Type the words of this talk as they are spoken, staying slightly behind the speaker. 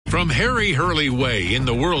From Harry Hurley Way in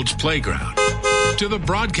the world's playground to the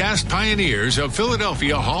broadcast pioneers of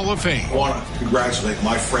Philadelphia Hall of Fame. I want to congratulate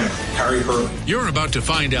my friend, Harry Hurley. You're about to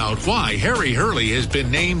find out why Harry Hurley has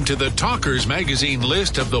been named to the Talkers Magazine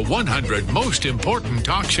list of the 100 most important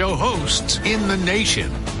talk show hosts in the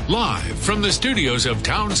nation. Live from the studios of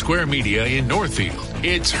Town Square Media in Northfield,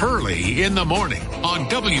 it's Hurley in the Morning on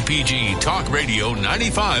WPG Talk Radio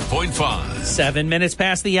 95.5. 7 minutes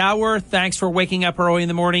past the hour. Thanks for waking up early in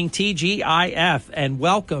the morning, TGIF, and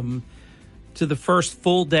welcome to the first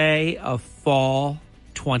full day of fall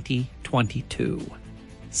 2022.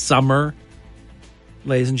 Summer,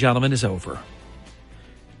 ladies and gentlemen, is over.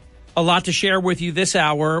 A lot to share with you this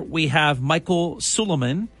hour. We have Michael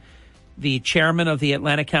Suleiman, the chairman of the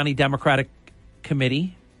Atlantic County Democratic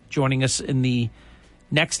Committee, joining us in the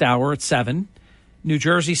next hour at 7. New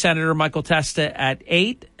Jersey Senator Michael Testa at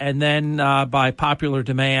 8, and then by popular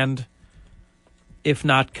demand, if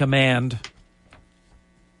not command,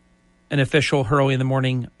 an official Hurley in the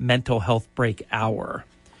Morning mental health break hour.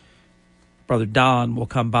 Brother Don will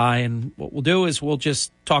come by, and what we'll do is we'll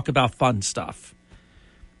just talk about fun stuff.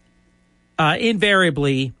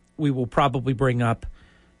 Invariably, we will probably bring up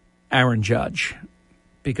Aaron Judge,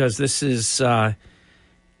 because this is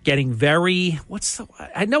getting very,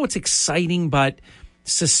 I know it's exciting, but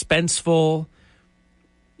suspenseful.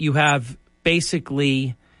 You have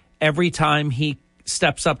basically every time he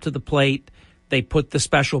steps up to the plate, they put the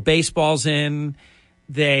special baseballs in.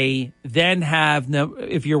 They then have,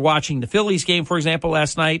 if you're watching the Phillies game, for example,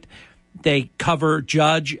 last night, they cover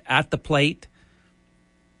Judge at the plate.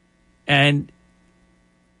 And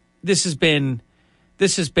this has been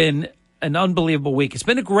an unbelievable week. It's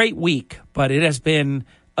been a great week, but it has been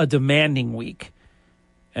a demanding week.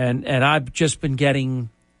 And I've just been getting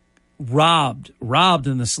robbed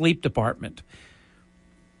in the sleep department.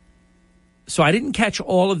 So I didn't catch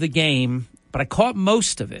all of the game, but I caught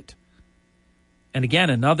most of it. And again,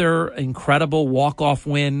 another incredible walk-off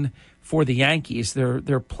win for the Yankees.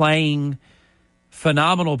 They're playing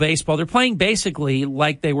phenomenal baseball. They're playing basically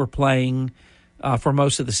like they were playing for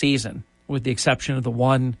most of the season, with the exception of the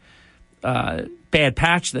one bad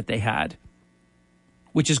patch that they had,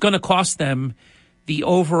 which is going to cost them the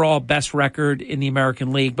overall best record in the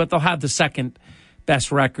American League, but they'll have the second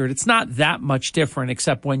best record. It's not that much different,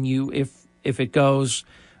 except when if it goes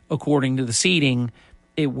according to the seeding,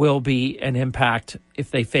 it will be an impact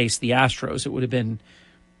if they face the Astros. It would have been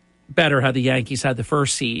better had the Yankees had the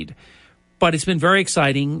first seed. But it's been very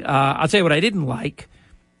exciting. I'll tell you what I didn't like.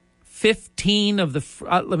 15 of the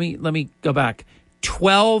let me go back.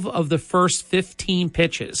 12 of the first 15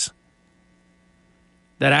 pitches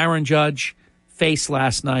that Aaron Judge faced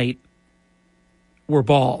last night were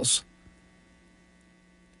balls.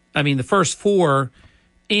 I mean, the first 4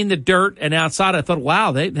 in the dirt and outside, I thought,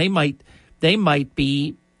 wow, they might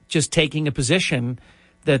be just taking a position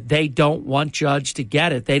that they don't want Judge to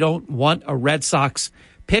get it. They don't want a Red Sox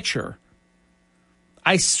pitcher.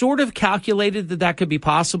 I sort of calculated that could be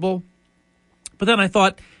possible, but then I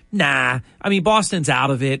thought, nah, I mean, Boston's out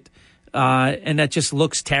of it, and that just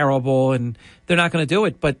looks terrible, and they're not going to do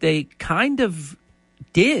it. But they kind of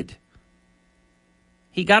did.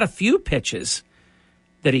 He got a few pitches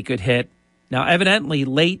that he could hit. Now, evidently,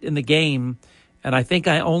 late in the game, and I think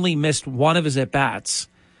I only missed one of his at-bats.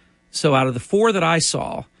 So out of the 4 that I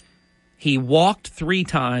saw, he walked 3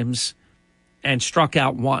 times and struck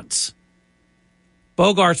out once.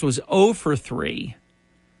 Bogaerts was 0 for 3.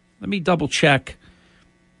 Let me double-check.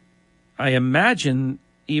 I imagine,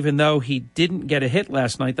 even though he didn't get a hit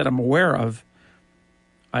last night that I'm aware of,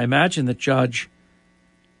 I imagine that Judge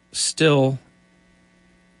still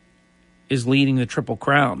is leading the Triple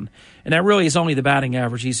Crown. And that really is only the batting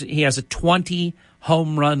average. He has a 20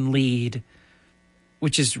 home run lead,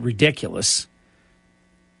 which is ridiculous.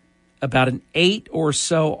 About an 8 or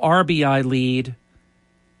so RBI lead.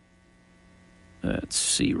 Let's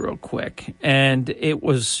see real quick. And it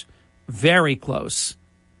was very close.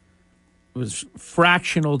 It was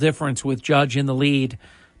fractional difference with Judge in the lead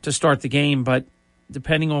to start the game, but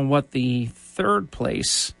depending on what the third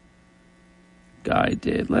place guy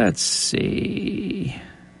did, let's see.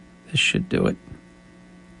 This should do it.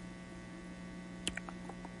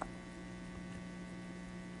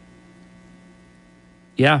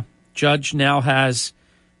 Yeah, Judge now has,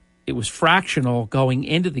 it was fractional going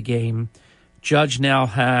into the game. Judge now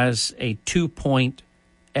has a 2-point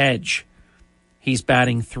edge. He's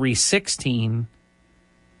batting .316.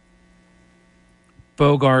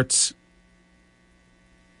 Bogaerts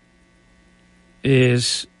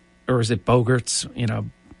is, or is it Bogaerts? You know,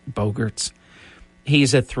 Bogaerts.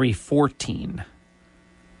 He's at .314.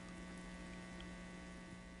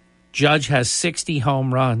 Judge has 60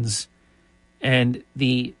 home runs, and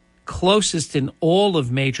the closest in all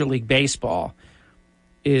of Major League Baseball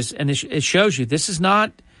is, and it shows you, this is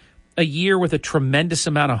not a year with a tremendous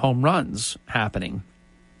amount of home runs happening.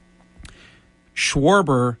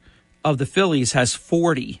 Schwarber of the Phillies has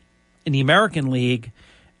 40. In the American League,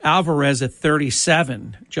 Alvarez at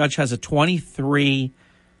 37. Judge has a 23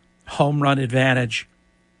 home run advantage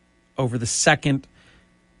over the second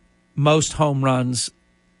most home runs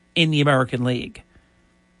in the American League.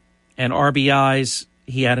 And RBIs,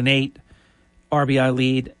 he had an 8 RBI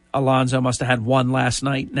lead. Alonso must have had 1 last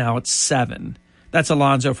night. Now it's 7. That's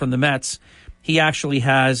Alonso from the Mets. He actually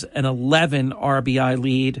has an 11 RBI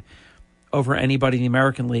lead over anybody in the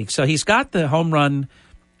American League. So he's got the home run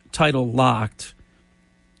title locked.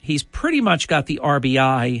 He's pretty much got the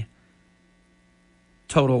RBI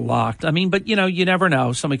total locked. I mean, but, you know, you never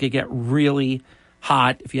know. Somebody could get really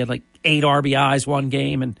hot if you had like 8 RBIs one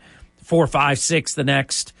game and 4, 5, 6 the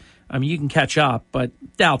next. I mean, you can catch up, but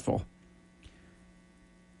doubtful.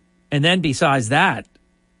 And then besides that,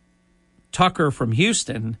 Tucker from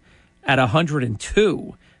Houston at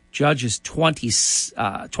 102. Judge is 26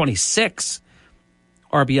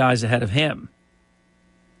 RBIs ahead of him.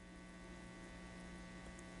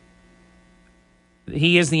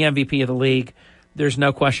 He is the MVP of the league. There's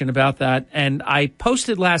no question about that. And I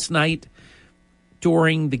posted last night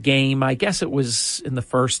during the game, I guess it was in the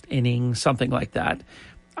first inning, something like that.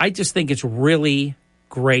 I just think it's really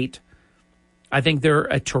great. I think they're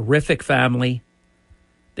a terrific family.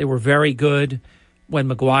 They were very good when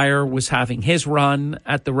McGwire was having his run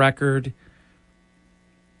at the record.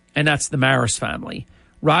 And that's the Maris family.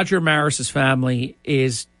 Roger Maris's family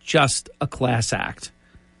is just a class act.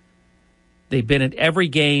 They've been at every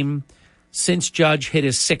game since Judge hit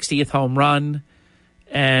his 60th home run,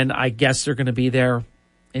 and I guess they're going to be there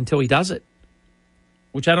until he does it,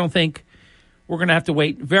 which I don't think we're going to have to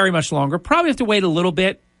wait very much longer. Probably have to wait a little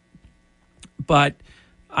bit, but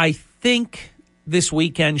I think this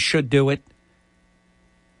weekend should do it.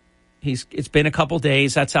 It's been a couple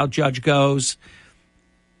days. That's how Judge goes.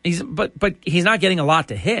 But he's not getting a lot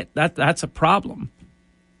to hit. That's a problem.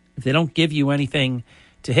 If they don't give you anything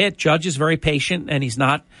to hit, Judge is very patient, and he's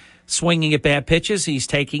not swinging at bad pitches. He's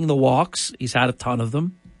taking the walks. He's had a ton of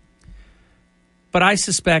them. But I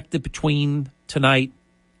suspect that between tonight,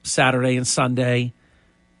 Saturday, and Sunday,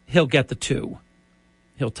 he'll get the 2.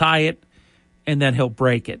 He'll tie it, and then he'll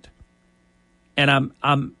break it. And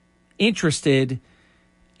I'm interested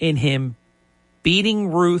in him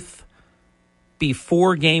beating Ruth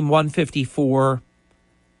before game 154,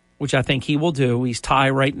 which I think he will do. He's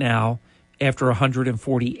tied right now after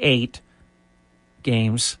 148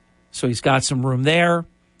 games. So he's got some room there.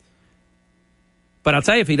 But I'll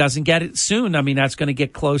tell you, if he doesn't get it soon, I mean, that's going to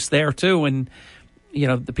get close there too. And, you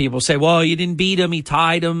know, the people say, well, you didn't beat him. He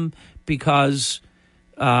tied him because,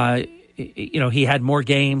 you know, he had more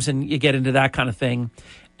games, and you get into that kind of thing.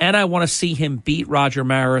 And I want to see him beat Roger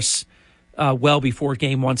Maris well before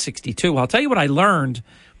game 162. I'll tell you what I learned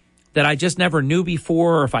that I just never knew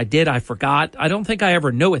before, or if I did, I forgot. I don't think I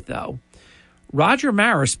ever knew it, though. Roger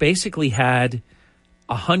Maris basically had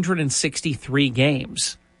 163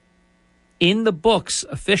 games. In the books,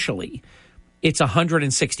 officially, it's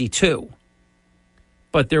 162.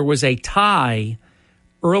 But there was a tie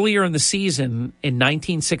earlier in the season in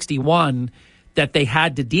 1961 that they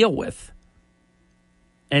had to deal with.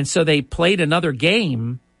 And so they played another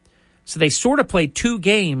game. So they sort of played 2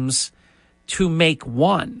 games to make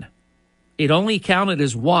 1. It only counted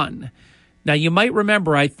as 1. Now, you might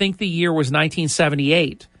remember, I think the year was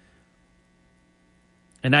 1978.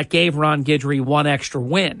 And that gave Ron Guidry 1 extra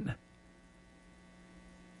win.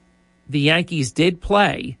 The Yankees did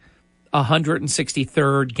play a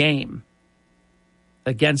 163rd game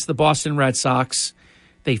against the Boston Red Sox.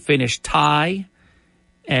 They finished tie,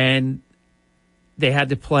 and they had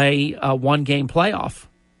to play a 1-game playoff.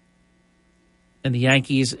 And the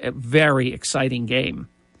Yankees, a very exciting game.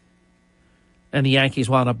 And the Yankees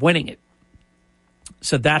wound up winning it.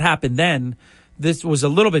 So that happened then. This was a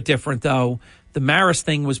little bit different, though. The Maris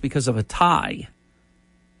thing was because of a tie.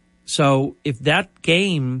 So if that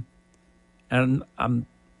game, and I'm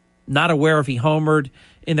not aware if he homered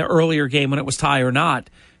in the earlier game when it was tie or not,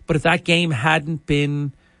 but if that game hadn't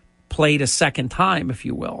been played a second time, if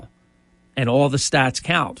you will, and all the stats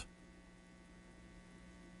count,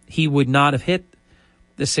 he would not have hit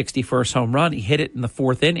the 61st home run. He hit it in the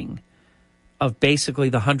 4th inning of basically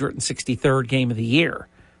the 163rd game of the year.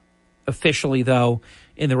 Officially, though,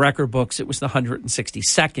 in the record books, it was the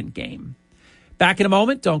 162nd game. Back in a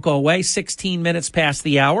moment. Don't go away. 16 minutes past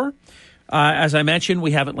the hour. As I mentioned,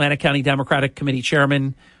 we have Atlantic County Democratic Committee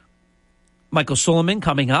Chairman Michael Suleiman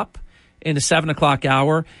coming up in the 7 o'clock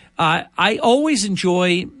hour. I always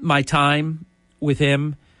enjoy my time with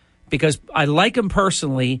him because I like him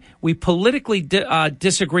personally. We politically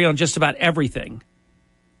disagree on just about everything.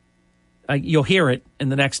 You'll hear it in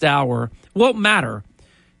the next hour. Won't matter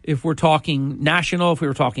if we're talking national, if we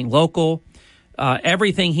were talking local.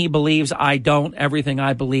 Everything he believes, I don't. Everything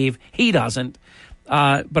I believe, he doesn't.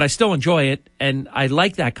 But I still enjoy it, and I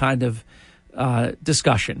like that kind of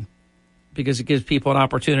discussion because it gives people an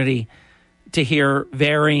opportunity to hear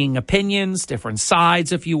varying opinions, different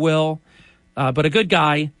sides, if you will. But a good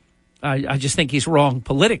guy. I just think he's wrong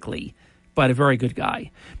politically, but a very good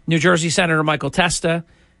guy. New Jersey Senator Michael Testa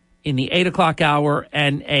in the 8 o'clock hour,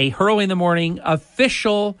 and a Hurley in the Morning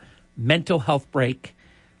official mental health break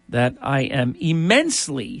that I am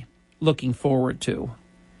immensely looking forward to.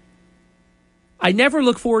 I never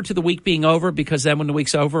look forward to the week being over because then when the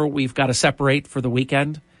week's over, we've got to separate for the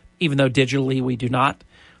weekend, even though digitally we do not,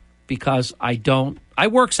 because I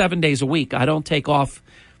work 7 days a week. I don't take off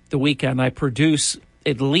the weekend. I produce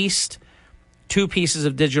at least 2 pieces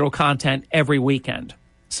of digital content every weekend,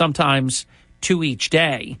 sometimes 2 each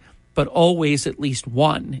day, but always at least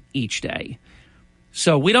 1 each day.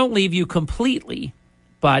 So we don't leave you completely,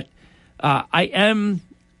 but I am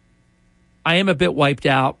a bit wiped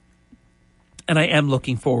out, and I am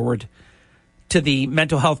looking forward to the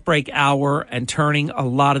mental health break hour and turning a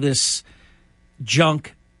lot of this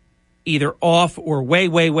junk either off or way,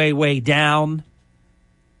 way, way, way down,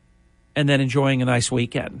 and then enjoying a nice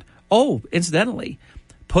weekend. Oh, incidentally,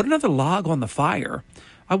 put another log on the fire.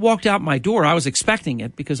 I walked out my door. I was expecting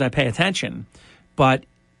it because I pay attention, but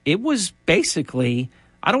it was basically,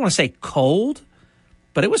 I don't want to say cold,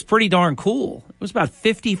 but it was pretty darn cool. It was about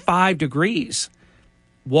 55 degrees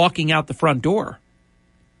walking out the front door.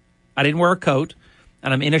 I didn't wear a coat,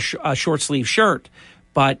 and I'm in a short sleeve shirt,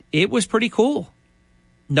 but it was pretty cool,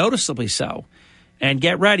 noticeably so. And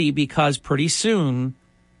get ready because pretty soon,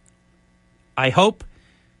 I hope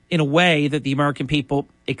in a way that the American people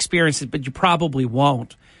experience it, but you probably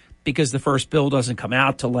won't because the first bill doesn't come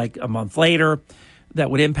out till like a month later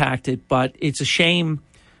that would impact it. But it's a shame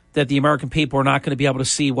that the American people are not going to be able to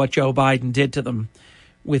see what Joe Biden did to them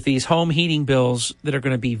with these home heating bills that are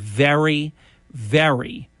going to be very,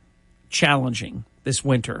 very challenging this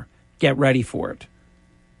winter. Get ready for it.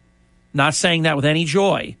 Not saying that with any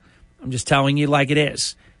joy. I'm just telling you like it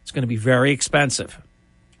is. It's going to be very expensive.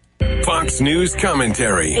 Fox News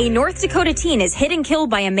commentary. A North Dakota teen is hit and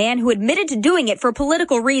killed by a man who admitted to doing it for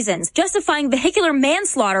political reasons, justifying vehicular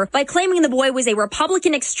manslaughter by claiming the boy was a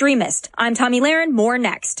Republican extremist. I'm Tommy Lahren. More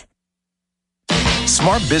next.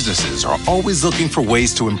 Smart businesses are always looking for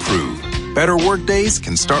ways to improve. Better work days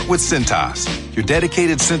can start with Cintas. Your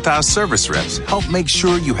dedicated Cintas service reps help make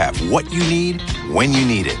sure you have what you need when you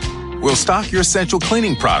need it. We'll stock your essential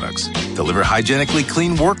cleaning products, deliver hygienically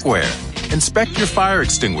clean workwear, inspect your fire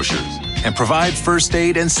extinguishers, and provide first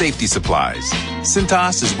aid and safety supplies.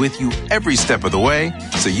 Cintas is with you every step of the way,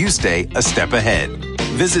 so you stay a step ahead.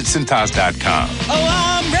 Visit Cintas.com.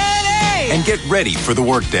 Oh, I'm ready! And get ready for the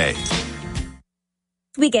workday.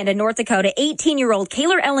 Weekend in North Dakota, 18-year-old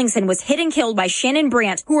Kayler Ellingson was hit and killed by Shannon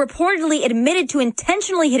Brandt, who reportedly admitted to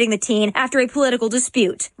intentionally hitting the teen after a political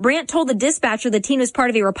dispute. Brandt told the dispatcher the teen was part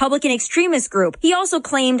of a Republican extremist group. He also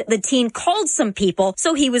claimed the teen called some people,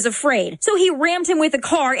 so he was afraid. So he rammed him with a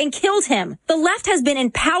car and killed him. The left has been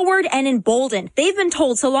empowered and emboldened. They've been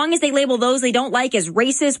told so long as they label those they don't like as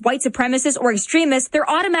racist, white supremacists, or extremists, they're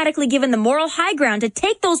automatically given the moral high ground to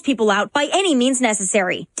take those people out by any means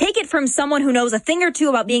necessary. Take it from someone who knows a thing or two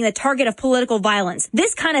about being the target of political violence.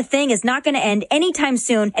 This kind of thing is not going to end anytime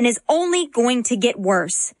soon and is only going to get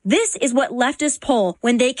worse. This is what leftists pull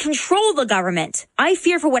when they control the government. I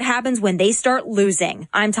fear for what happens when they start losing.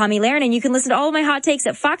 I'm Tommy Lahren, and you can listen to all of my hot takes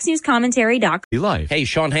at foxnewscommentary.com. Hey,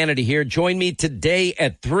 Sean Hannity here. Join me today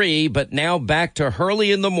at 3, but now back to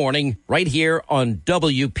Hurley in the Morning right here on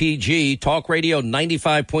WPG Talk Radio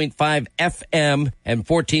 95.5 FM and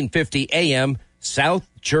 1450 AM, South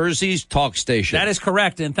Jersey's talk station. That is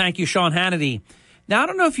correct, and thank you, Sean Hannity. Now, I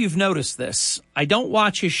don't know if you've noticed this. I don't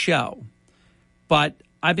watch his show, but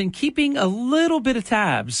I've been keeping a little bit of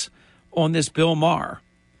tabs on this Bill Maher,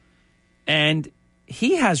 and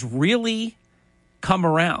he has really come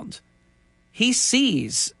around. He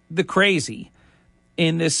sees the crazy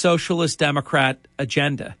in this socialist Democrat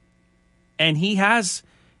agenda, and he has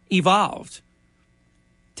evolved.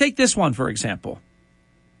 Take this one, for example.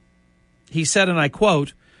 He said, and I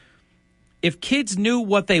quote, "If kids knew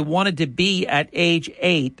what they wanted to be at age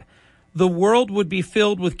 8, the world would be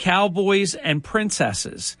filled with cowboys and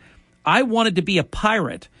princesses. I wanted to be a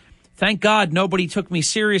pirate. Thank God nobody took me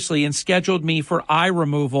seriously and scheduled me for eye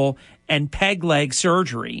removal and peg leg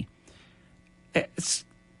surgery. It's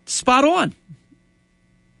spot on.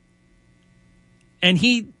 And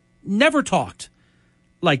he never talked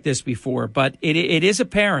like this before, but it is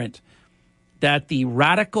apparent that the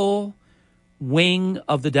radical wing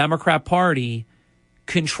of the Democrat Party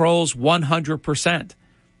controls 100%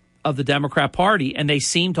 of the Democrat Party, and they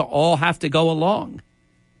seem to all have to go along.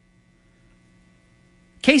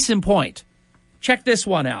 Case in point, check this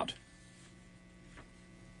one out.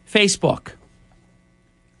 Facebook.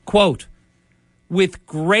 Quote, with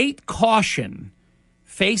great caution,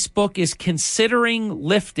 Facebook is considering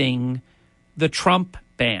lifting the Trump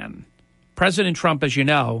ban. President Trump, as you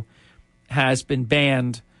know, has been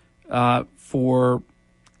banned for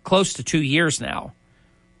close to 2 years now.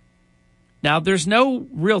 Now, there's no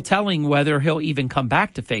real telling whether he'll even come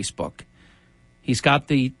back to Facebook. He's got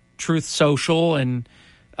the Truth Social, and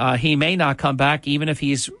he may not come back even if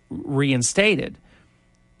he's reinstated.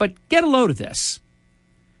 But get a load of this.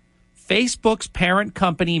 Facebook's parent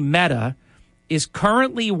company, Meta, is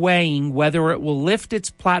currently weighing whether it will lift its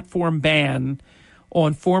platform ban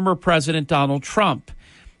on former President Donald Trump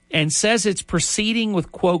and says it's proceeding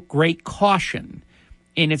with, quote, great caution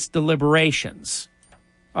in its deliberations.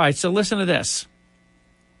 All right, so listen to this.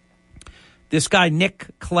 This guy, Nick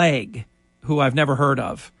Clegg, who I've never heard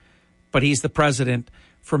of, but he's the president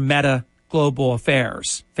for Meta Global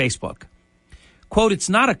Affairs, Facebook. Quote, it's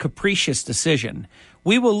not a capricious decision.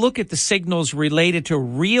 We will look at the signals related to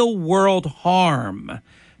real-world harm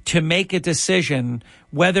to make a decision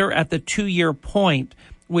whether at the 2-year point,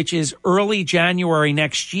 which is early January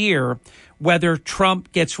next year, whether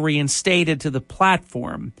Trump gets reinstated to the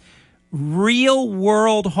platform.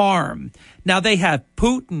 Real-world harm. Now, they have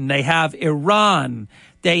Putin, they have Iran,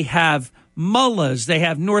 they have mullahs, they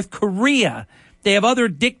have North Korea, they have other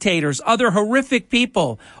dictators, other horrific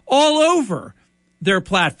people all over their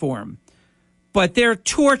platform. But they're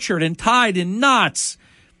tortured and tied in knots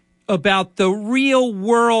about the real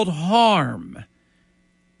world harm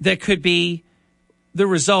that could be the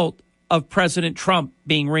result of President Trump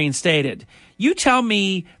being reinstated. You tell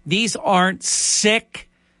me these aren't sick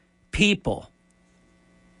people.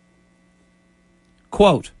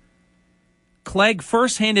 Quote, Clegg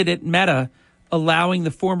first hinted at Meta allowing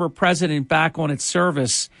the former president back on its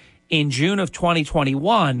service in June of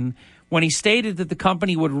 2021 when he stated that the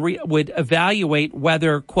company would evaluate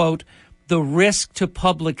whether, quote, the risk to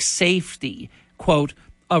public safety, quote,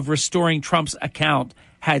 of restoring Trump's account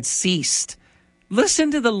had ceased.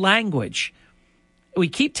 Listen to the language. We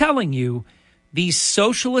keep telling you these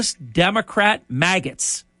socialist Democrat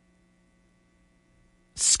maggots,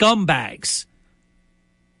 scumbags.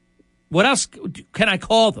 What else can I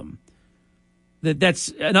call them? That's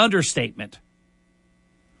an understatement.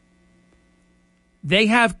 They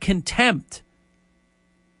have contempt.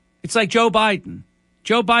 It's like Joe Biden.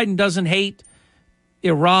 Joe Biden doesn't hate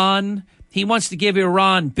Iran. He wants to give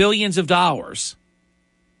Iran billions of dollars.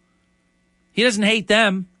 He doesn't hate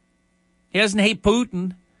them. He doesn't hate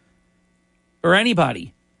Putin or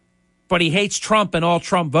anybody. But he hates Trump and all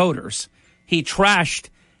Trump voters. He trashed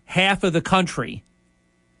half of the country.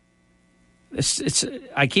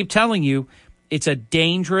 I keep telling you, it's a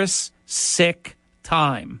dangerous, sick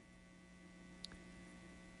time.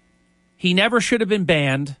 He never should have been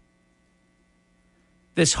banned.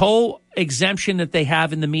 This whole exemption that they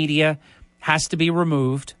have in the media has to be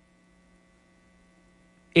removed.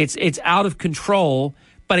 It's out of control.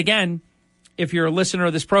 But again, if you're a listener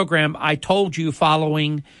of this program, I told you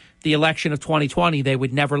following the election of 2020, they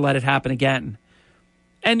would never let it happen again.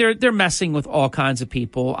 And they're messing with all kinds of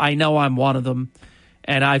people. I know I'm one of them.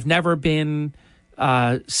 And I've never been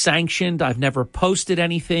sanctioned. I've never posted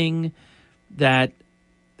anything that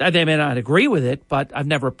they may not agree with it, but I've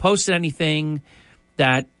never posted anything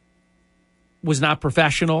that was not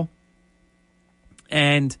professional.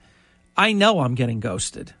 And I know I'm getting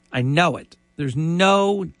ghosted. I know it. There's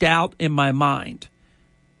no doubt in my mind.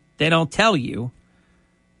 They don't tell you,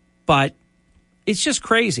 but it's just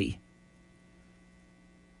crazy.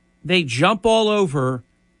 They jump all over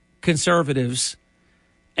conservatives,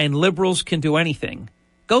 and liberals can do anything.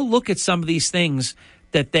 Go look at some of these things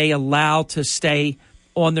that they allow to stay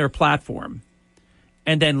on their platform,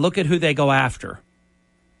 and then look at who they go after.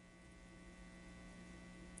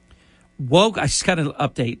 Woke, I just got an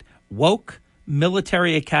update. Woke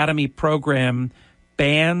Military Academy program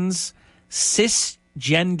bans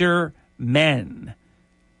cisgender men.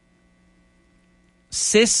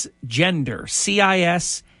 Cisgender,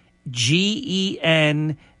 CISGENDER.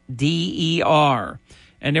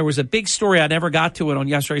 And there was a big story. I never got to it on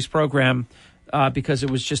yesterday's program because it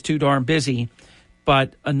was just too darn busy.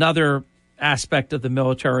 But another aspect of the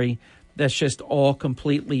military that's just all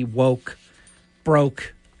completely woke,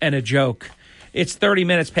 broke, and a joke. It's 30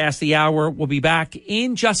 minutes past the hour. We'll be back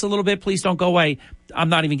in just a little bit. Please don't go away. I'm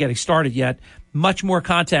not even getting started yet. Much more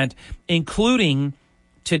content, including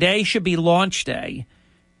today should be launch day,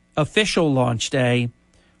 official launch day,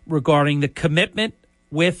 regarding the Commitment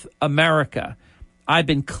with America. I've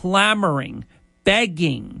been clamoring,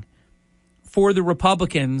 begging for the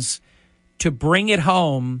Republicans to bring it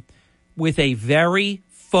home with a very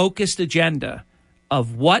focused agenda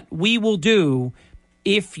of what we will do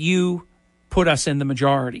if you put us in the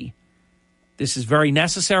majority. This is very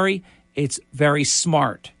necessary. It's very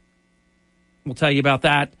smart. We'll tell you about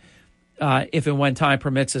that if and when time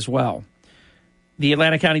permits as well. The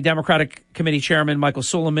Atlanta County Democratic Committee Chairman Michael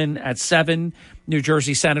Suleiman at 7, New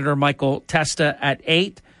Jersey Senator Michael Testa at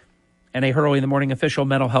 8, and a early in the morning official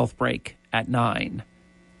mental health break at 9.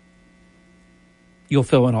 You'll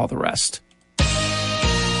fill in all the rest.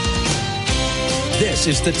 This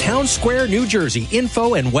is the Town Square, New Jersey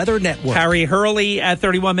Info and Weather Network. Harry Hurley at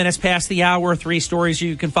 31 minutes past the hour. 3 stories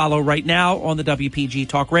you can follow right now on the WPG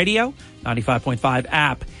Talk Radio 95.5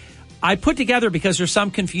 app. I put together, because there's some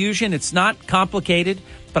confusion, it's not complicated,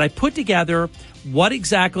 but I put together what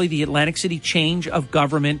exactly the Atlantic City change of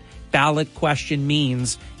government ballot question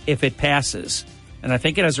means if it passes. And I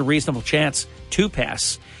think it has a reasonable chance to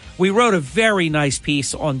pass. We wrote a very nice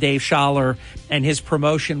piece on Dave Schaller and his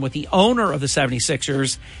promotion with the owner of the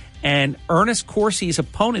 76ers, and Ernest Corsi's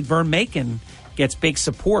opponent, Vern Macon, gets big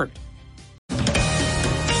support.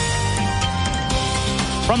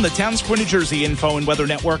 From the Town Square, New Jersey Info and Weather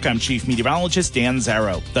Network, I'm Chief Meteorologist Dan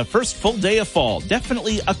Zarrow. The first full day of fall,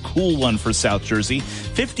 definitely a cool one for South Jersey.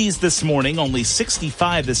 50s this morning, only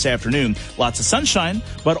 65 this afternoon. Lots of sunshine,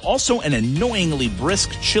 but also an annoyingly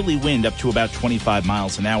brisk, chilly wind up to about 25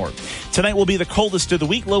 miles an hour. Tonight will be the coldest of the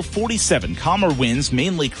week, low 47. Calmer winds,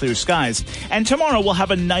 mainly clear skies. And tomorrow we'll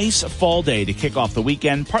have a nice fall day to kick off the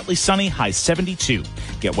weekend. Partly sunny, high 72.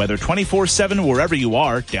 Get weather 24/7 wherever you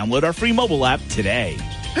are. Download our free mobile app today.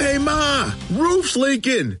 Hey, Ma, roof's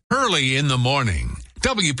leaking. Early in the morning.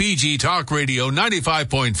 WPG Talk Radio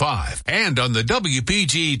 95.5 and on the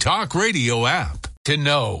WPG Talk Radio app. To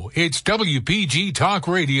know, it's WPG Talk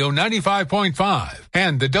Radio 95.5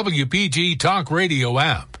 and the WPG Talk Radio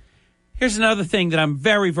app. Here's another thing that I'm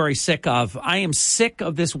very, very sick of. I am sick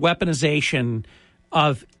of this weaponization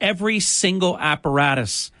of every single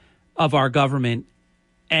apparatus of our government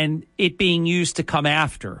and it being used to come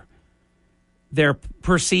after their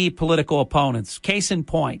perceived political opponents. Case in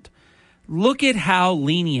point, look at how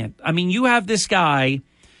lenient. I mean, you have this guy,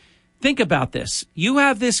 think about this. You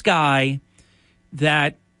have this guy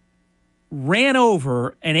that ran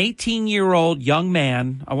over an 18-year-old young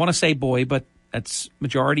man. I want to say boy, but that's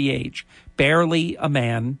majority age, barely a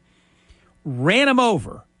man, ran him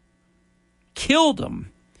over, killed him,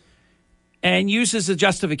 and uses the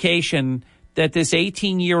justification that this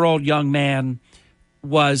 18-year-old young man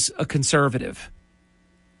was a conservative.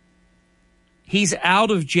 He's out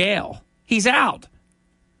of jail. He's out.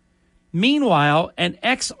 Meanwhile, an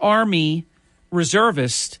ex-Army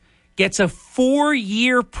reservist gets a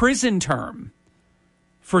 4-year prison term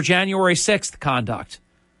for January 6th conduct.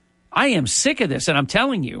 I am sick of this, and I'm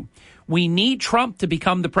telling you, we need Trump to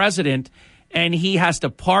become the president, and he has to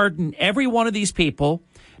pardon every one of these people.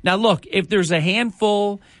 Now, look, if there's a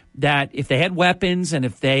handful that if they had weapons and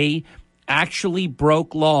if they actually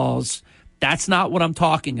broke laws, that's not what I'm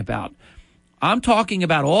talking about. I'm talking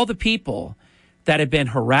about all the people that have been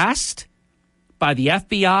harassed by the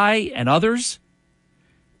FBI and others,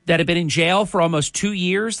 that have been in jail for almost 2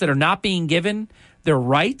 years, that are not being given their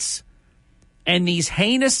rights, and these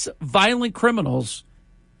heinous, violent criminals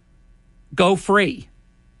go free.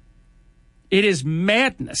 It is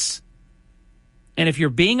madness. And if you're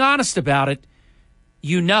being honest about it,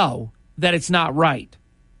 you know that it's not right.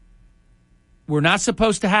 We're not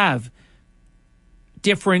supposed to have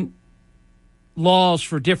different laws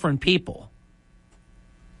for different people.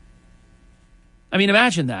 I mean,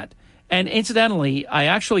 imagine that. And incidentally, I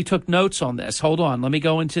actually took notes on this. Hold on. Let me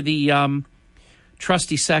go into the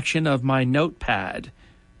trusty section of my notepad.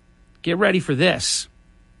 Get ready for this.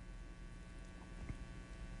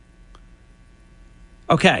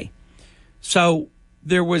 Okay. So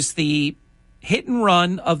there was the hit and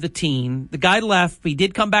run of the teen. The guy left. He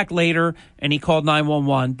did come back later, and he called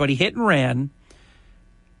 911, but he hit and ran.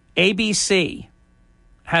 ABC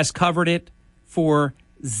has covered it for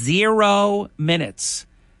 0 minutes.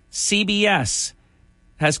 CBS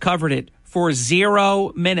has covered it for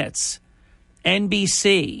 0 minutes.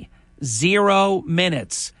 NBC, 0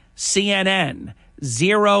 minutes. CNN,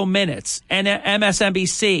 0 minutes. And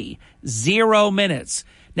MSNBC, 0 minutes.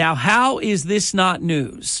 Now, how is this not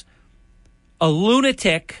news? A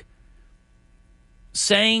lunatic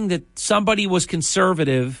saying that somebody was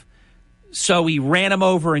conservative, so he ran him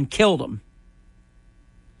over and killed him.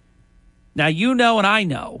 Now, you know and I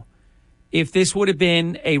know, if this would have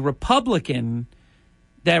been a Republican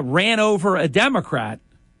that ran over a Democrat,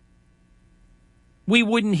 we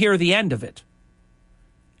wouldn't hear the end of it.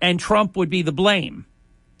 And Trump would be the blame.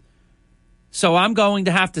 So I'm going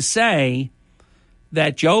to have to say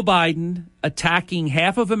that Joe Biden attacking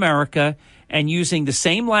half of America and using the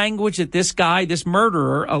same language that this guy, this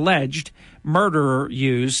murderer, alleged murderer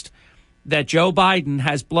used, that Joe Biden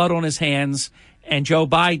has blood on his hands and Joe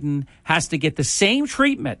Biden has to get the same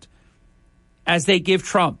treatment as they give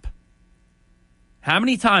Trump. How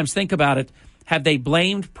many times, think about it, have they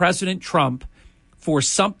blamed President Trump for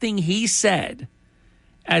something he said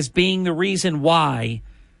as being the reason why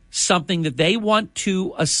something that they want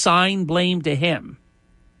to assign blame to him?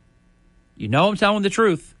 You know I'm telling the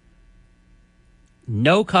truth.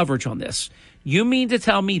 No coverage on this. You mean to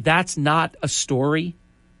tell me that's not a story?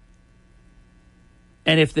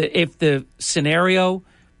 And if the scenario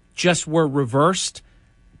just were reversed,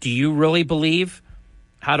 do you really believe,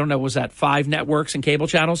 I don't know, was that 5 networks and cable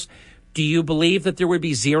channels? Do you believe that there would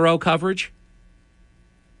be zero coverage?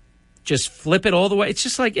 Just flip it all the way.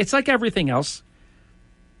 It's like everything else.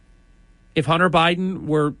 If Hunter Biden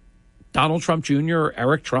were Donald Trump Jr. or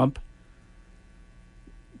Eric Trump,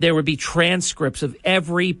 there would be transcripts of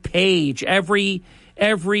every page, every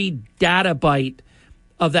data byte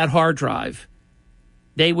of that hard drive.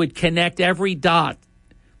 They would connect every dot.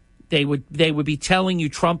 They would be telling you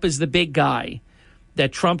Trump is the big guy,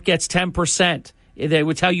 that Trump gets 10%. They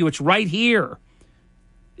would tell you it's right here.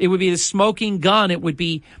 It would be the smoking gun.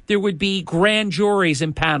 There would be grand juries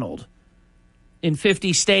impaneled in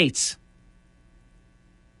 50 states.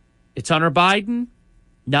 It's Hunter Biden?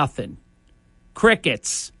 Nothing.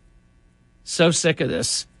 Crickets. So sick of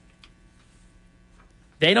this.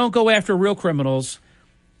 They don't go after real criminals,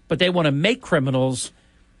 but they want to make criminals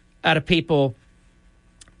out of people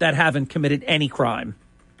that haven't committed any crime.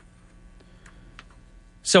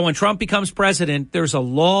 So when Trump becomes president, there's a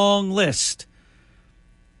long list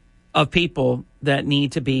of people that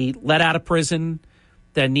need to be let out of prison,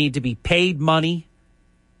 that need to be paid money.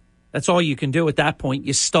 That's all you can do at that point.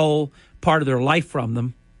 You stole part of their life from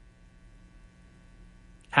them.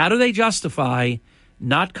 How do they justify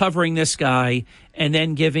not covering this guy and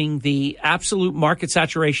then giving the absolute market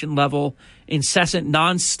saturation level, incessant,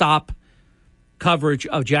 nonstop coverage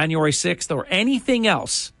of January 6th or anything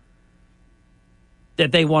else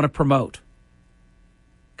that they want to promote?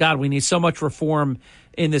 God, we need so much reform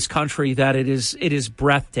in this country that it is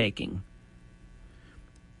breathtaking.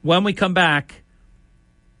 When we come back,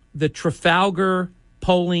 the Trafalgar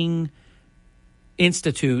Polling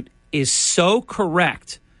Institute is so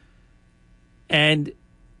correct. And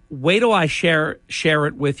wait till I share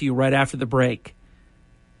it with you right after the break.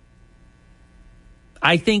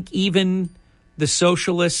 I think even the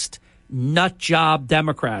socialist nut job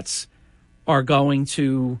Democrats are going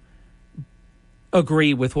to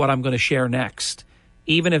agree with what I'm going to share next,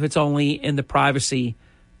 even if it's only in the privacy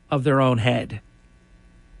of their own head.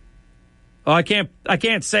 Oh, I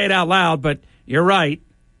can't say it out loud, but you're right.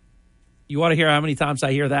 You want to hear how many times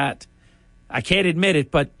I hear that? I can't admit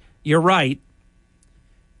it, but you're right.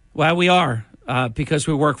 Well, we are, because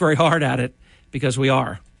we work very hard at it, because we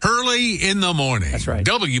are. Early in the morning. That's right.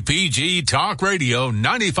 WPG Talk Radio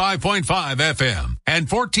 95.5 FM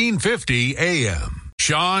and 1450 AM.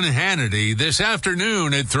 Sean Hannity this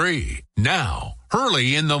afternoon at 3. Now,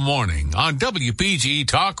 early in the morning on WPG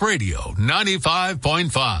Talk Radio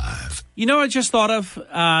 95.5. You know what I just thought of?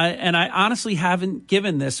 And I honestly haven't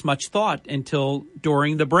given this much thought until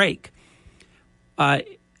during the break.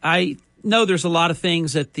 I know there's a lot of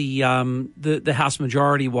things that the House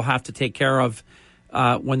majority will have to take care of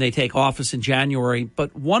when they take office in January.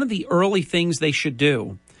 But one of the early things they should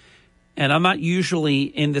do, and I'm not usually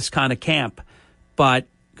in this kind of camp, but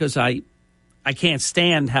because I can't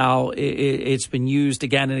stand how it's been used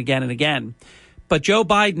again and again and again. But Joe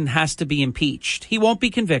Biden has to be impeached. He won't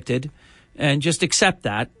be convicted, and just accept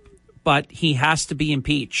that. But he has to be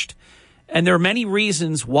impeached. And there are many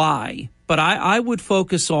reasons why. But I would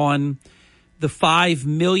focus on the 5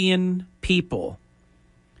 million people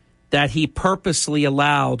that he purposely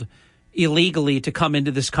allowed illegally to come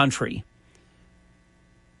into this country,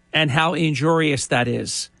 and how injurious that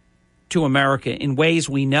is to America in ways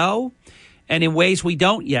we know and in ways we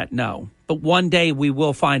don't yet know. But one day we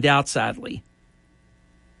will find out, sadly.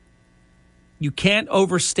 You can't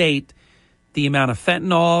overstate the amount of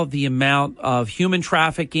fentanyl, the amount of human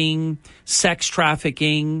trafficking, sex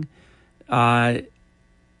trafficking, just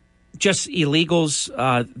illegals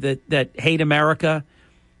that hate America,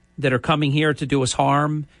 that are coming here to do us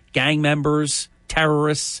harm, gang members,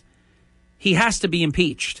 terrorists. He has to be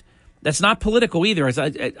impeached. That's not political either.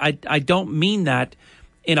 I don't mean that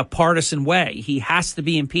in a partisan way. He has to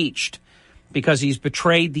be impeached because he's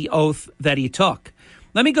betrayed the oath that he took.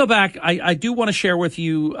 Let me go back. I do want to share with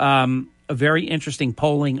you a very interesting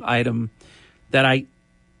polling item that I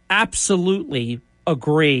absolutely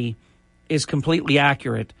agree is completely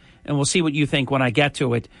accurate, and we'll see what you think when I get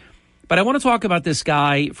to it. But I want to talk about this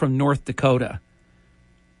guy from North Dakota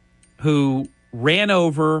who ran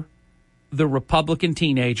over the Republican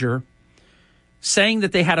teenager, saying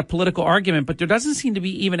that they had a political argument, but there doesn't seem to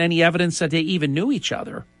be even any evidence that they even knew each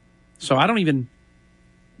other. So I don't even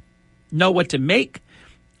know what to make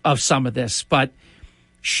of some of this. But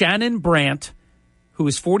Shannon Brandt, who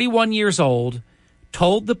is 41 years old,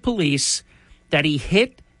 told the police that he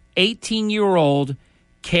hit 18-year-old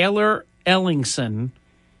Kayler Ellingson,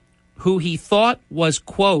 who he thought was,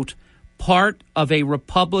 quote, part of a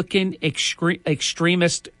Republican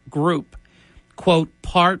extremist group, quote,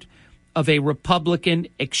 part of a Republican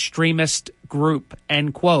extremist group,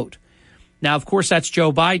 end quote. Now, of course, that's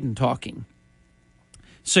Joe Biden talking.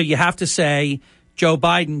 So you have to say Joe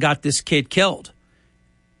Biden got this kid killed.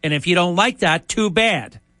 And if you don't like that, too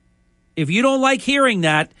bad. If you don't like hearing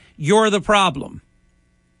that, you're the problem.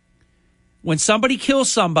 When somebody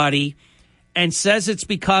kills somebody and says it's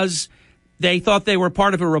because they thought they were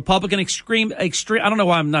part of a Republican extreme, I don't know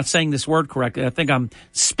why I'm not saying this word correctly. I think I'm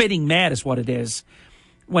spitting mad is what it is.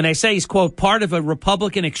 When they say he's, quote, part of a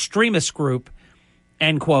Republican extremist group,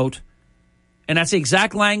 end quote, and that's the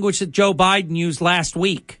exact language that Joe Biden used last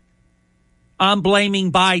week. I'm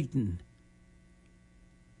blaming Biden.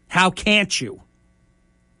 How can't you?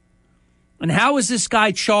 And how is this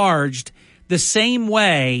guy charged the same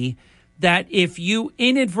way that if you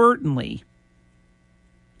inadvertently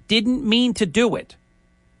didn't mean to do it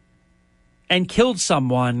and killed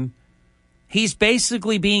someone, he's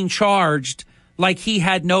basically being charged like he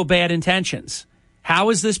had no bad intentions? How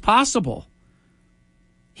is this possible?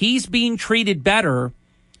 He's being treated better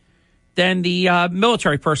than the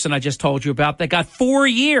military person I just told you about that got 4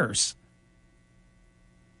 years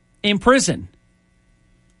in prison.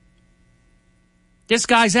 This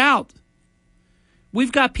guy's out.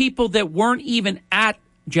 We've got people that weren't even at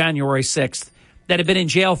January 6th that have been in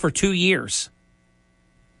jail for 2 years.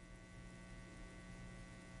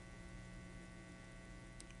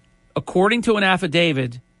 According to an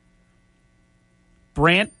affidavit,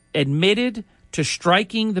 Brandt admitted to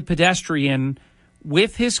striking the pedestrian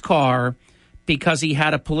with his car because he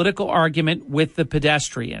had a political argument with the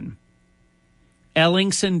pedestrian.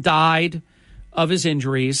 Ellingson died of his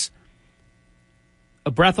injuries.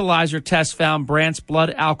 A breathalyzer test found Brandt's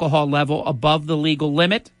blood alcohol level above the legal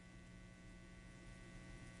limit.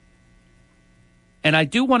 And I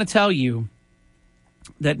do want to tell you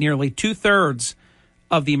that nearly 2/3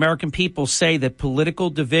 of the American people say that political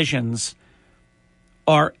divisions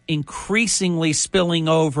are increasingly spilling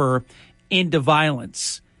over into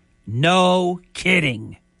violence. No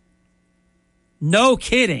kidding. No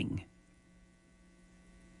kidding.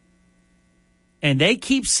 And they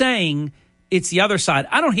keep saying it's the other side.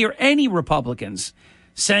 I don't hear any Republicans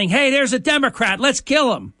saying, hey, there's a Democrat, let's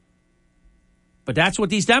kill him. But that's what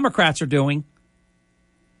these Democrats are doing.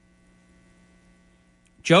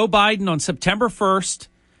 Joe Biden on September 1st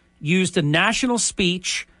used a national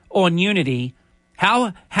speech on unity.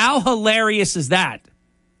 How hilarious is that?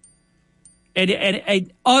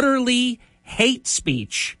 An utterly hate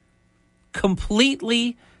speech,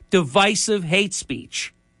 completely divisive hate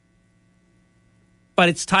speech. But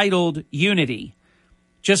it's titled Unity,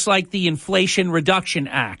 just like the Inflation Reduction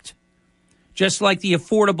Act, just like the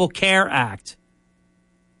Affordable Care Act.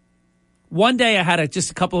 One day I had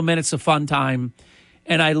just a couple of minutes of fun time,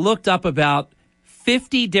 and I looked up about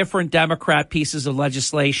 50 different Democrat pieces of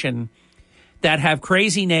legislation that have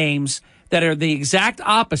crazy names that are the exact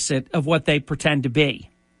opposite of what they pretend to be.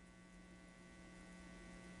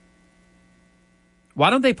 Why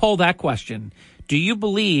don't they poll that question? Do you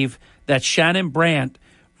believe that Shannon Brandt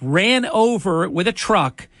ran over with a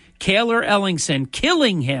truck Kayler Ellingson,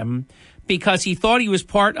 killing him because he thought he was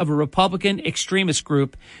part of a Republican extremist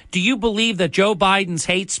group? Do you believe that Joe Biden's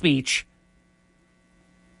hate speech,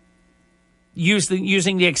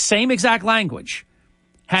 using the same exact language,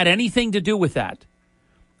 had anything to do with that?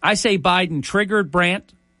 I say Biden triggered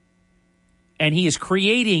Brandt, and he is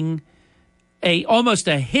creating almost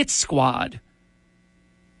a hit squad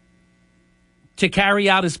to carry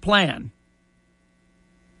out his plan.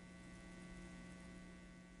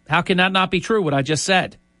 How can that not be true, what I just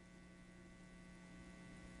said?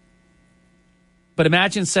 But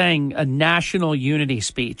imagine saying a national unity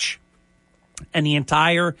speech, and the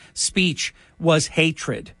entire speech was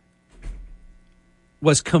hatred,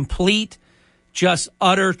 was complete, just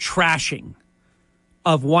utter trashing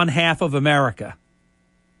of one half of America.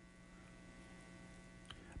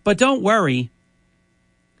 But don't worry,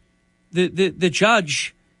 the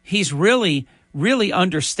judge, he's really, really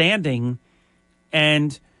understanding,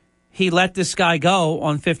 and he let this guy go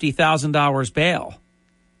on $50,000 bail.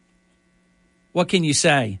 What can you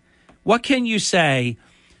say? What can you say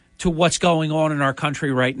to what's going on in our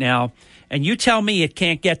country right now? And you tell me it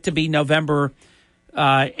can't get to be November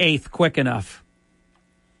 8th quick enough.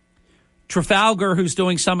 Trafalgar, who's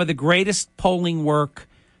doing some of the greatest polling work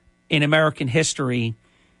in American history,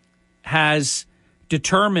 has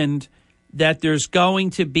determined that there's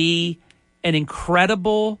going to be an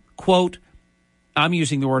incredible, quote, I'm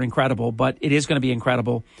using the word incredible, but it is going to be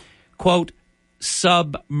incredible, quote,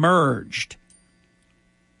 submerged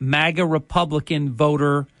MAGA Republican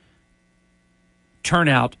voter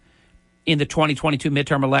turnout in the 2022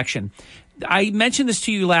 midterm election. I mentioned this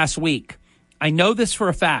to you last week. I know this for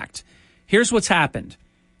a fact. Here's what's happened.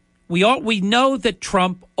 We know that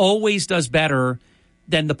Trump always does better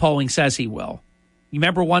than the polling says he will. You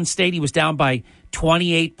remember one state he was down by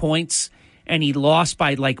 28 points and he lost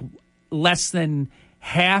by like less than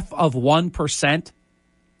 0.5%,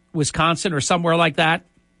 Wisconsin or somewhere like that.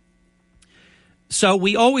 So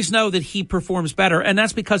we always know that he performs better, and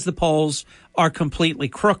that's because the polls are completely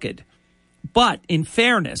crooked. But in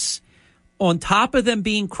fairness, on top of them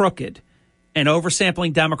being crooked and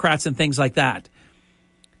oversampling Democrats and things like that,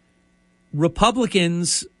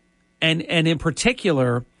 Republicans, and in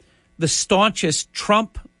particular, the staunchest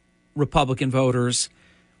Trump Republican voters,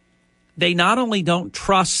 they not only don't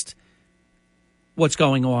trust what's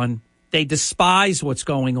going on, they despise what's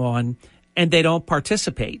going on, and they don't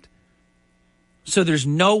participate. So there's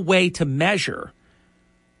no way to measure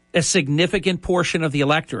a significant portion of the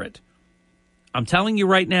electorate. I'm telling you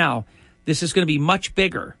right now, this is going to be much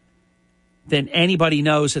bigger than anybody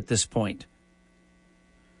knows at this point.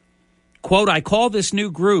 Quote, I call this new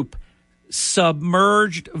group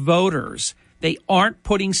submerged voters. They aren't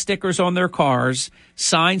putting stickers on their cars,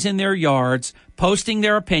 signs in their yards, posting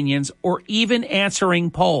their opinions, or even answering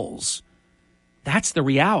polls. That's the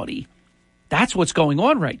reality. That's what's going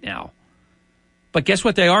on right now. But guess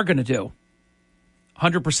what they are going to do?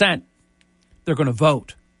 100%. They're going to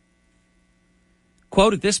vote.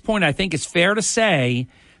 Quote, at this point, I think it's fair to say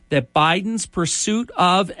that Biden's pursuit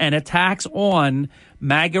of and attacks on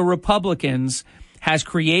MAGA Republicans has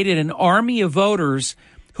created an army of voters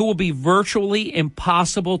who will be virtually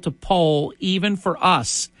impossible to poll, even for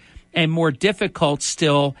us, and more difficult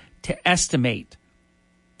still to estimate.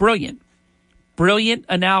 Brilliant. Brilliant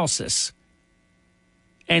analysis.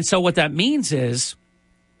 And so what that means is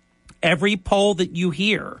every poll that you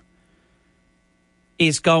hear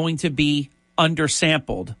is going to be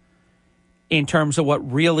undersampled in terms of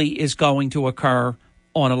what really is going to occur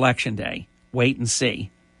on Election Day. Wait and see.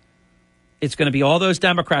 It's going to be all those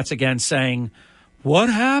Democrats again saying, what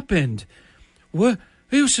happened? What?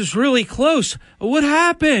 This is really close. What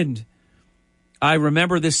happened? I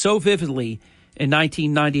remember this so vividly in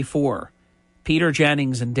 1994. Peter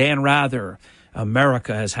Jennings and Dan Rather,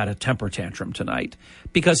 America has had a temper tantrum tonight.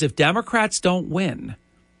 Because if Democrats don't win,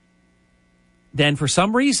 then for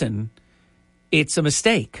some reason, it's a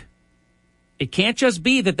mistake. It can't just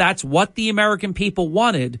be that that's what the American people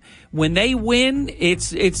wanted. When they win,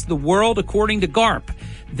 it's the world according to Garp.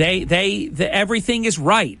 Everything is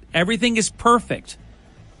right. Everything is perfect.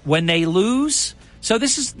 When they lose, so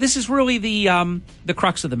this is really the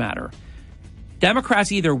crux of the matter.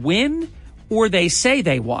 Democrats either win or they say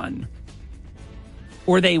they won.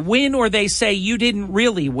 Or they win or they say you didn't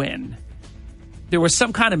really win. There was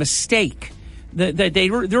some kind of mistake. They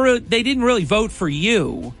didn't really vote for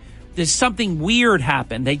you. There's something weird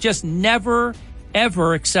happened. They just never,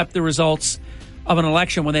 ever accept the results of an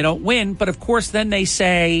election when they don't win. But, of course, then they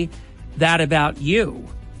say that about you.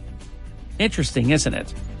 Interesting, isn't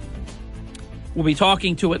it? We'll be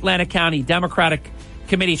talking to Atlantic County Democratic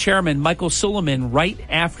Committee Chairman Michael Suleiman right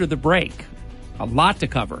after the break. A lot to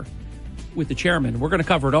cover with the chairman. We're going to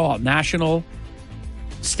cover it all. National,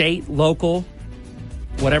 state, local,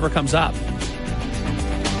 whatever comes up.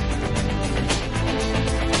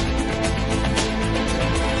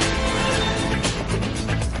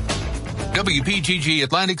 WPGG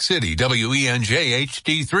Atlantic City, WENJ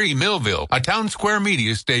HD3 Millville, a Town Square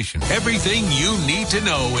media station. Everything you need to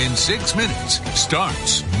know in 6 minutes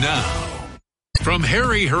starts now. From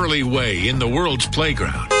Harry Hurley Way in the world's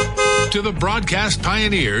playground to the broadcast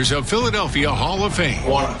pioneers of Philadelphia Hall of Fame. I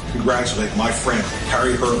want to congratulate my friend,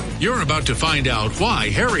 Harry Hurley. You're about to find out why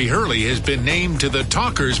Harry Hurley has been named to the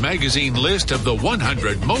Talkers Magazine list of the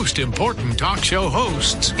 100 most important talk show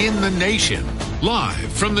hosts in the nation.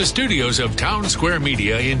 Live from the studios of Town Square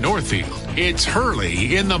Media in Northfield, it's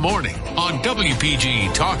Hurley in the Morning on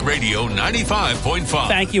WPG Talk Radio 95.5.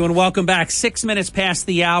 Thank you and welcome back. 6 minutes past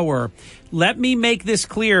the hour. Let me make this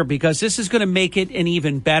clear because this is going to make it an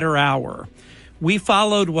even better hour. We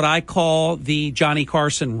followed what I call the Johnny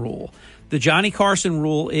Carson rule. The Johnny Carson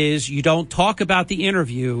rule is you don't talk about the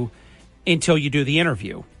interview until you do the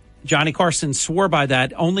interview. Johnny Carson swore by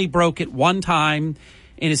that, only broke it one time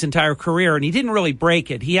in his entire career, and he didn't really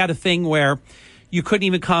break it. He had a thing where you couldn't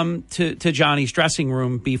even come to Johnny's dressing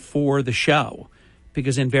room before the show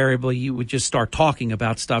because invariably you would just start talking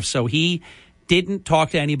about stuff. So he didn't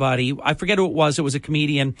talk to anybody. I forget who it was. It was a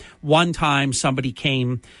comedian. One time somebody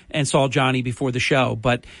came and saw Johnny before the show.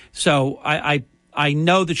 But so I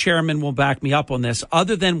know the chairman will back me up on this.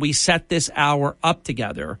 Other than we set this hour up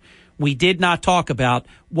together, we did not talk about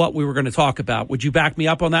what we were going to talk about. Would you back me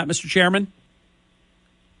up on that, Mr. Chairman?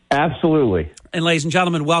 Absolutely. And ladies and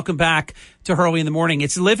gentlemen, welcome back to Hurley in the Morning.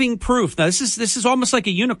 It's living proof. Now, this is almost like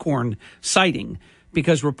a unicorn sighting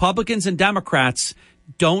because Republicans and Democrats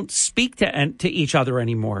don't speak to each other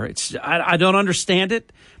anymore. I don't understand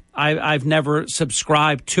it. I've never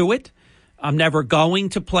subscribed to it. I'm never going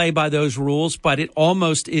to play by those rules, but it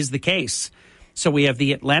almost is the case. So we have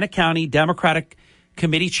the Atlantic County Democratic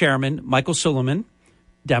Committee Chairman, Michael Suleiman,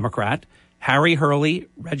 Democrat, Harry Hurley,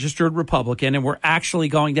 registered Republican, and we're actually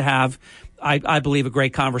going to have, I believe, a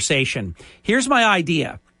great conversation. Here's my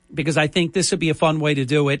idea, because I think this would be a fun way to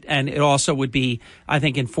do it, and it also would be, I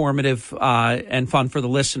think, informative and fun for the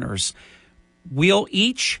listeners. We'll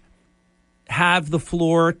each have the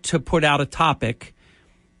floor to put out a topic,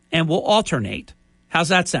 and we'll alternate. How's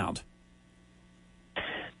that sound?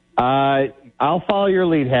 I'll follow your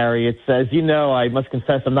lead, Harry. It's, as you know, I must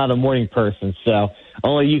confess I'm not a morning person, so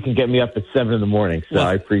only you can get me up at 7 in the morning, so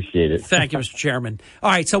I appreciate it. Thank you, Mr. Chairman.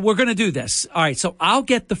 All right, so we're going to do this. All right, so I'll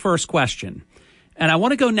get the first question, and I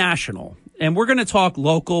want to go national, and we're going to talk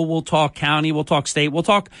local, we'll talk county, we'll talk state, we'll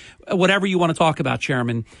talk whatever you want to talk about,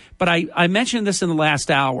 Chairman. But I mentioned this in the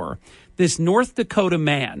last hour. This North Dakota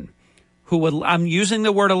man who I'm using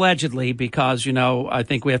the word allegedly because, you know, I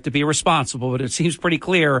think we have to be responsible, but it seems pretty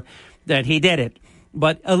clear that he did it,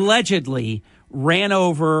 but allegedly ran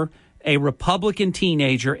over a Republican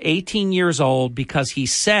teenager, 18 years old, because he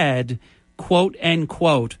said, quote, end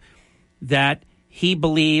quote, that he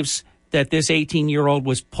believes that this 18-year-old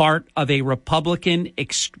was part of a Republican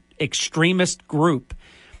extremist group.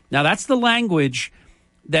 Now, that's the language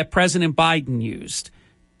that President Biden used.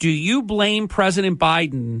 Do you blame President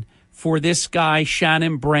Biden for this guy,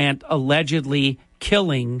 Shannon Brandt, allegedly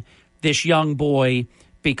killing this young boy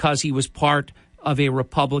because he was part of a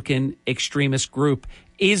Republican extremist group?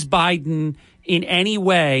 Is Biden in any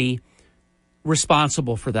way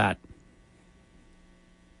responsible for that?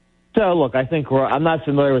 So, look, I think I'm not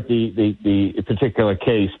familiar with the particular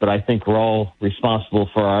case, but I think we're all responsible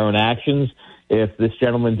for our own actions. If this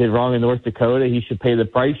gentleman did wrong in North Dakota, he should pay the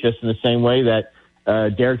price just in the same way that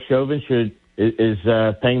Derek Chauvin is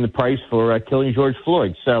paying the price for killing George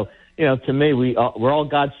Floyd. So, you know, to me, we're all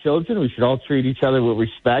God's children. We should all treat each other with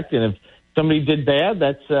respect. And if somebody did bad,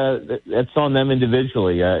 that's on them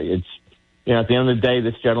individually. It's, you know, at the end of the day,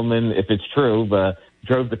 this gentleman, if it's true,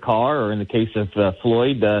 drove the car, or in the case of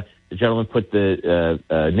Floyd, the gentleman put the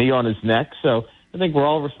knee on his neck. So I think we're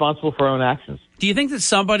all responsible for our own actions. Do you think that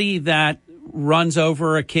somebody that runs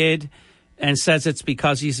over a kid and says it's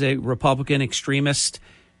because he's a Republican extremist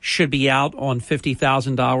should be out on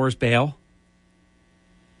 $50,000 bail?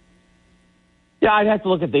 Yeah, I'd have to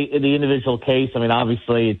look at the individual case. I mean,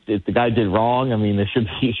 obviously, if the guy did wrong, I mean,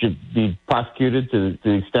 he should be prosecuted to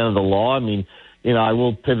the extent of the law. I mean, you know, I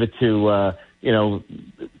will pivot to, you know,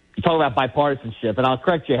 talk about bipartisanship. And I'll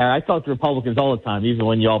correct you, Harry. I talk to Republicans all the time, even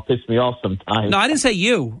when you all piss me off sometimes. No, I didn't say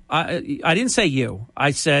you. I didn't say you. I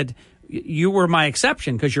said you were my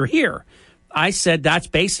exception because you're here. I said that's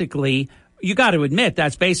basically, you got to admit,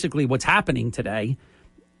 that's basically what's happening today.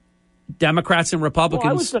 Democrats and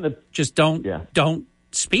Republicans just don't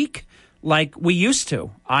speak like we used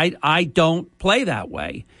to. I don't play that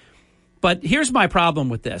way. But here's my problem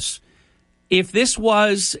with this. If this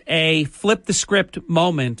was a flip the script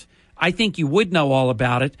moment, I think you would know all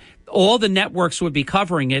about it. All the networks would be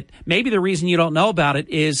covering it. Maybe the reason you don't know about it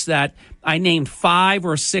is that I named 5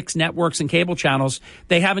 or 6 networks and cable channels.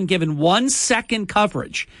 They haven't given 1 second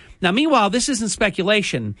coverage. Now, meanwhile, this isn't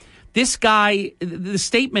speculation. This guy, the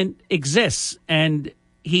statement exists, and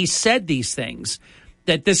he said these things,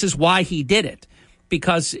 that this is why he did it,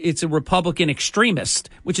 because it's a Republican extremist,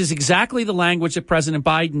 which is exactly the language that President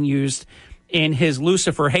Biden used in his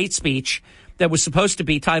Lucifer hate speech that was supposed to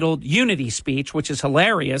be titled Unity Speech, which is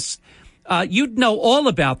hilarious. You'd know all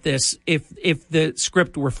about this if the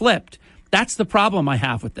script were flipped. That's the problem I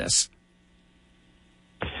have with this.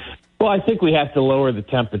 Well, I think we have to lower the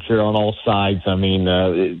temperature on all sides. I mean,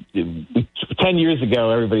 10 years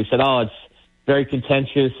ago, everybody said, oh, it's very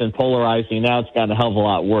contentious and polarizing. Now it's gotten a hell of a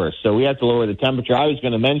lot worse. So we have to lower the temperature. I was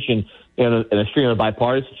going to mention in a stream of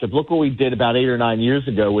bipartisanship, look what we did about 8 or 9 years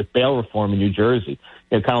ago with bail reform in New Jersey,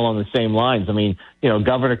 kind of along the same lines. I mean,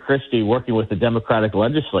 Governor Christie working with the Democratic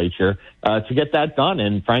legislature to get that done.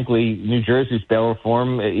 And frankly, New Jersey's bail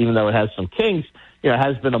reform, even though it has some kinks,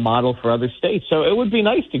 has been a model for other states. So it would be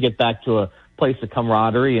nice to get back to a place of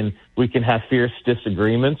camaraderie, and we can have fierce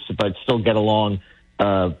disagreements, but still get along.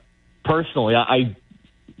 Personally, I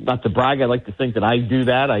not to brag, I like to think that I do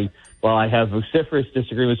that. While I have vociferous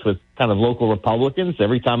disagreements with kind of local Republicans,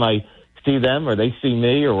 every time I see them or they see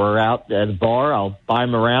me or we're out at a bar, I'll buy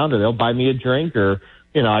them around or they'll buy me a drink, or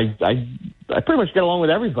I pretty much get along with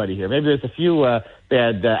everybody here. Maybe there's a few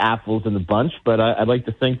bad apples in the bunch, but I'd like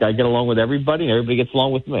to think I get along with everybody and everybody gets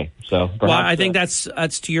along with me. So perhaps, well, I think that's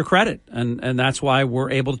to your credit, and that's why we're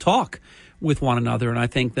able to talk with one another, and I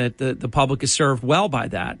think that the public is served well by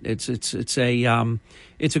that. It's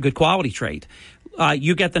a good quality trait.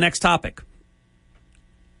 You get the next topic.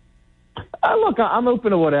 Look, I'm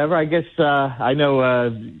open to whatever. I guess I know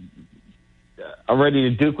I'm ready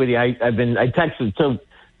to duke with you. I texted, so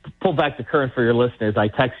pull back the current for your listeners. I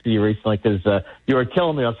texted you recently because you were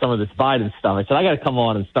killing me on some of this Biden stuff. I said, I got to come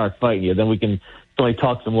on and start fighting you. Then we can only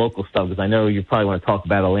talk some local stuff, because I know you probably want to talk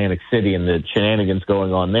about Atlantic City and the shenanigans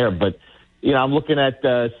going on there. But I'm looking at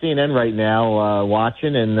CNN right now,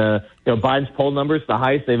 watching, and Biden's poll numbers the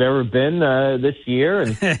highest they've ever been this year, and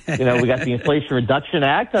we got the Inflation Reduction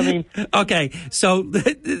Act. I mean, okay, so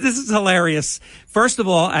this is hilarious. First of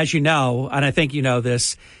all, as you know, and I think you know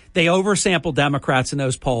this, they oversample Democrats in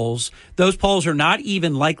those polls. Those polls are not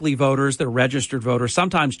even likely voters; they're registered voters,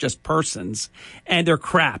 sometimes just persons, and they're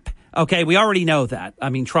crap. Okay, we already know that. I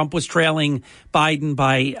mean, Trump was trailing Biden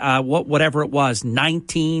by whatever it was,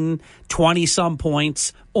 19, 20-some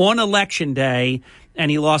points on Election Day, and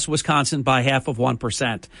he lost Wisconsin by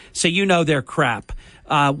 0.5%. So they're crap.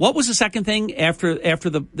 What was the second thing after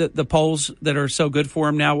the polls that are so good for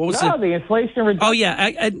him now? What was it? The Inflation Reduction. Oh,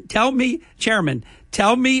 yeah. Tell me, Chairman,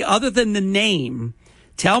 other than the name,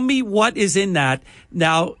 tell me what is in that.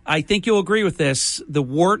 Now, I think you'll agree with this. The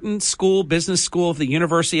Wharton Business School of the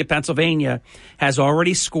University of Pennsylvania has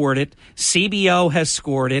already scored it. CBO has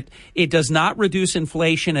scored it. It does not reduce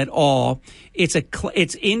inflation at all. It's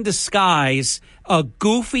in disguise a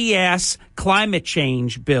goofy-ass climate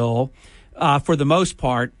change bill for the most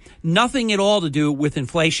part. Nothing at all to do with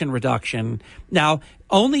inflation reduction. Now,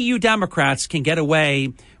 only you Democrats can get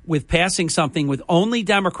away with passing something with only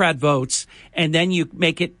Democrat votes, and then you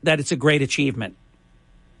make it that it's a great achievement.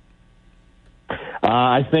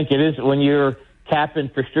 I think it is when you're capping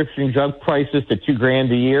prescription drug prices to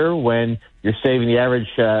 $2,000 a year, when you're saving the average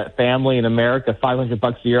family in America $500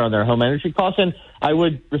 a year on their home energy costs. And I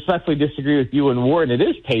would respectfully disagree with you and Wharton. It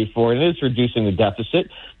is paid for, and it is reducing the deficit,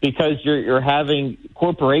 because you're having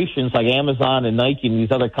corporations like Amazon and Nike and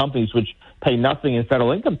these other companies, which pay nothing in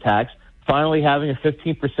federal income tax, finally having a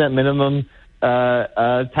 15% minimum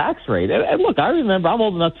tax rate. And look, I'm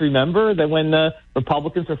old enough to remember that when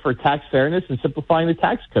Republicans are for tax fairness and simplifying the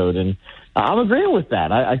tax code, and I'm agreeing with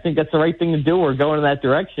that. I think that's the right thing to do. We're going in that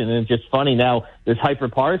direction, and it's just funny now, this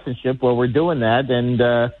hyper-partisanship where we're doing that,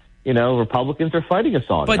 and Republicans are fighting us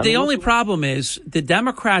on. But the only problem is the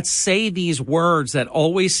Democrats say these words that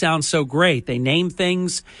always sound so great. They name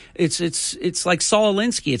things. It's like Saul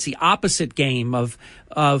Alinsky. It's the opposite game of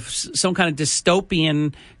some kind of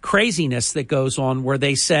dystopian craziness that goes on, where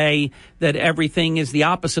they say that everything is the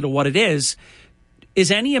opposite of what it is. Is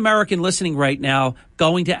any American listening right now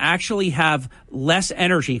going to actually have less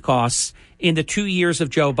energy costs in the 2 years of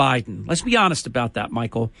Joe Biden? Let's be honest about that,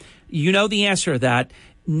 Michael. You know the answer to that.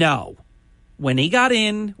 No. When he got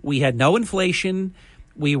in, we had no inflation.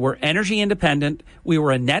 We were energy independent. We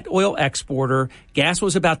were a net oil exporter. Gas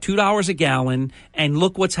was about $2 a gallon. And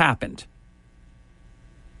look what's happened.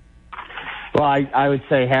 Well, I would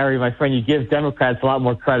say, Harry, my friend, you give Democrats a lot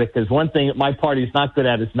more credit because one thing that my party is not good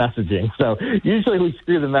at is messaging. So usually we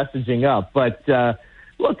screw the messaging up. But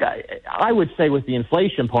look, I would say with the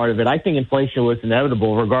inflation part of it, I think inflation was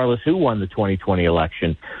inevitable regardless who won the 2020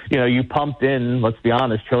 election. You know, you pumped in, let's be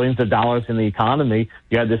honest, trillions of dollars in the economy.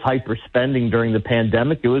 You had this hyper spending during the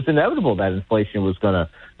pandemic. It was inevitable that inflation was going to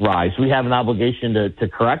rise. We have an obligation to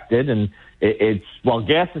correct it. And it's while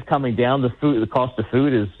gas is coming down, the cost of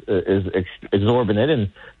food is exorbitant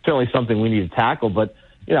and certainly something we need to tackle. But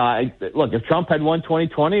you know, look, if Trump had won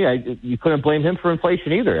 2020, you couldn't blame him for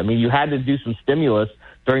inflation either. I mean, you had to do some stimulus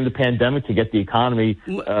during the pandemic to get the economy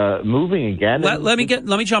moving again. Let me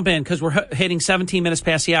jump in because we're hitting 17 minutes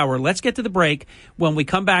past the hour. Let's get to the break. When we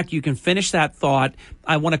come back, you can finish that thought.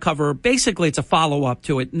 I want to cover, basically, it's a follow-up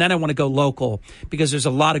to it, and then I want to go local because there's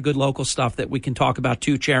a lot of good local stuff that we can talk about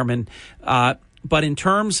too, Chairman. But in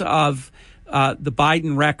terms of the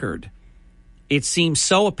Biden record, it seems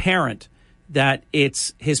so apparent that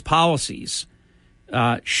it's his policies,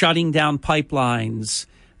 shutting down pipelines,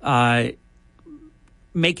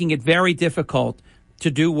 making it very difficult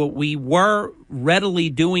to do what we were readily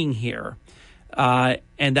doing here,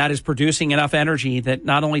 and that is producing enough energy that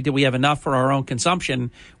not only did we have enough for our own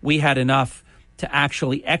consumption, we had enough to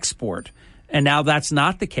actually export. And now that's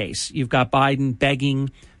not the case. You've got Biden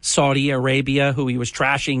begging Saudi Arabia, who he was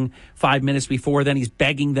trashing 5 minutes before, then he's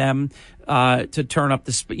begging them to turn up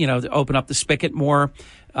to open up the spigot more.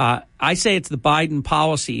 I say it's the Biden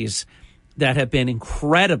policies that have been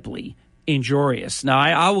incredibly injurious. Now,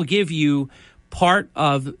 I will give you part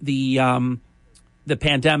of the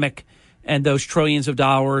pandemic and those trillions of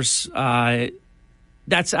dollars.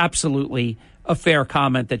 That's absolutely a fair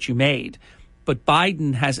comment that you made. But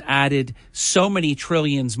Biden has added so many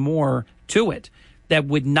trillions more to it that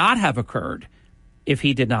would not have occurred if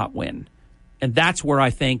he did not win. And that's where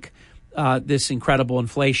I think this incredible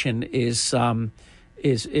inflation is really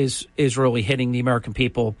hitting the American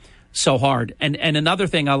people so hard. And another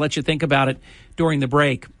thing, I'll let you think about it during the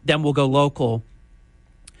break, then we'll go local.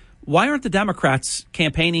 Why aren't the Democrats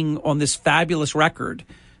campaigning on this fabulous record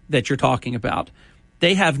that you're talking about?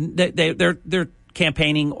 They're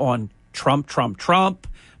campaigning on Trump,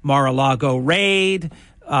 Mar-a-Lago raid,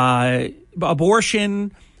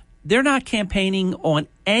 abortion. They're not campaigning on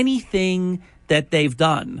anything that they've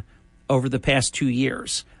done over the past 2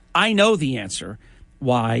 years. I know the answer.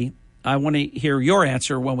 Why? I want to hear your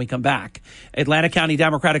answer when we come back. Atlantic County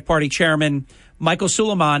Democratic Party Chairman Michael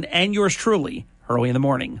Suleiman and yours truly, early in the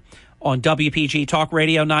morning on WPG Talk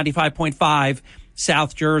Radio 95.5,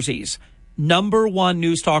 South Jersey's #1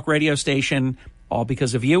 news talk radio station, all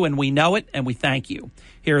because of you, and we know it, and we thank you.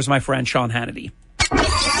 Here's my friend Sean Hannity.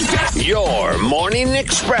 Your morning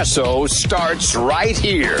espresso starts right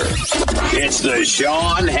here. It's the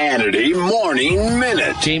Sean Hannity Morning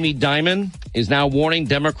Minute. Jamie Dimon is now warning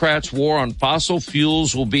Democrats' war on fossil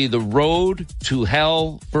fuels will be the road to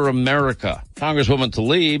hell for America. Congresswoman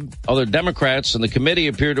Tlaib, other Democrats in the committee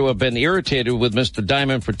appear to have been irritated with Mr.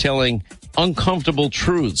 Dimon for telling uncomfortable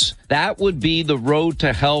truths. That would be the road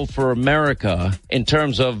to hell for America in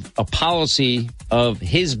terms of a policy of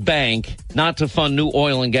his bank not to fund new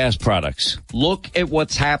oil and gas products. Look at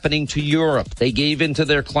what's happening to Europe. They gave in to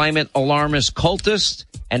their climate alarmist cultists,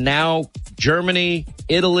 and now Germany,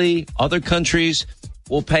 Italy, other countries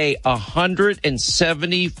will pay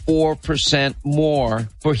 174% more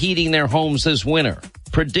for heating their homes this winter.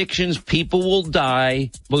 Predictions: people will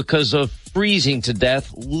die because of freezing to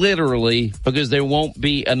death, literally, because there won't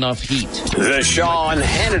be enough heat. The Sean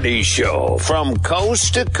Hannity Show from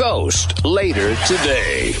coast to coast later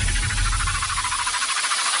today.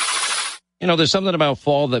 You know, there's something about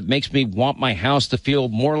fall that makes me want my house to feel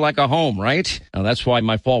more like a home, right? Now, that's why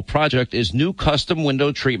my fall project is new custom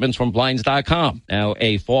window treatments from Blinds.com. Now,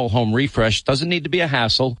 a fall home refresh doesn't need to be a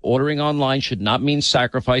hassle. Ordering online should not mean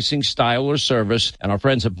sacrificing style or service. And our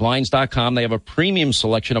friends at Blinds.com, they have a premium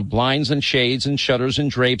selection of blinds and shades and shutters and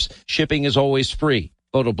drapes. Shipping is always free.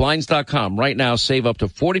 Go to Blinds.com right now. Save up to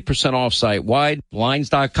 40% off site-wide.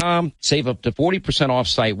 Blinds.com. Save up to 40% off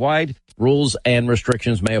site-wide. Rules and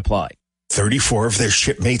restrictions may apply. 34 of their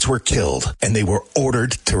shipmates were killed, and they were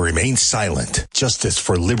ordered to remain silent.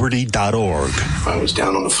 JusticeForLiberty.org. I was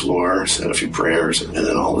down on the floor, said a few prayers, and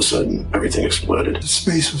then all of a sudden, everything exploded. The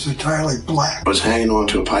space was entirely black. I was hanging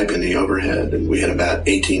onto a pipe in the overhead, and we had about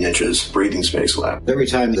 18 inches breathing space left. Every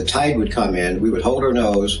time the tide would come in, we would hold our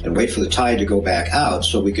nose and wait for the tide to go back out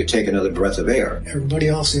so we could take another breath of air. Everybody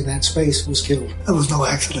else in that space was killed. That was no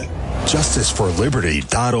accident.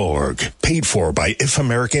 JusticeForLiberty.org. Paid for by If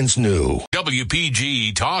Americans Knew.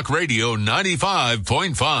 WPG Talk Radio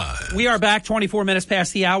 95.5. We are back 24 minutes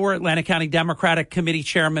past the hour. Atlantic County Democratic Committee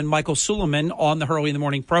Chairman Michael Suleiman on the Hurley in the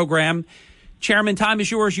Morning program. Chairman, time is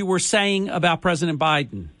yours. You were saying about President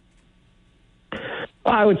Biden.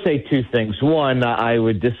 I would say two things. One, I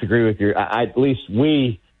would disagree with you. At least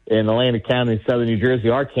we in Atlantic County and Southern New Jersey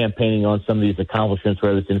are campaigning on some of these accomplishments,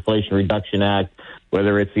 whether it's the Inflation Reduction Act,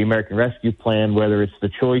 whether it's the American Rescue Plan, whether it's the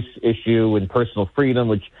choice issue and personal freedom,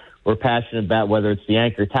 which we're passionate about, whether it's the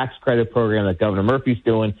anchor tax credit program that Governor Murphy's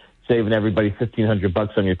doing, saving everybody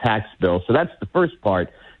 $1,500 on your tax bill. So that's the first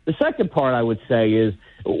part. The second part, I would say, is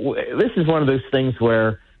this is one of those things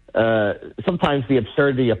where sometimes the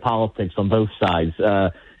absurdity of politics on both sides.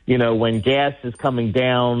 When gas is coming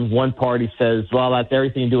down, one party says, well, that's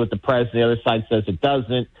everything to do with the president. The other side says it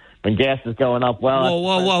doesn't. When gas is going up, well...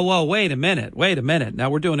 Whoa. Wait a minute.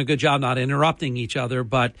 Now, we're doing a good job not interrupting each other,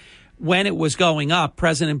 but when it was going up,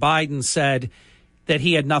 President Biden said that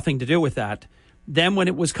he had nothing to do with that. Then when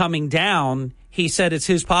it was coming down, he said it's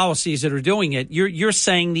his policies that are doing it. You're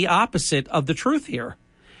saying the opposite of the truth here.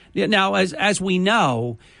 Now, as we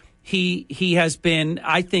know, he has been,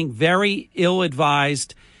 I think, very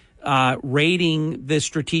ill-advised rating the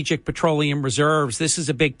strategic petroleum reserves. This is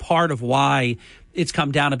a big part of why it's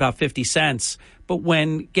come down about 50 cents. But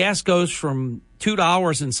when gas goes from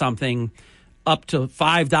 $2 and something up to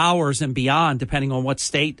 $5 and beyond, depending on what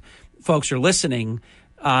state folks are listening,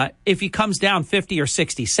 if it comes down 50 or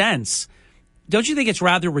 60 cents, don't you think it's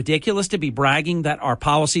rather ridiculous to be bragging that our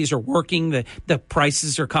policies are working, the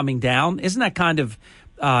prices are coming down? Isn't that kind of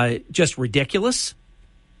just ridiculous?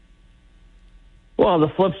 Well, the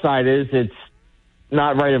flip side is it's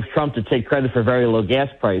not right of Trump to take credit for very low gas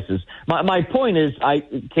prices. My point is,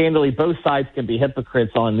 candidly, both sides can be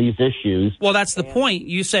hypocrites on these issues. Well, that's the point.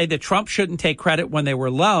 You say that Trump shouldn't take credit when they were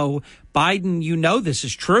low. Biden, this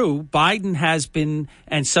is true. Biden has been,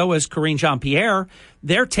 and so has Karine Jean-Pierre,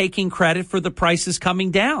 they're taking credit for the prices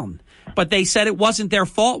coming down. But they said it wasn't their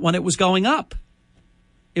fault when it was going up.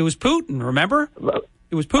 It was Putin, remember?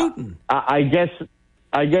 It was Putin. I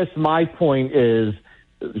guess my point is,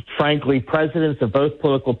 frankly, presidents of both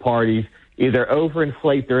political parties either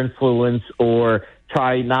overinflate their influence or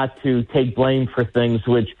try not to take blame for things,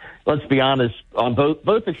 which, let's be honest, on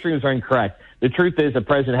both extremes are incorrect. The truth is the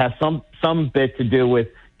president has some bit to do with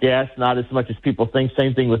gas, not as much as people think.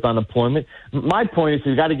 Same thing with unemployment. My point is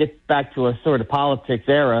we've got to get back to a sort of politics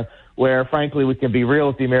era where, frankly, we can be real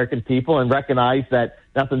with the American people and recognize that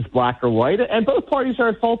nothing's black or white, and both parties are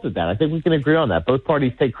at fault of that. I think we can agree on that. Both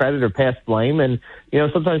parties take credit or pass blame, and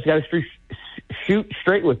sometimes you got to shoot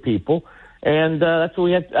straight with people, and that's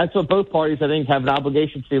what both parties, I think, have an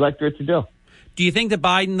obligation to the electorate to do. Do you think that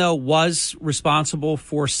Biden, though, was responsible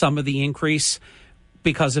for some of the increase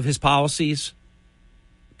because of his policies?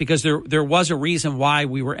 Because there was a reason why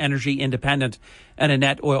we were energy independent and a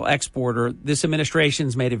net oil exporter. This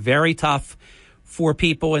administration's made it very tough for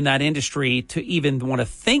people in that industry to even want to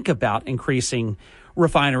think about increasing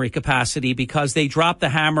refinery capacity because they drop the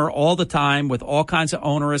hammer all the time with all kinds of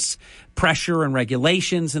onerous pressure and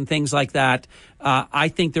regulations and things like that. I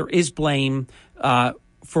think there is blame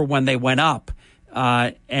for when they went up.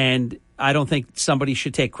 And I don't think somebody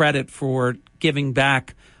should take credit for giving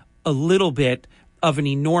back a little bit of an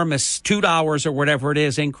enormous $2 or whatever it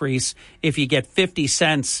is increase. If you get 50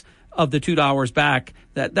 cents of the $2 back,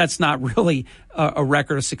 that's not really a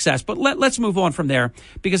record of success. But let's move on from there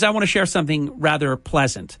because I want to share something rather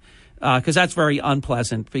pleasant because that's very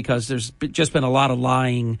unpleasant because there's just been a lot of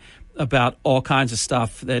lying about all kinds of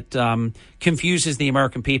stuff that confuses the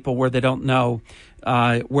American people where they don't know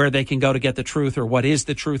where they can go to get the truth or what is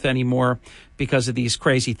the truth anymore because of these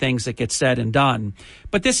crazy things that get said and done.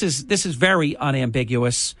 But this is very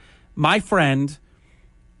unambiguous. My friend,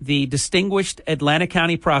 the distinguished Atlantic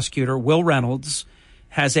County prosecutor, Will Reynolds,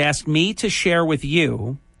 has asked me to share with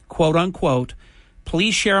you, quote unquote,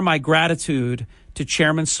 please share my gratitude to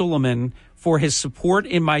Chairman Suleiman for his support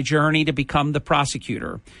in my journey to become the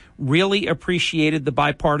prosecutor. Really appreciated the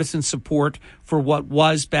bipartisan support for what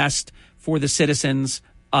was best for the citizens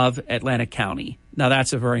of Atlantic County. Now,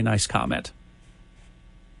 that's a very nice comment.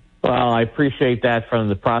 Well, I appreciate that from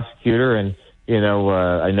the prosecutor. And,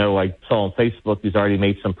 I know I saw on Facebook he's already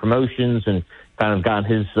made some promotions and kind of got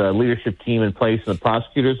his leadership team in place in the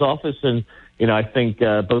prosecutor's office. And, I think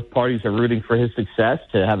both parties are rooting for his success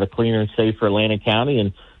to have a cleaner and safer Atlantic County.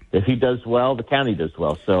 And if he does well, the county does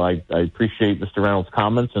well. So I appreciate Mr. Reynolds'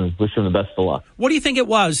 comments and wish him the best of luck. What do you think it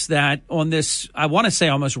was that on this, I want to say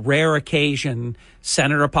almost rare occasion,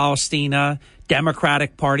 Senator Palestina,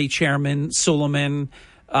 Democratic Party Chairman Suleiman,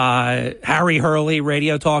 Harry Hurley,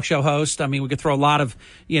 radio talk show host. I mean, we could throw a lot of,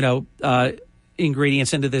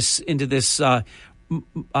 ingredients into this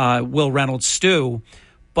Will Reynolds stew.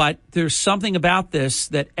 But there's something about this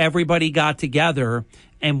that everybody got together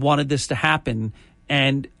and wanted this to happen.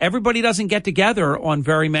 And everybody doesn't get together on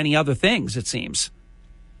very many other things, it seems.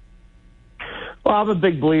 Well, I'm a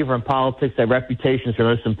big believer in politics that reputation is the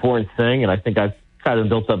most important thing, and I think I've kind of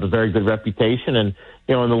built up a very good reputation. And,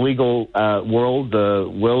 in the legal world,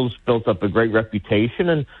 Will's built up a great reputation.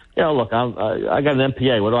 And, look, I got an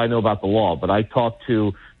MPA. What do I know about the law? But I talk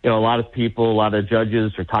to, a lot of people, a lot of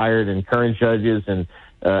judges, retired and current judges, and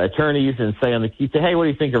attorneys, and say, hey, what do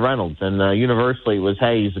you think of Reynolds? And universally it was,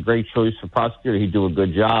 hey, he's a great choice for prosecutor. He'd do a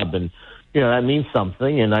good job. And, that means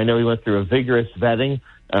something. And I know he went through a vigorous vetting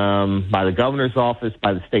by the governor's office,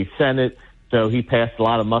 by the state Senate. So he passed a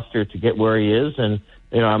lot of muster to get where he is. And,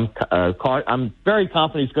 I'm very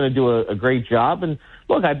confident he's going to do a great job. And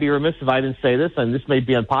look, I'd be remiss if I didn't say this, and this may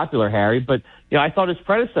be unpopular, Harry, but, I thought his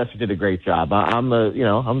predecessor did a great job. I'm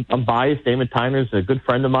biased. Damon Tyner's a good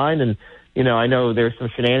friend of mine. And, I know there's some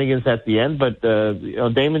shenanigans at the end, but,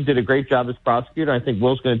 Damon did a great job as prosecutor. I think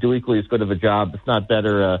Will's going to do equally as good of a job, if not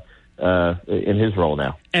better, in his role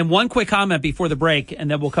now. And one quick comment before the break, and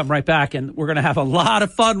then we'll come right back, and we're going to have a lot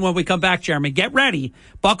of fun when we come back, Chairman. Get ready.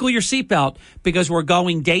 Buckle your seatbelt, because we're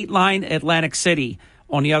going Dateline Atlantic City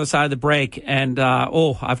on the other side of the break. And,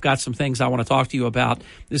 I've got some things I want to talk to you about.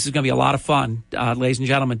 This is going to be a lot of fun. Ladies and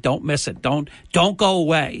gentlemen, don't miss it. Don't go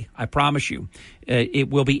away. I promise you. It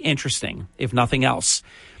will be interesting, if nothing else.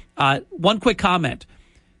 One quick comment.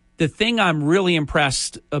 The thing I'm really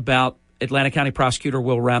impressed about Atlantic County Prosecutor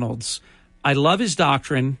Will Reynolds, I love his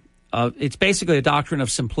doctrine. It's basically a doctrine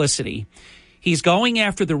of simplicity. He's going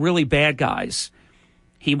after the really bad guys.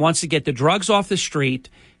 He wants to get the drugs off the street.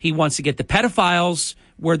 He wants to get the pedophiles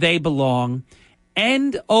where they belong.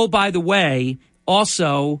 And, by the way,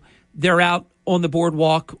 also they're out on the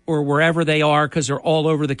boardwalk or wherever they are, because they're all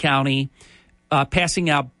over the county, passing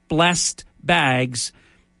out blessed bags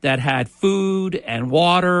that had food and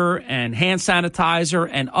water and hand sanitizer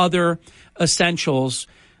and other essentials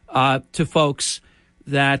to folks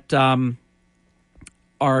that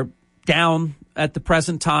are down at the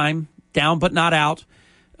present time, down but not out,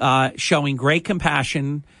 showing great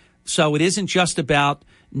compassion. So it isn't just about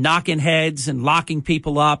knocking heads and locking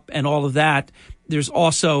people up and all of that. There's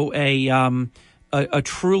also a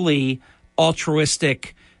truly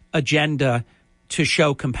altruistic agenda to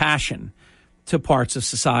show compassion to parts of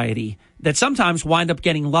society that sometimes wind up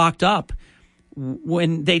getting locked up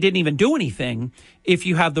when they didn't even do anything if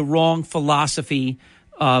you have the wrong philosophy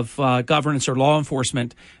of governance or law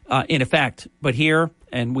enforcement in effect. But here,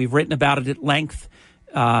 and we've written about it at length,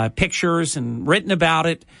 pictures and written about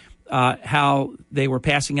it, how they were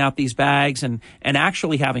passing out these bags and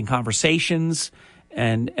actually having conversations.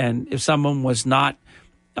 And if someone was not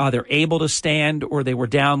either able to stand or they were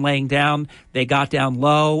down, laying down, they got down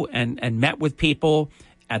low and met with people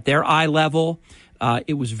at their eye level.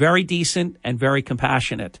 It was very decent and very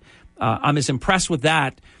compassionate. I'm as impressed with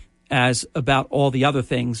that as about all the other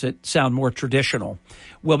things that sound more traditional.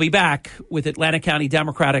 We'll be back with Atlantic County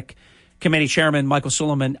Democratic Committee Chairman Michael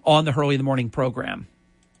Suleiman on the Hurley in the Morning program.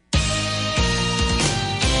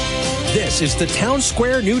 This is the Town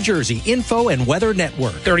Square, New Jersey Info and Weather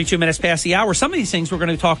Network. 32 minutes past the hour. Some of these things we're going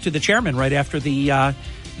to talk to the chairman right after the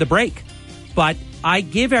break. But I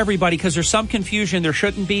give everybody, because there's some confusion, there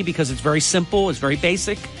shouldn't be, because it's very simple, it's very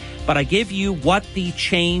basic. But I give you what the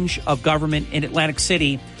change of government in Atlantic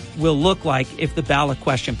City will look like if the ballot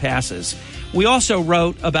question passes. We also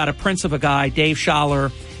wrote about a prince of a guy, Dave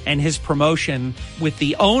Schaller, and his promotion with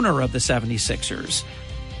the owner of the 76ers.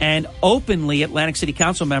 And openly, Atlantic City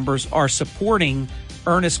Council members are supporting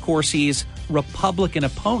Ernest Corsi's Republican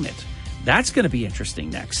opponent. That's going to be interesting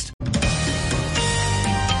next.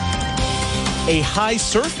 A high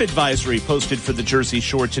surf advisory posted for the Jersey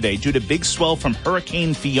Shore today due to big swell from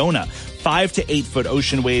Hurricane Fiona. 5 to 8 foot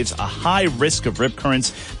ocean waves, a high risk of rip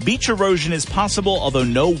currents. Beach erosion is possible, although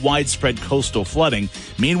no widespread coastal flooding.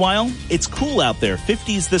 Meanwhile, it's cool out there.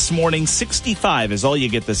 50s this morning, 65 is all you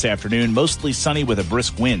get this afternoon. Mostly sunny with a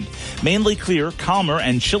brisk wind. Mainly clear, calmer,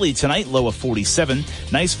 and chilly tonight, low of 47.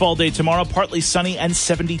 Nice fall day tomorrow, partly sunny and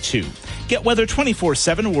 72. Get weather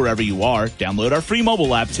 24/7 wherever you are. Download our free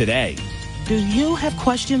mobile app today. Do you have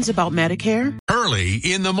questions about Medicare? Early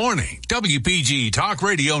in the morning, WPG Talk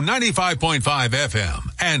Radio 95.5 FM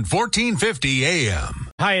and 1450 AM.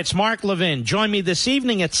 Hi, it's Mark Levin. Join me this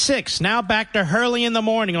evening at 6. Now back to Hurley in the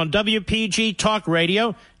Morning on WPG Talk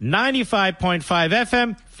Radio, 95.5 FM,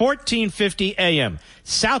 1450 AM.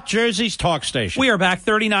 South Jersey's talk station. We are back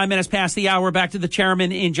 39 minutes past the hour. Back to the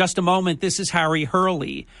chairman in just a moment. This is Harry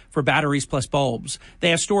Hurley for Batteries Plus Bulbs.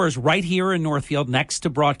 They have stores right here in Northfield next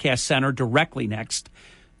to Broadcast Center, directly next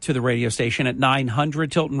to the radio station at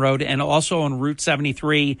 900 Tilton Road, and also on Route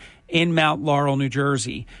 73 in Mount Laurel, New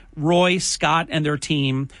Jersey. Roy, Scott, and their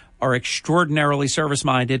team are extraordinarily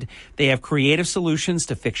service-minded. They have creative solutions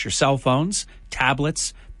to fix your cell phones,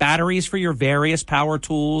 tablets, batteries for your various power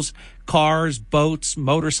tools, cars, boats,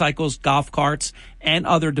 motorcycles, golf carts, and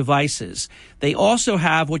other devices. They also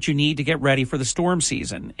have what you need to get ready for the storm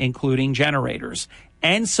season, including generators,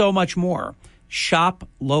 and so much more. Shop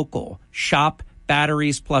local. Shop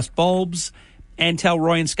Batteries Plus Bulbs, and tell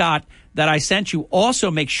Roy and Scott that I sent you.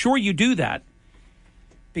 Also, make sure you do that,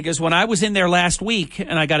 because when I was in there last week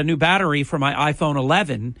and I got a new battery for my iPhone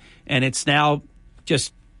 11, and it's now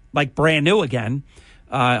just like brand new again,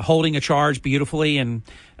 holding a charge beautifully, and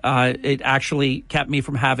it actually kept me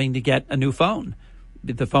from having to get a new phone.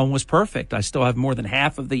 The phone was perfect. I still have more than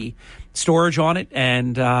half of the storage on it,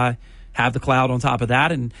 and have the cloud on top of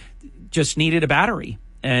that, and just needed a battery.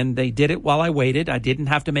 And they did it while I waited. I didn't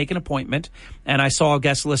have to make an appointment. And I saw a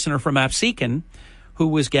guest listener from Absecon who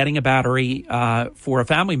was getting a battery for a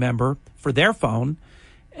family member for their phone.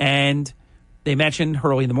 And they mentioned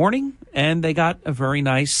Hurley in the Morning, and they got a very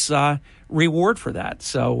nice reward for that.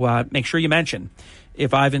 So make sure you mention.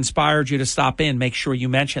 If I've inspired you to stop in, make sure you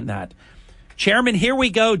mention that. Chairman, here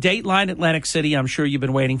we go. Dateline Atlantic City. I'm sure you've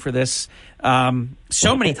been waiting for this.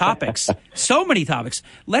 So many topics. So many topics.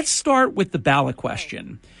 Let's start with the ballot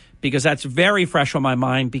question, because that's very fresh on my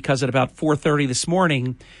mind, because at about 4:30 this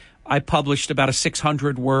morning, I published about a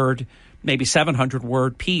 600-word, maybe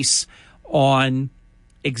 700-word piece on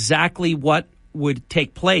exactly what would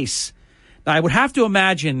take place. Now, I would have to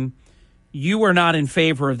imagine you are not in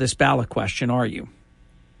favor of this ballot question, are you?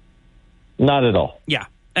 Not at all. Yeah.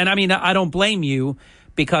 And I mean, I don't blame you,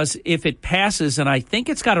 because if it passes, and I think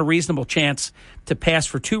it's got a reasonable chance to pass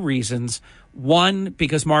for two reasons. One,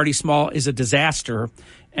 because Marty Small is a disaster,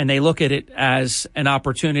 and they look at it as an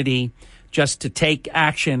opportunity just to take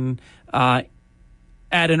action at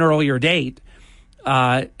an earlier date,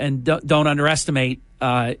 and don't underestimate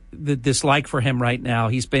the dislike for him right now.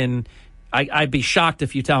 He's been, I'd be shocked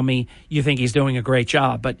if you tell me you think he's doing a great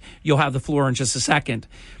job, but you'll have the floor in just a second.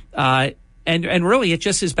 And really, it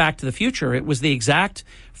just is back to the future. It was the exact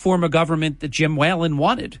form of government that Jim Whalen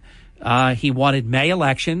wanted. He wanted May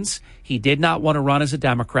elections. He did not want to run as a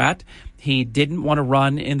Democrat. He didn't want to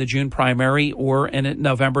run in the June primary or in a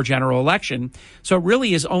November general election. So it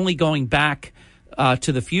really is only going back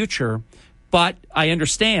to the future. But I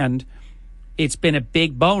understand it's been a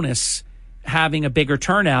big bonus having a bigger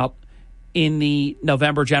turnout in the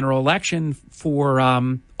November general election for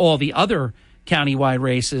all the other countywide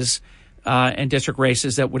races and district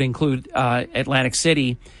races that would include Atlantic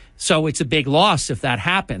City. So it's a big loss if that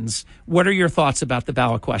happens. What are your thoughts about the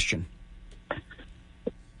ballot question?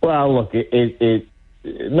 Well, look, it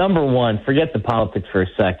number one, forget the politics for a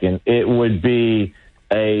second. It would be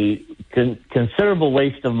a considerable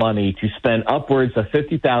waste of money to spend upwards of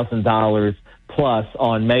 $50,000 plus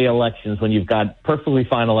on May elections when you've got perfectly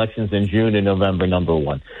fine elections in June and November, number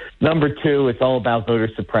one. Number two, it's all about voter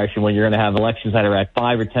suppression when you're going to have elections that are at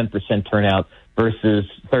 5 or 10% turnout versus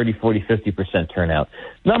 30, 40, 50% turnout.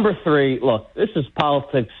 Number three, look, this is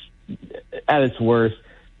politics at its worst.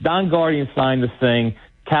 Don Guardian signed the thing.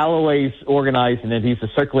 Callaway's organizing it. He's the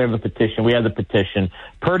circulator of the petition. We have the petition.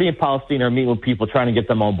 Purdy and Palestine are meeting with people trying to get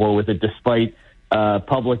them on board with it, despite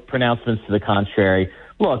public pronouncements to the contrary.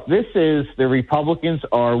 Look, this is the Republicans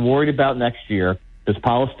are worried about next year because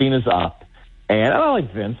Palestine is up. And I don't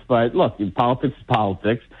like Vince, but look, politics is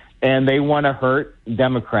politics. And they want to hurt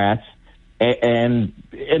Democrats and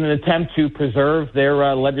in an attempt to preserve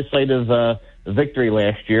their legislative victory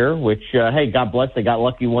last year, which, hey, God bless, they got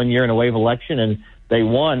lucky one year in a wave election and they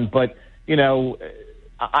won. But, you know,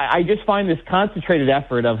 I just find this concentrated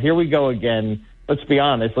effort of here we go again. Let's be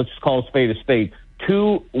honest. Let's just call a spade a spade.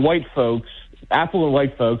 Two white folks, affluent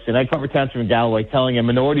white folks in Egg Harbor Township and Galloway telling a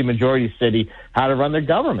majority city how to run their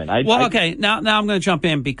government. Okay. Now I'm going to jump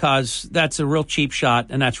in because that's a real cheap shot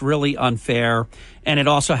and that's really unfair. And it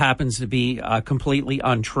also happens to be completely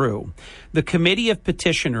untrue. The committee of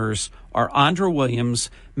petitioners are Andra Williams,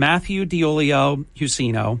 Matthew DiOlio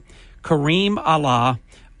Husino, Kareem Allah,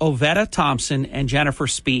 Ovetta Thompson and Jennifer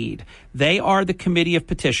Speed. They are the committee of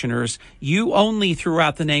petitioners. You only threw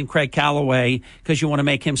out the name Craig Calloway because you want to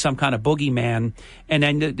make him some kind of boogeyman. And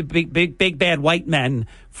then the big bad white men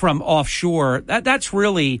from offshore. That's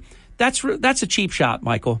a cheap shot,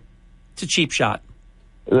 Michael. It's a cheap shot.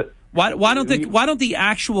 Why don't the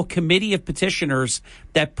actual committee of petitioners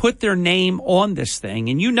that put their name on this thing,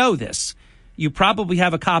 and you know this, you probably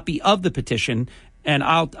have a copy of the petition, and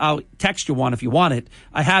I'll text you one if you want it.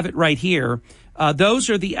 I have it right here. Those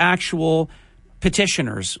are the actual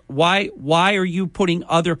petitioners. Why are you putting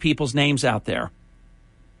other people's names out there?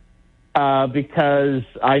 Because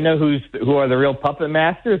I know who are the real puppet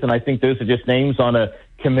masters, and I think those are just names on a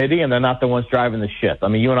committee, and they're not the ones driving the ship. I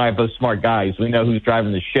mean, you and I are both smart guys. We know who's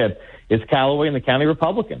driving the ship. It's Calloway and the county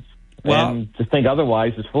Republicans. Well, and to think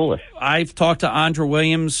otherwise is foolish. I've talked to Andra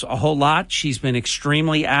Williams a whole lot. She's been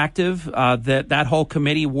extremely active. That whole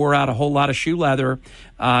committee wore out a whole lot of shoe leather.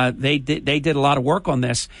 They did a lot of work on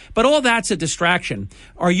this. But all that's a distraction.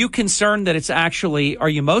 Are you most concerned that it's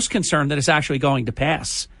actually going to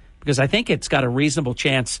pass? Because I think it's got a reasonable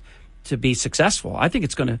chance to be successful. I think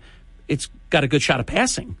it's got a good shot of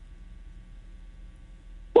passing.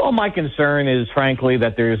 Well, my concern is, frankly,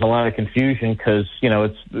 that there's a lot of confusion because,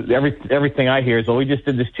 it's everything I hear is, well, we just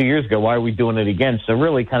did this 2 years ago. Why are we doing it again? So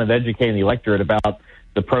really kind of educating the electorate about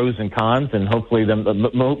the pros and cons, and hopefully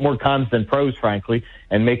more cons than pros, frankly,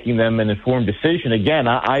 and making them an informed decision. Again,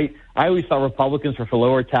 I always thought Republicans were for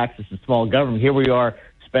lower taxes and small government. Here we are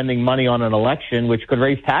spending money on an election which could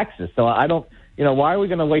raise taxes. So I don't. Why are we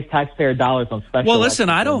going to waste taxpayer dollars on special? Well, listen,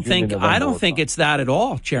 I don't think it's that at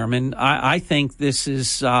all, Chairman. I think this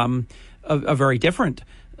is a very different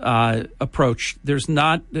approach. There's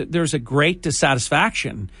a great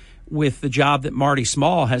dissatisfaction with the job that Marty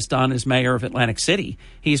Small has done as mayor of Atlantic City.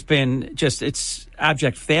 He's been it's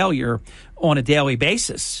abject failure on a daily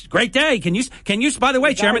basis. Great day. Can you? By the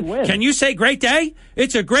way, Chairman, can you say great day?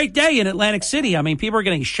 It's a great day in Atlantic City. I mean, people are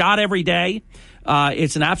getting shot every day.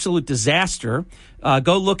 It's an absolute disaster.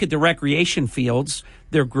 Go look at the recreation fields.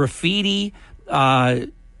 They're graffiti all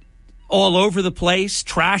over the place,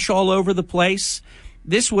 trash all over the place.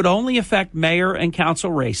 This would only affect mayor and council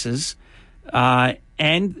races. And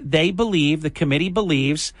the committee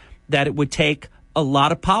believes that it would take a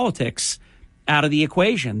lot of politics out of the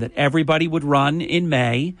equation, that everybody would run in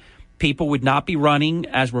May. People would not be running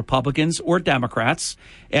as Republicans or Democrats.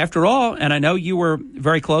 After all, and I know you were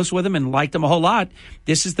very close with him and liked him a whole lot,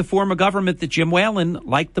 this is the form of government that Jim Whalen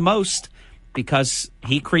liked the most because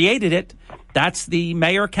he created it. That's the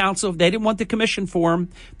mayor council. They didn't want the commission form.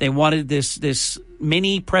 They wanted this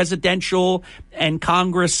mini presidential and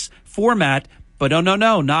Congress format. But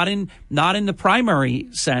no, not in the primary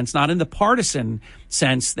sense, not in the partisan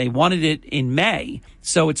sense. They wanted it in May.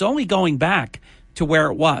 So it's only going back to where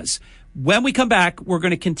it was. When we come back, we're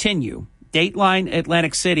going to continue Dateline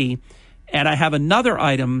Atlantic City, and I have another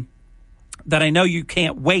item that I know you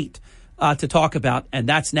can't wait to talk about, and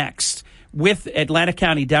that's next with Atlantic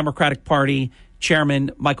County Democratic Party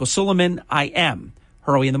Chairman Michael Suleiman. I am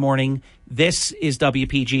Hurley in the Morning. This is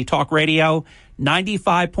WPG Talk Radio,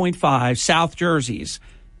 95.5 South Jersey's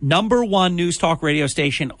 #1 news talk radio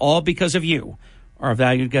station, all because of you, our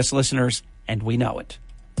valued guest listeners, and we know it.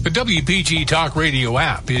 The WPG Talk Radio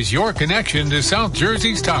app is your connection to South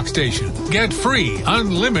Jersey's talk station. Get free,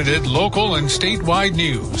 unlimited local and statewide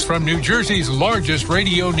news from New Jersey's largest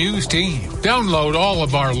radio news team. Download all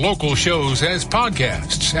of our local shows as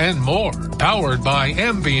podcasts and more. Powered by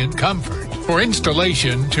Ambient Comfort. For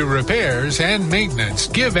installation to repairs and maintenance,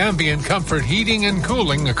 give Ambient Comfort Heating and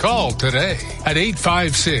Cooling a call today at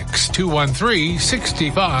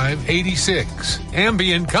 856-213-6586.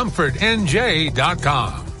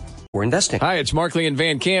 AmbientComfortNJ.com. We're investing. Hi, it's Markley and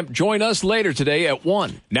Van Camp. Join us later today at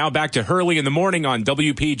 1. Now back to Hurley in the Morning on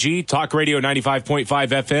WPG, Talk Radio 95.5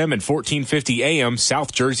 FM and 1450 AM,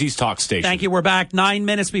 South Jersey's talk station. Thank you. We're back 9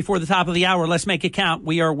 minutes before the top of the hour. Let's make it count.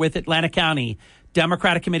 We are with Atlantic County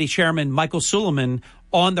Democratic Committee Chairman Michael Suleiman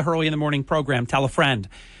on the Hurley in the Morning program. Tell a friend.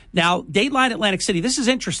 Now, Dateline Atlantic City, this is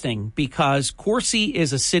interesting because Corsi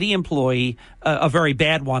is a city employee, a very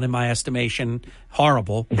bad one in my estimation,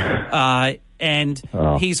 horrible. And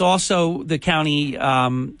he's also the county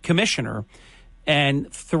commissioner.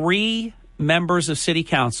 And 3 members of city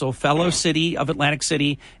council, fellow city of Atlantic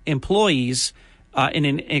City employees, in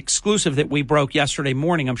an exclusive that we broke yesterday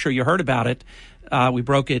morning. I'm sure you heard about it. We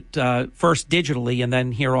broke it first digitally and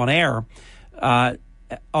then here on air,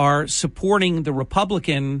 are supporting the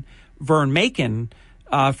Republican Vern Macon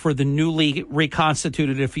for the newly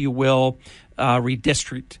reconstituted, if you will,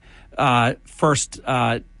 first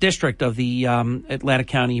district of the Atlantic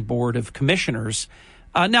County Board of Commissioners.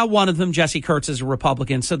 Now, one of them, Jesse Kurtz, is a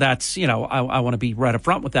Republican, so that's, I want to be right up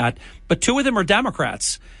front with that. But two of them are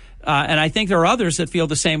Democrats. And I think there are others that feel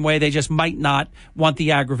the same way. They just might not want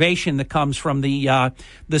the aggravation that comes from the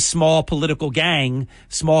small political gang,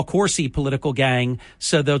 small Corsi political gang,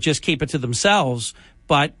 so they'll just keep it to themselves.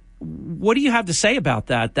 But what do you have to say about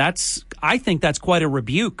that? I think that's quite a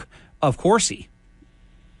rebuke of Corsi.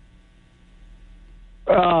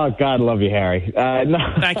 Oh, God love you, Harry.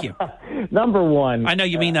 Thank you. Number one. I know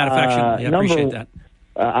you mean that affectionately. I appreciate that.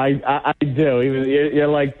 I do. You're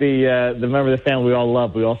like the member of the family we all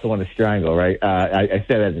love. We also want to strangle, right? I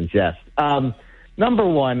say that in jest. Number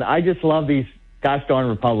one, I just love these gosh darn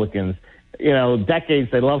Republicans.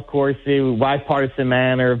 Decades they love Corsi, bipartisan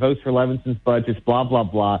manner, votes for Levinson's budgets, blah blah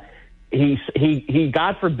blah. He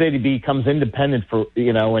God forbid he becomes independent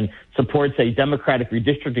and supports a Democratic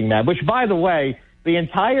redistricting map, which, by the way, the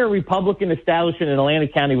entire Republican establishment in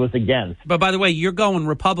Atlantic County was against. But by the way, you're going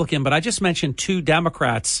Republican, but I just mentioned two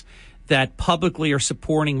Democrats that publicly are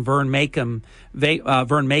supporting Vern Macon, the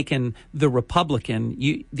Republican.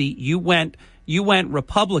 You went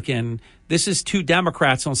Republican. This is two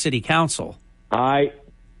Democrats on city council.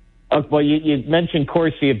 Well, you mentioned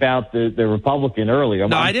Corsi about the Republican earlier.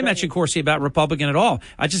 No, I didn't mention Corsi about Republican at all.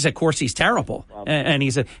 I just said Corsi's terrible, and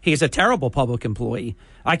he's a terrible public employee.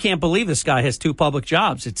 I can't believe this guy has two public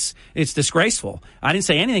jobs. It's disgraceful. I didn't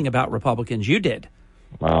say anything about Republicans. You did.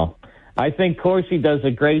 Well, I think Corsi does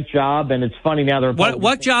a great job, and it's funny now.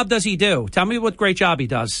 What job does he do? Tell me what great job he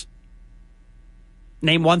does.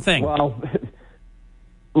 Name one thing. Well,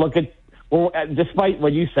 despite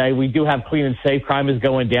what you say, we do have clean and safe. Crime is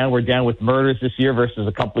going down. We're down with murders this year versus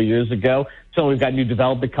a couple of years ago. So we've got new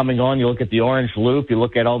development coming on. You look at the Orange Loop. You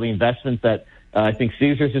look at all the investments that I think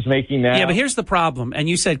Caesars is making now. Yeah, but here's the problem. And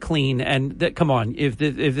you said clean. And come on, if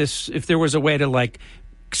there was a way to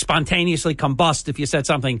spontaneously combust if you said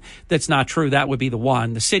something that's not true, that would be the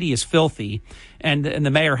one. The city is filthy, and the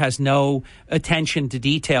mayor has no attention to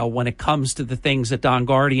detail when it comes to the things that Don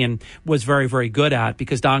Guardian was very, very good at,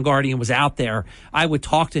 because Don Guardian was out there. I would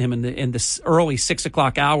talk to him in the early 6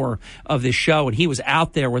 o'clock hour of this show, and he was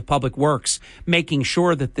out there with Public Works making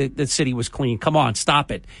sure that the city was clean. Come on, stop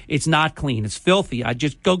it. It's not clean. It's filthy. I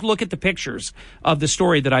just go look at the pictures of the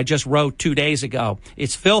story that I just wrote 2 days ago.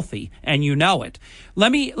 It's filthy, and you know it.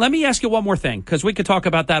 Let me ask you one more thing, because we could talk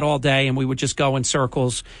about that all day and we would just go in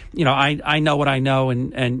circles. I know what I know,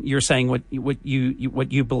 and you're saying what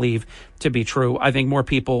you believe to be true. I think more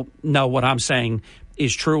people know what I'm saying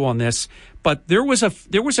is true on this. But there was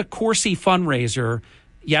a Corsi fundraiser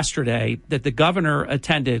yesterday that the governor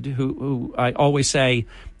attended, who I always say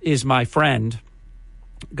is my friend,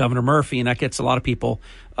 Governor Murphy, and that gets a lot of people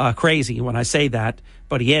crazy when I say that,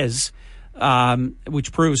 but he is.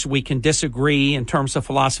 Which proves we can disagree in terms of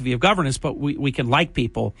philosophy of governance, but we can like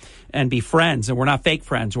people and be friends, and we're not fake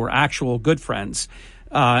friends. We're actual good friends,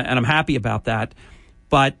 and I'm happy about that.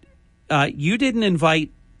 But you didn't invite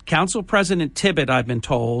Council President Tibbet, I've been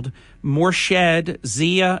told, Morshed,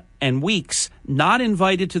 Zia, and Weeks, not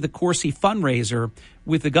invited to the Corsi fundraiser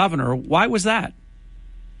with the governor. Why was that?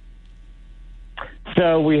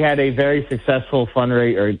 So we had a very successful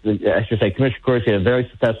fundraiser, or I should say Commissioner Corsi had a very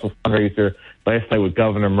successful fundraiser last night with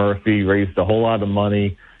Governor Murphy, raised a whole lot of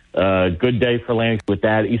money. Good day for Lansing with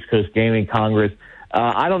that, East Coast Gaming Congress.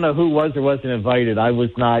 I don't know who was or wasn't invited. I was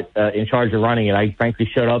not in charge of running it. I frankly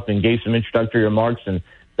showed up and gave some introductory remarks, and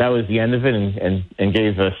that was the end of it, and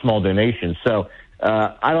gave a small donation. So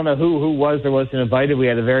I don't know who was or wasn't invited. We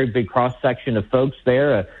had a very big cross-section of folks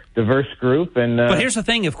there, diverse group. But here's the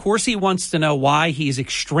thing. If Corsi wants to know why he's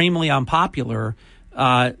extremely unpopular,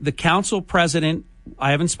 the council president,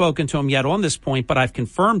 I haven't spoken to him yet on this point, but I've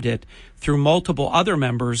confirmed it through multiple other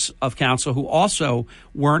members of council who also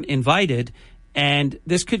weren't invited. And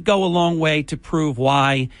this could go a long way to prove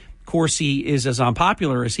why Corsi is as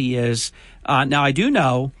unpopular as he is. Now, I do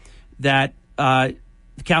know that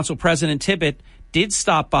council president Tibbet did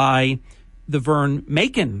stop by the Vern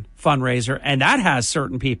Macon fundraiser, and that has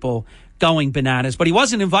certain people going bananas. But he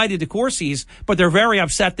wasn't invited to Corsi's, but they're very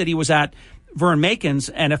upset that he was at Vern Macon's,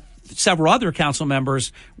 and if several other council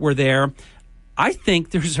members were there. I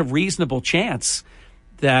think there's a reasonable chance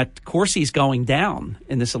that Corsi's going down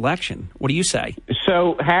in this election. What do you say?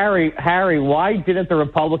 So, Harry, why didn't the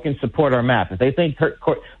Republicans support our map? If they think,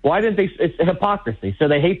 why didn't they? It's hypocrisy. So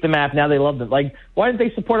they hate the map, now they love it. Like, why didn't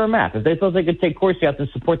they support our map? If they thought they could take Corsi out and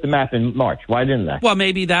support the map in March, why didn't they? Well,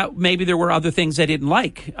 maybe there were other things they didn't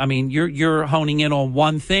like. I mean, you're honing in on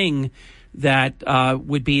one thing that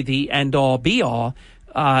would be the end all be all.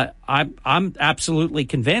 I'm absolutely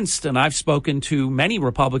convinced, and I've spoken to many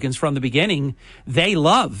Republicans from the beginning, they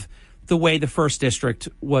love the way the first district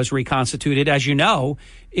was reconstituted. As you know,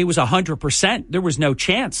 it was 100%. There was no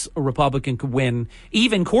chance a Republican could win.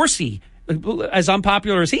 Even Corsi, as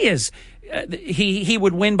unpopular as he is, he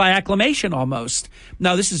would win by acclamation almost.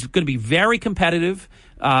 No, this is going to be very competitive.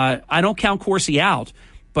 I don't count Corsi out,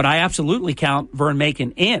 but I absolutely count Vern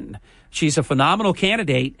Macon in. She's a phenomenal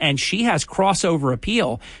candidate, and she has crossover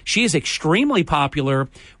appeal. She is extremely popular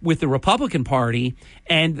with the Republican Party,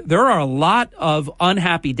 and there are a lot of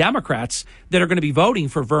unhappy Democrats that are going to be voting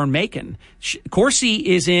for Vern Macon. Corsi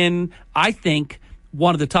is in, I think,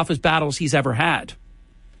 one of the toughest battles he's ever had.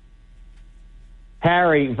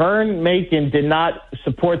 Harry, Vern Macon did not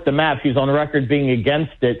support the map. She's on record being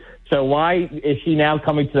against it. So why is she now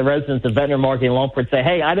coming to the residents of Ventnor, Margate, and Longport and say,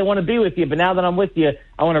 hey, I didn't want to be with you, but now that I'm with you,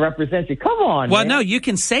 I want to represent you? Come on, Well, man. no, you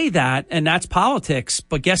can say that, and that's politics.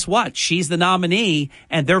 But guess what? She's the nominee,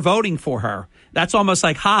 and they're voting for her. That's almost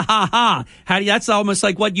like, ha, ha, ha. That's almost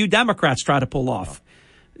like what you Democrats try to pull off.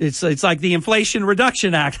 It's like the Inflation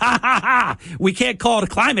Reduction Act. Ha, ha, ha. We can't call it a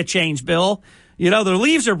climate change bill. You know, the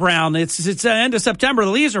leaves are brown. It's the end of September.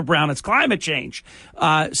 The leaves are brown. It's climate change.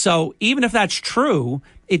 So even if that's true,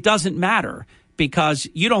 it doesn't matter because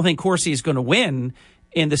you don't think Corsi is going to win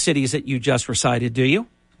in the cities that you just recited, do you?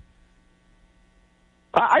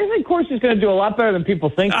 I think Corsi's going to do a lot better than people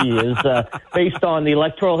think he is based on the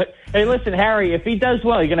electoral. Hey, listen, Harry, if he does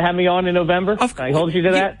well, you're going to have me on in November? Can I hold you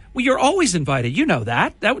to that? Well, you're always invited. You know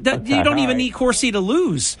that. Okay, you don't even need Corsi to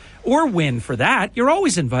lose or win for that. You're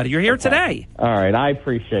always invited. You're here today. All right. I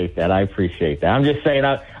appreciate that. I'm just saying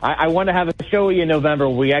I want to have a show with you in November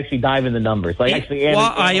where we actually dive in the numbers.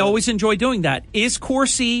 I always enjoy doing that. Is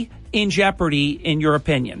Corsi in jeopardy, in your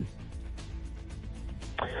opinion?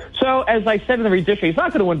 So, as I said in the redistricting, he's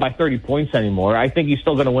not going to win by 30 points anymore. I think he's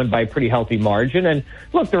still going to win by a pretty healthy margin. And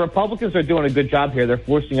look, the Republicans are doing a good job here. They're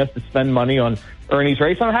forcing us to spend money on Ernie's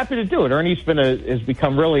race. I'm happy to do it. Ernie's has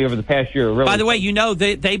become really, over the past year, really. By the way, you know,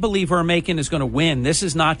 they believe Vern Macon is going to win. This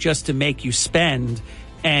is not just to make you spend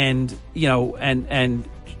and, you know, and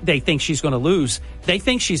they think she's going to lose. They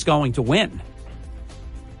think she's going to win.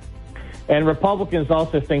 And Republicans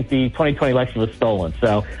also think the 2020 election was stolen.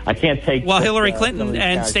 So I can't take... Well, Hillary Clinton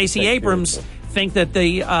and Stacey Abrams think that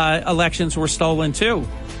the elections were stolen, too.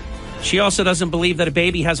 She also doesn't believe that a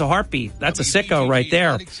baby has a heartbeat. That's a sicko right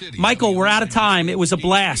there. Michael, we're out of time. It was a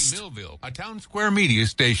blast. A Town Square media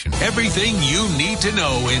station. Everything you need to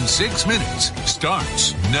know in 6 minutes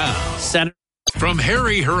starts now. Senator. From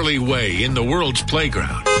Harry Hurley Way in the world's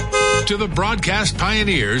playground to the broadcast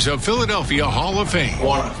pioneers of Philadelphia Hall of Fame. I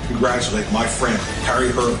want to congratulate my friend, Harry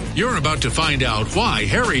Hurley. You're about to find out why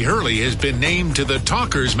Harry Hurley has been named to the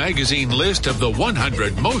Talkers Magazine list of the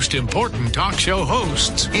 100 most important talk show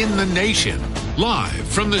hosts in the nation. Live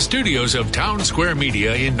from the studios of Town Square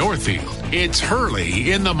Media in Northfield, it's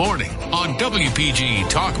Hurley in the Morning on WPG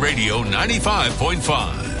Talk Radio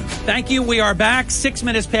 95.5. Thank you. We are back 6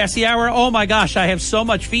 minutes past the hour. Oh, my gosh, I have so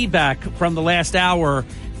much feedback from the last hour,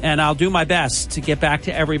 and I'll do my best to get back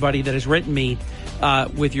to everybody that has written me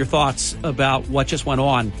with your thoughts about what just went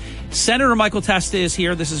on. Senator Michael Testa is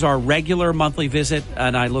here. This is our regular monthly visit,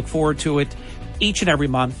 and I look forward to it each and every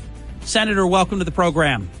month. Senator, welcome to the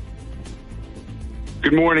program.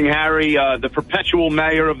 Good morning, Harry. The perpetual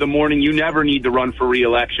mayor of the morning. You never need to run for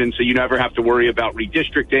re-election, so you never have to worry about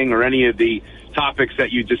redistricting or any of the topics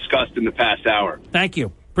that you discussed in the past hour. Thank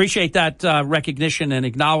you. Appreciate that recognition and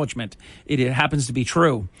acknowledgement. It happens to be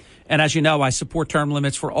true. And as you know, I support term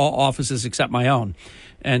limits for all offices except my own.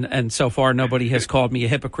 And so far, nobody has called me a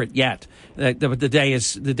hypocrite yet. The day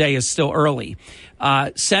is still early.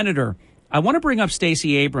 Senator, I want to bring up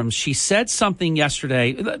Stacey Abrams. She said something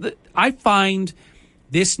yesterday. I find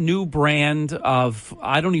this new brand of,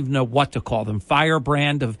 I don't even know what to call them,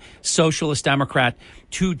 firebrand of socialist Democrat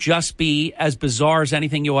to just be as bizarre as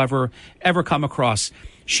anything you'll ever come across.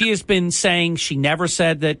 She has been saying she never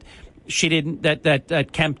said that she didn't, that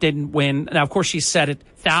Kemp didn't win. Now, of course, she's said it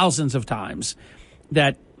thousands of times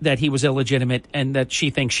that he was illegitimate and that she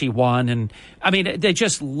thinks she won. And I mean, they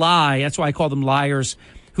just lie. That's why I call them liars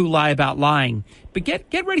who lie about lying. But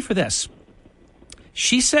get ready for this.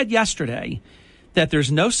 She said yesterday that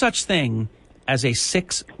there's no such thing as a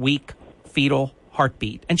 6-week fetal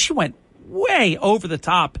heartbeat. And she went way over the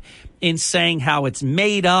top in saying how it's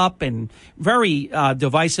made up and very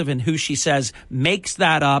divisive in who she says makes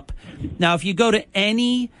that up. Now, if you go to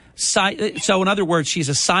any site, so in other words, she's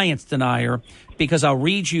a science denier because I'll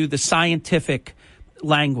read you the scientific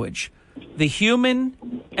language. The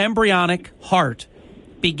human embryonic heart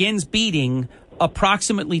begins beating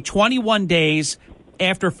approximately 21 days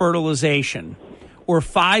after fertilization, or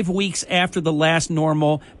 5 weeks after the last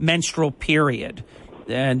normal menstrual period.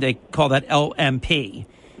 and they call that LMP.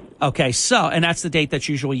 Okay, so, and that's the date that's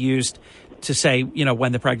usually used to say,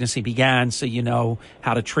 when the pregnancy began, so you know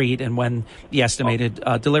how to treat and when the estimated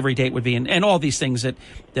delivery date would be, and all these things that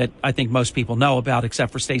I think most people know about,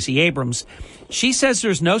 except for Stacey Abrams. She says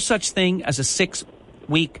there's no such thing as a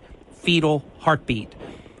 6-week fetal heartbeat.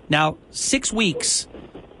 Now, 6 weeks,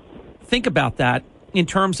 think about that in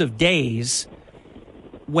terms of days,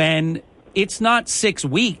 when it's not 6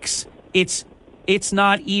 weeks, it's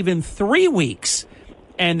not even 3 weeks,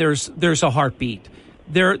 and there's a heartbeat.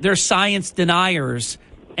 They're science deniers.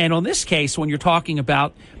 And on this case, when you're talking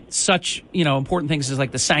about such, important things as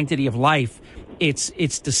like the sanctity of life,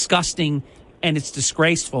 it's disgusting and it's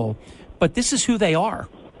disgraceful. But this is who they are.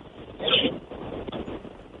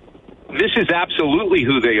 This is absolutely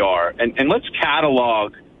who they are. And let's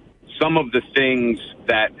catalog some of the things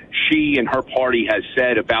that she and her party has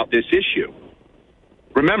said about this issue.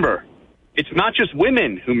 Remember, it's not just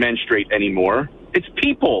women who menstruate anymore. It's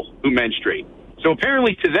people who menstruate. So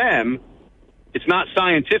apparently to them, it's not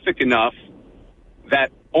scientific enough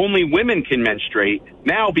that only women can menstruate.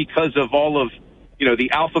 Now, because of all of, the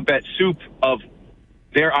alphabet soup of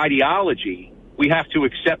their ideology, we have to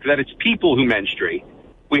accept that it's people who menstruate.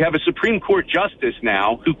 We have a Supreme Court justice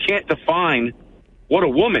now who can't define what a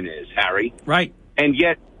woman is, Harry. Right. And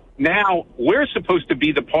yet now we're supposed to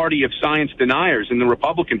be the party of science deniers in the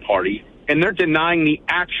Republican Party, and they're denying the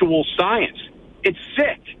actual science. It's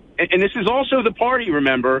sick. And this is also the party,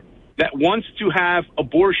 remember, that wants to have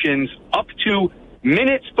abortions up to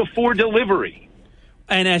minutes before delivery.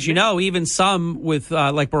 And as you know, even some with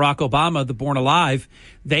like Barack Obama, the Born Alive,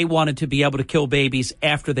 they wanted to be able to kill babies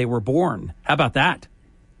after they were born. How about that?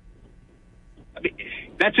 I mean,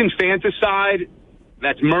 that's infanticide.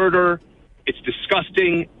 That's murder. It's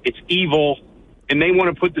disgusting. It's evil. And they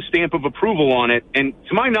want to put the stamp of approval on it. And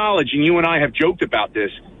to my knowledge, and you and I have joked about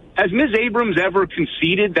this, has Ms. Abrams ever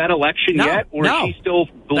conceded that election yet? Or does she still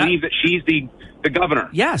believe that she's the governor?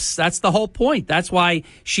 Yes, that's the whole point. That's why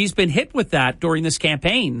she's been hit with that during this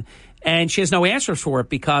campaign. And she has no answers for it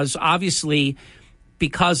because obviously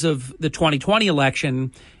because of the 2020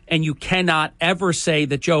 election, and you cannot ever say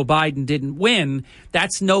that Joe Biden didn't win.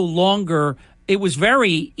 That's no longer. It was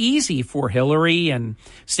very easy for Hillary and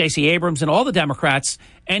Stacey Abrams and all the Democrats.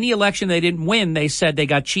 Any election they didn't win, they said they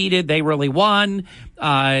got cheated. They really won.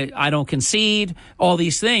 I don't concede. All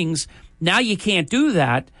these things. Now you can't do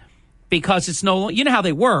that because it's no. You know how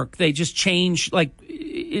they work. They just change. Like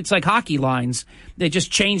it's like hockey lines. They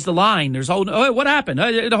just change the line. There's whole. Oh, what happened?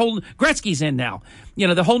 The whole Gretzky's in now.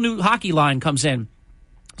 The whole new hockey line comes in.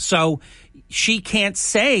 So she can't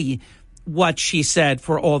say what she said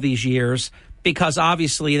for all these years because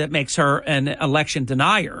obviously that makes her an election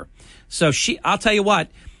denier. So I'll tell you what,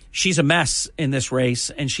 she's a mess in this race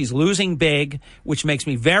and she's losing big, which makes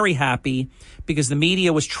me very happy because the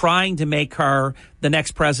media was trying to make her the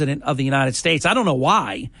next president of the United States. I don't know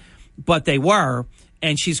why, but they were,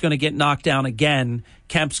 and she's going to get knocked down again.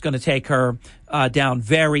 Kemp's going to take her down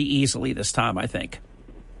very easily this time, I think.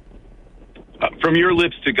 From your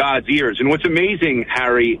lips to God's ears. And what's amazing,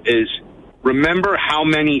 Harry, is remember how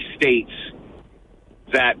many states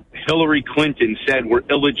that Hillary Clinton said were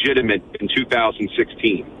illegitimate in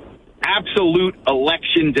 2016. Absolute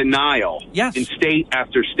election denial in state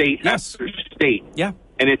after state after state. Yeah.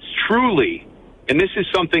 And it's truly, and this is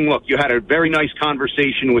something, look, you had a very nice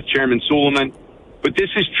conversation with Chairman Suleiman, but this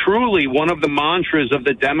is truly one of the mantras of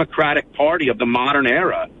the Democratic Party of the modern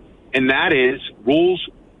era, and that is rules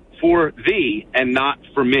for thee and not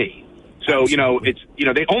for me. So, it's,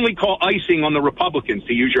 they only call icing on the Republicans,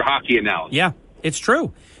 to use your hockey analogy. Yeah, it's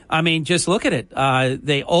true. I mean, just look at it.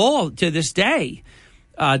 They all, to this day,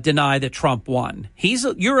 deny that Trump won.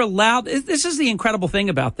 You're allowed. This is the incredible thing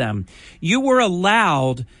about them. You were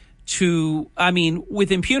allowed to,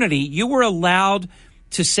 with impunity, you were allowed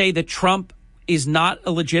to say that Trump is not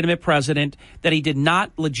a legitimate president, that he did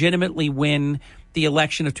not legitimately win the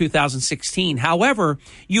election of 2016. However,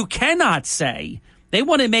 you cannot say they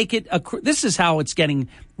want to make it this is how it's getting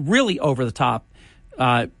really over the top,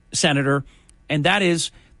 Senator, and that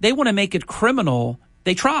is they want to make it criminal.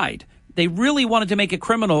 They tried. They really wanted to make it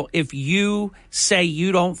criminal if you say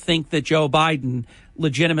you don't think that Joe Biden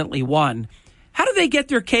legitimately won. How do they get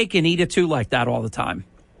their cake and eat it too like that all the time?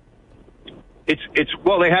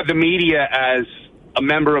 Well, they have the media as a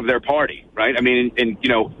member of their party, right?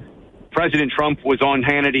 President Trump was on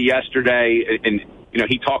Hannity yesterday, and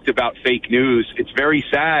he talked about fake news. It's very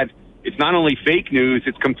sad. It's not only fake news;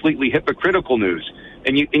 it's completely hypocritical news.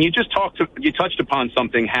 And you touched upon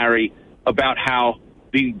something, Harry, about how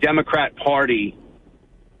the Democrat Party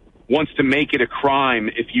wants to make it a crime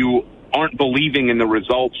if you aren't believing in the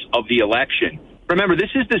results of the election. Remember,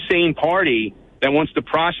 this is the same party that wants to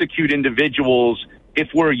prosecute individuals if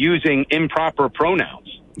we're using improper pronouns.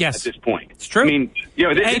 Yes, at this point, it's true. I mean,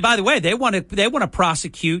 hey, by the way, they want to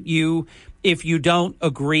prosecute you if you don't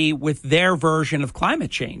agree with their version of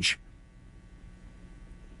climate change.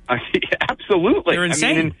 Absolutely, they're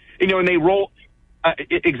insane. I mean, and they roll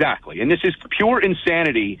exactly. And this is pure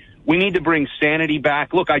insanity. We need to bring sanity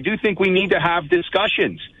back. Look, I do think we need to have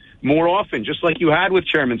discussions more often, just like you had with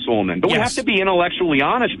Chairman Suleiman. But we have to be intellectually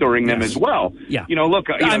honest during them as well. Yeah. Look.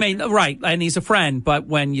 I mean, right, and he's a friend, but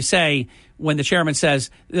when the chairman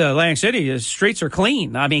says, Atlantic City, the streets are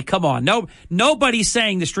clean, I mean, come on. Nobody's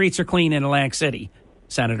saying the streets are clean in Atlantic City,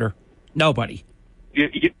 Senator. Nobody.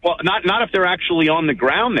 Well, not if they're actually on the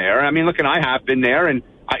ground there. I mean, look, and I have been there, and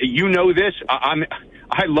you know this.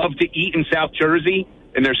 I love to eat in South Jersey,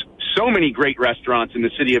 and there's so many great restaurants in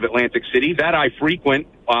the city of Atlantic City that I frequent.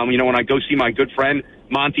 When I go see my good friend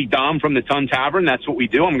Monty Dom from the Tun Tavern, that's what we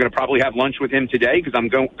do. I'm going to probably have lunch with him today because I'm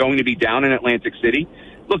going to be down in Atlantic City.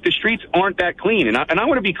 Look, the streets aren't that clean, and I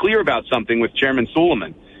want to be clear about something with Chairman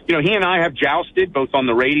Suleiman. He and I have jousted both on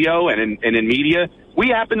the radio and in media. We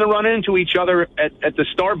happened to run into each other at the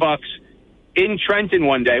Starbucks in Trenton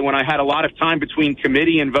one day when I had a lot of time between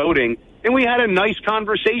committee and voting, and we had a nice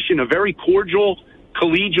conversation, a very cordial,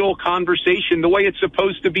 collegial conversation, the way it's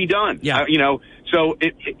supposed to be done. Yeah. So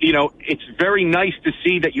it's very nice to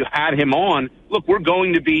see that you had him on. Look, we're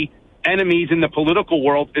going to be enemies in the political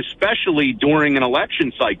world, especially during an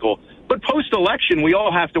election cycle. But post-election, we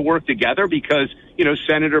all have to work together because,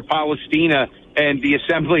 Senator Palestina and the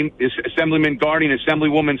Assemblyman Guardian,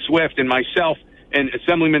 Assemblywoman Swift, and myself, and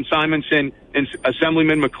Assemblyman Simonson and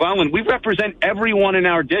Assemblyman McClellan, we represent everyone in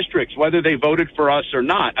our districts, whether they voted for us or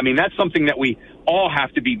not. I mean, that's something that we all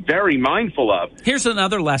have to be very mindful of. Here's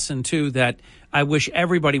another lesson, too, that I wish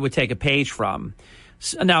everybody would take a page from.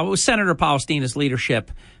 Now, it was Senator Palestina's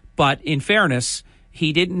leadership, but in fairness,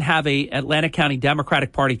 he didn't have a Atlantic County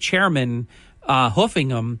Democratic Party chairman hoofing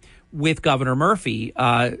him with Governor Murphy.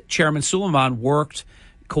 Chairman Suleiman worked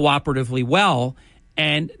cooperatively well,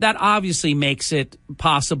 and that obviously makes it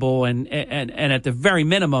possible and at the very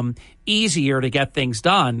minimum easier to get things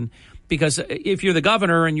done, because if you're the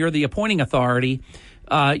governor and you're the appointing authority,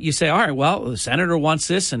 you say, all right, well, the senator wants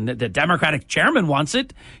this and the Democratic chairman wants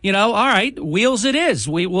it. All right, wheels it is.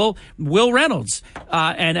 Will Reynolds.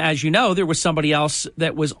 And as you know, there was somebody else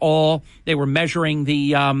that was they were measuring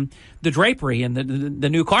the drapery and the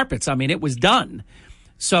new carpets. I mean, it was done.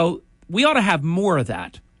 So we ought to have more of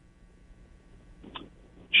that.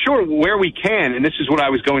 Sure, where we can, and this is what I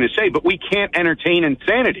was going to say, but we can't entertain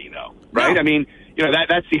insanity, though, right? No. I mean,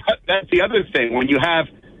 that's the other thing. When you have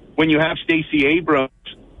Stacey Abrams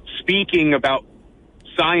speaking about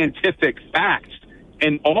scientific facts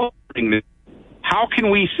and altering this, how can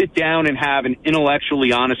we sit down and have an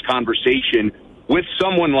intellectually honest conversation with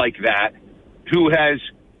someone like that who has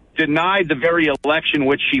denied the very election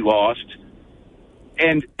which she lost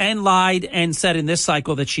and lied and said in this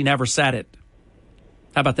cycle that she never said it?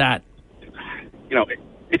 How about that?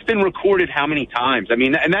 It's been recorded how many times? I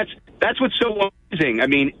mean, and that's what's so amazing. I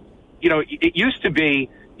mean, it used to be,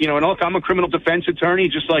 and look, I'm a criminal defense attorney,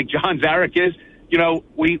 just like John Zarek is.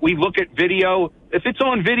 We look at video. If it's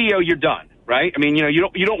on video, you're done, right? I mean, you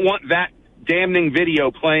don't want that damning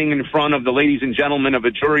video playing in front of the ladies and gentlemen of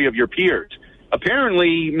a jury of your peers.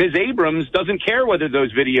 Apparently, Ms. Abrams doesn't care whether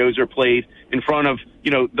those videos are played in front of,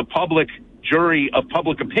 the public jury of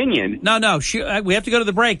public opinion. No, we have to go to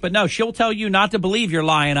the break, but no, she'll tell you not to believe your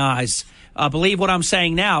lying eyes. Believe what I'm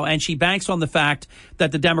saying now. And she banks on the fact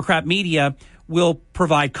that the Democrat media will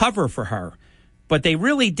provide cover for her. But they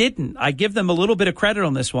really didn't. I give them a little bit of credit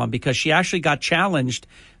on this one because she actually got challenged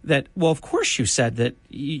that, well, of course you said that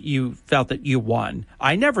you felt that you won.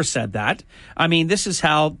 I never said that. I mean, this is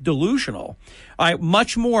how delusional.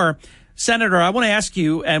 Much more. Senator, I want to ask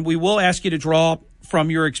you, and we will ask you to draw from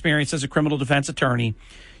your experience as a criminal defense attorney.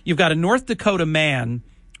 You've got a North Dakota man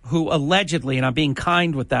who allegedly, and I'm being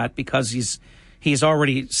kind with that because he's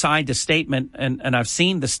already signed a statement, and I've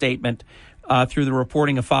seen the statement through the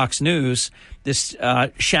reporting of Fox News, this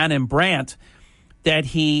Shannon Brandt, that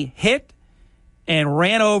he hit and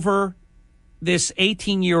ran over this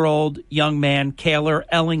 18-year-old young man, Kaylor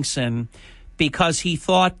Ellingson, because he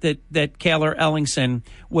thought that Kaylor Ellingson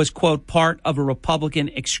was, quote, part of a Republican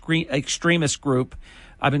extremist group.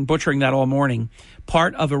 I've been butchering that all morning.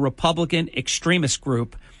 Part of a Republican extremist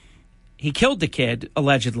group. He killed the kid,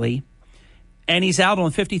 allegedly, and he's out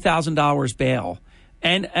on $50,000 bail.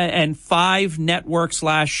 And 5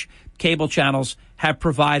 network/cable channels have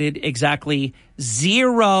provided exactly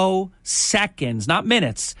 0 seconds, not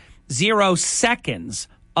minutes, 0 seconds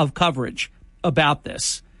of coverage about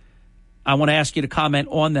this. I want to ask you to comment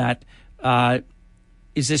on that.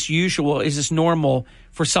 Is this usual? Is this normal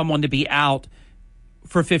for someone to be out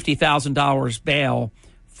for $50,000 bail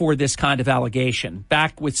for this kind of allegation?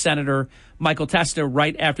 Back with Senator Michael Testa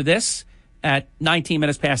right after this at 19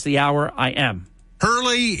 minutes past the hour. I am.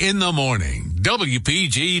 Early in the morning,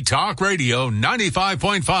 WPG Talk Radio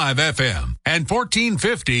 95.5 FM and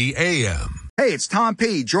 1450 AM. Hey, it's Tom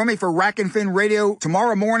P. Join me for Rack and Fin Radio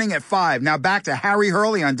tomorrow morning at 5. Now back to Harry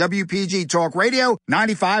Hurley on WPG Talk Radio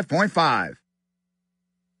 95.5.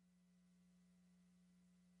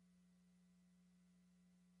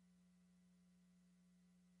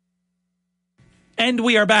 And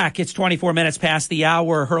we are back. It's 24 minutes past the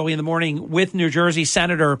hour, Hurley in the morning, with New Jersey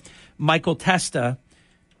Senator Michael Testa.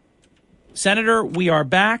 Senator, we are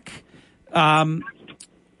back. Did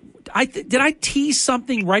I tease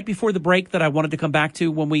something right before the break that I wanted to come back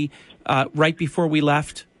to when we right before we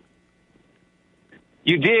left?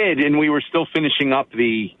 You did, and we were still finishing up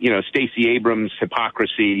the, Stacey Abrams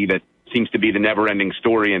hypocrisy that seems to be the never-ending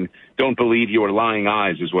story, and don't believe your lying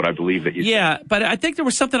eyes is what I believe that you said. But I think there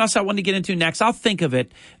was something else I wanted to get into next. I'll think of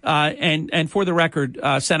it. And for the record,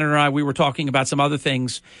 Senator and I, we were talking about some other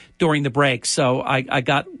things during the break, so I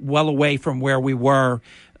got well away from where we were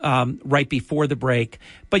right before the break.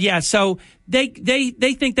 But yeah, so they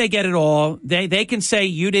think they get it all. They can say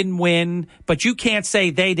you didn't win, but you can't say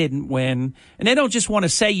they didn't win. And they don't just want to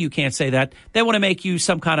say you can't say that. They want to make you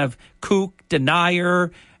some kind of kook,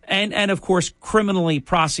 denier, and of course, criminally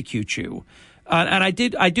prosecute you. And I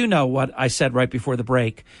do know what I said right before the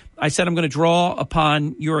break. I said I'm going to draw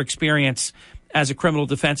upon your experience as a criminal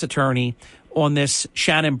defense attorney on this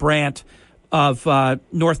Shannon Brandt of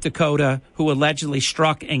North Dakota, who allegedly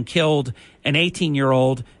struck and killed an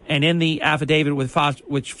 18-year-old. And in the affidavit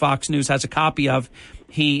which Fox News has a copy of,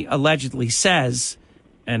 he allegedly says,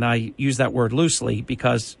 and I use that word loosely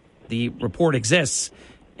because the report exists,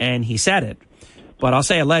 and he said it, but I'll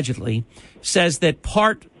say allegedly, says that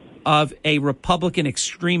part of a Republican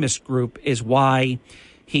extremist group is why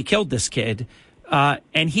he killed this kid.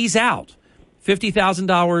 And he's out.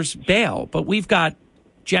 $50,000 bail. But we've got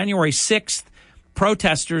January 6th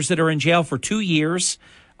protesters that are in jail for 2 years.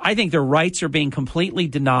 I think their rights are being completely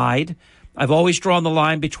denied. I've always drawn the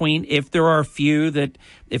line between if there are a few that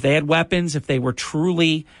if they had weapons, if they were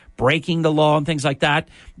truly breaking the law and things like that,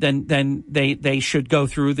 then they should go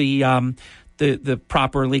through the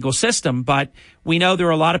proper legal system. But we know there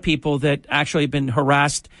are a lot of people that actually have been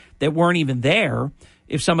harassed that weren't even there.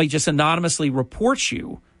 If somebody just anonymously reports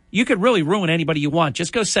you, you could really ruin anybody you want.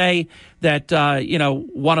 Just go say that,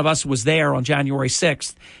 one of us was there on January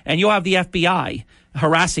 6th, and you'll have the FBI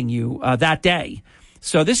harassing you that day.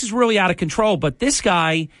 So this is really out of control. But this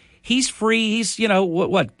guy, he's free. He's,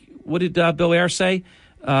 what did Bill Ayers say?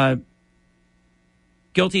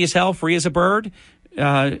 Guilty as hell, free as a bird,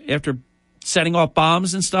 after setting off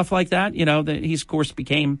bombs and stuff like that. He's, of course,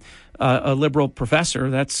 became a liberal professor.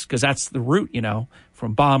 That's because that's the route,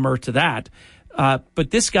 from bomber to that. But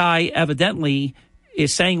this guy evidently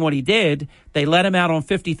is saying what he did. They let him out on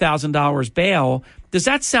 $50,000 bail. Does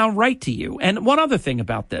that sound right to you? And one other thing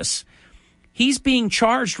about this, he's being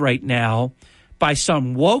charged right now by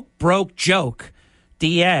some woke, broke joke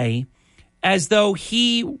DA as though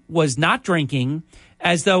he was not drinking,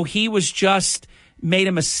 as though he was just made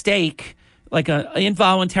a mistake, like an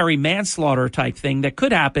involuntary manslaughter type thing that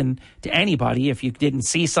could happen to anybody if you didn't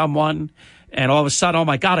see someone and all of a sudden, oh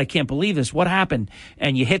my God, I can't believe this. What happened?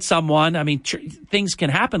 And you hit someone. I mean, things can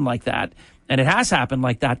happen like that. And it has happened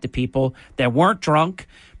like that to people that weren't drunk,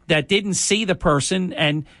 that didn't see the person,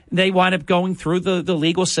 and they wind up going through the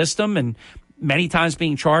legal system and many times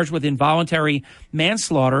being charged with involuntary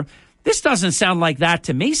manslaughter. This doesn't sound like that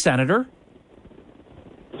to me, Senator.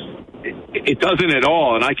 It doesn't at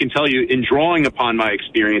all. And I can tell you, in drawing upon my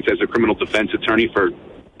experience as a criminal defense attorney for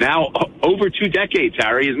now over 2 decades,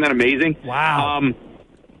 Harry, isn't that amazing? Wow.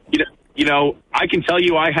 I can tell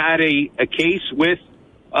you I had a case with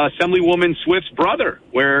Assemblywoman Swift's brother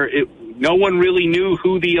where no one really knew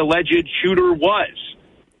who the alleged shooter was.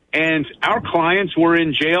 And our clients were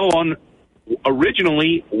in jail on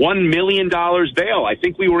originally $1 million bail. I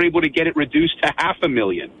think we were able to get it reduced to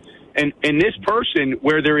 $500,000. And this person,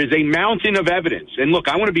 where there is a mountain of evidence, and look,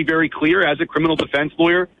 I want to be very clear as a criminal defense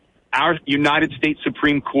lawyer, our United States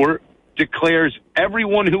Supreme Court declares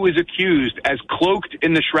everyone who is accused as cloaked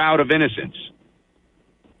in the shroud of innocence.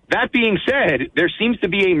 That being said, there seems to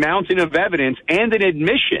be a mountain of evidence and an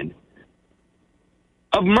admission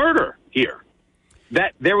of murder here.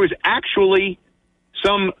 That there was actually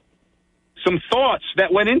some some thoughts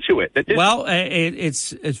that went into it.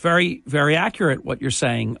 It's very, very accurate what you're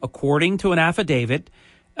saying. According to an affidavit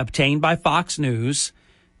obtained by Fox News,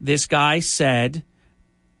 this guy said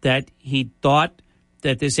that he thought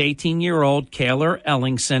that this 18-year-old Kaylor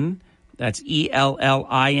Ellingson, that's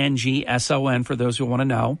Ellingson for those who want to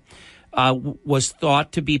know, was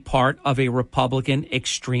thought to be part of a Republican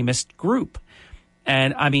extremist group.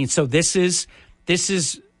 And I mean, so this is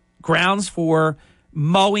grounds for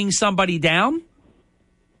mowing somebody down?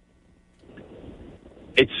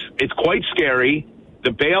 It's quite scary.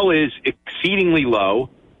 The bail is exceedingly low,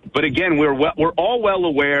 but again, we're all well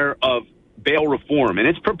aware of bail reform, and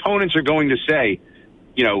its proponents are going to say,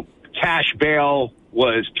 cash bail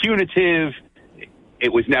was punitive.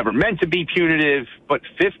 It was never meant to be punitive, but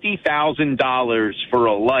 $50,000 for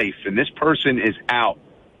a life, and this person is out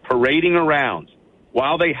parading around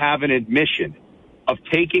while they have an admission of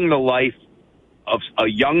taking the life of a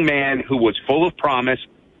young man who was full of promise.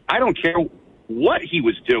 I don't care what he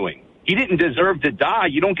was doing. He didn't deserve to die.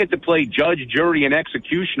 You don't get to play judge, jury, and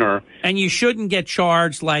executioner. And you shouldn't get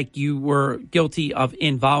charged like you were guilty of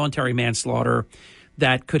involuntary manslaughter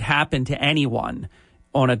that could happen to anyone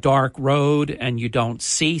on a dark road, and you don't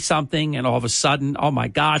see something and all of a sudden, oh my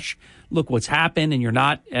gosh, look what's happened, and you're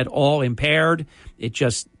not at all impaired. It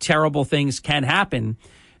just, terrible things can happen.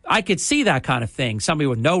 I could see that kind of thing. Somebody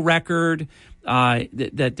with no record,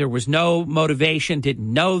 that there was no motivation,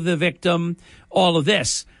 didn't know the victim, all of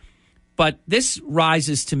this. But this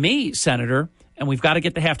rises to me, Senator, and we've got to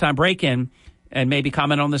get the halftime break in and maybe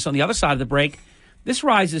comment on this on the other side of the break. This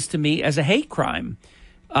rises to me as a hate crime.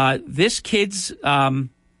 This kid's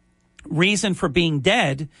reason for being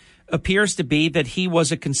dead appears to be that he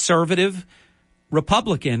was a conservative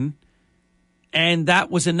Republican, and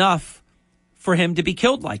that was enough for him to be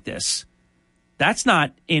killed like this. That's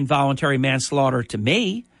not involuntary manslaughter to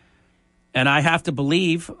me. And I have to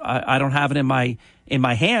believe, I don't have it in my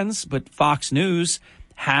hands, but Fox News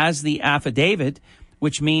has the affidavit,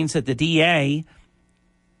 which means that the DA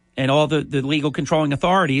and all the legal controlling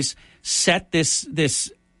authorities set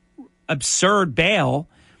this absurd bail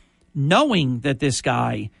knowing that this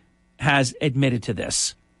guy has admitted to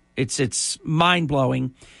this. It's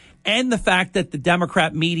mind-blowing. And the fact that the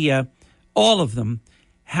Democrat media, all of them,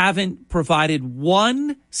 haven't provided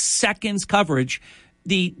 1 second's coverage.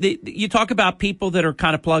 You talk about people that are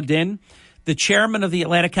kind of plugged in. The chairman of the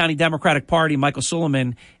Atlanta County Democratic Party, Michael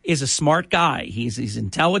Suleiman, is a smart guy. He's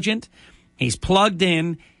intelligent. He's plugged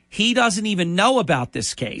in. He doesn't even know about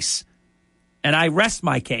this case. And I rest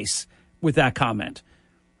my case with that comment.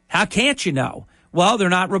 How can't you know? Well, they're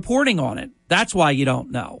not reporting on it. That's why you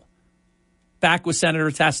don't know. Back with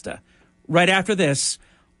Senator Testa right after this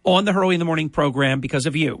on the Hurley in the Morning program because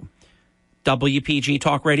of you. WPG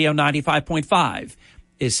Talk Radio 95.5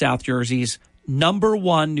 is South Jersey's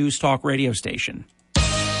 #1 news talk radio station.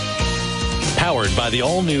 Powered by the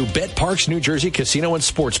all-new BetParks New Jersey Casino and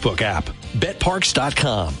Sportsbook app.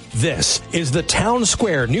 BetParks.com. This is the Town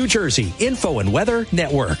Square, New Jersey Info and Weather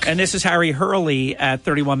Network. And this is Harry Hurley at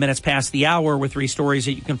 31 minutes past the hour with 3 stories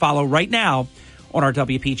that you can follow right now on our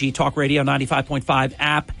WPG Talk Radio 95.5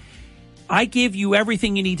 app. I give you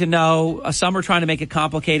everything you need to know. Some are trying to make it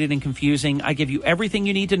complicated and confusing. I give you everything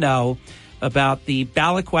you need to know about the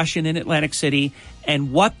ballot question in Atlantic City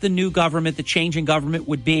and what the new government, the change in government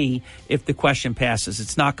would be if the question passes.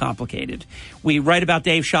 It's not complicated. We write about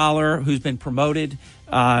Dave Schaller, who's been promoted.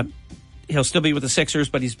 He'll still be with the Sixers,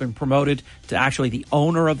 but he's been promoted to actually the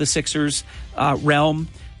owner of the Sixers realm.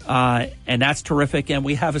 And that's terrific. And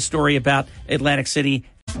we have a story about Atlantic City.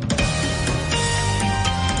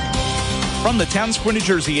 From the Town Square, New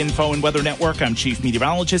Jersey Info and Weather Network, I'm Chief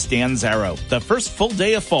Meteorologist Dan Zarrow. The first full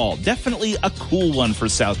day of fall, definitely a cool one for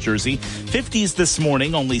South Jersey. 50s this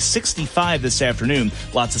morning, only 65 this afternoon.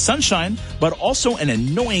 Lots of sunshine, but also an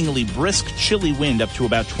annoyingly brisk, chilly wind up to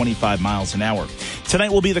about 25 miles an hour.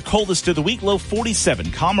 Tonight will be the coldest of the week, low 47.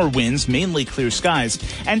 Calmer winds, mainly clear skies.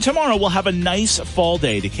 And tomorrow we'll have a nice fall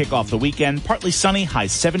day to kick off the weekend. Partly sunny, high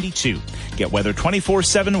 72. Get weather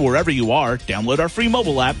 24/7 wherever you are. Download our free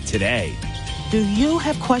mobile app today. Do you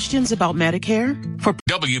have questions about Medicare? For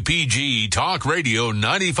WPG Talk Radio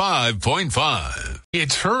 95.5.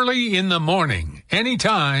 It's Hurley in the Morning,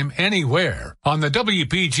 anytime, anywhere, on the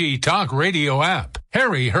WPG Talk Radio app.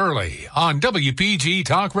 Harry Hurley on WPG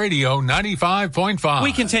Talk Radio 95.5.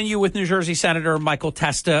 We continue with New Jersey Senator Michael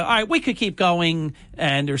Testa. All right, we could keep going,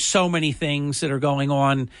 and there's so many things that are going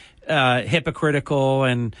on, hypocritical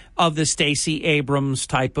and of the Stacey Abrams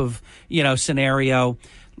type of, scenario.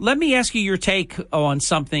 Let me ask you your take on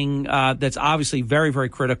something that's obviously very, very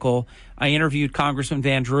critical. I interviewed Congressman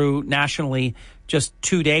Van Drew nationally just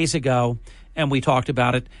 2 days ago, and we talked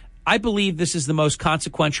about it. I believe this is the most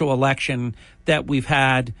consequential election that we've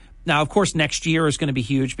had. Now, of course, next year is going to be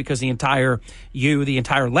huge because the entire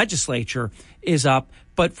legislature is up.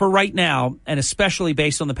 But for right now, and especially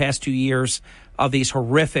based on the past 2 years of these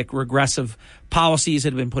horrific regressive policies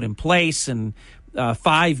that have been put in place, and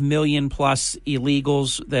 5 million plus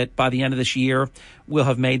illegals that by the end of this year will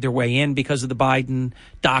have made their way in because of the Biden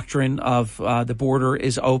doctrine of the border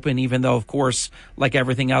is open, even though, of course, like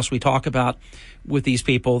everything else we talk about with these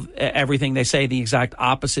people, everything they say, the exact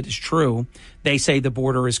opposite is true. They say the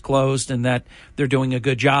border is closed and that they're doing a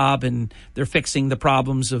good job and they're fixing the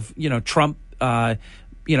problems of, Trump,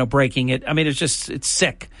 breaking it. I mean, it's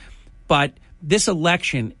sick. But this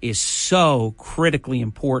election is so critically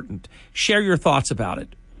important. Share your thoughts about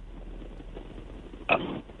it.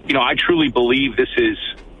 I truly believe this is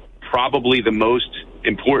probably the most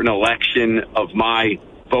important election of my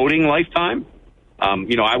voting lifetime.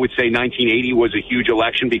 I would say 1980 was a huge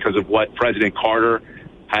election because of what President Carter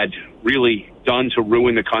had really done to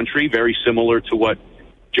ruin the country, very similar to what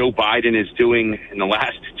Joe Biden is doing in the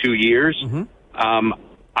last 2 years. Mm-hmm.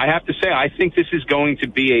 I have to say, I think this is going to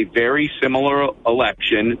be a very similar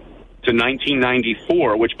election to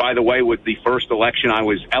 1994, which, by the way, was the first election I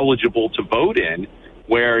was eligible to vote in,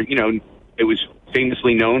 where, it was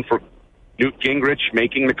famously known for Newt Gingrich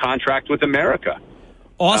making the contract with America.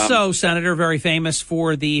 Also, Senator, very famous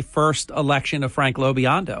for the first election of Frank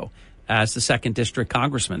LoBiondo as the 2nd District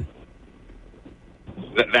Congressman.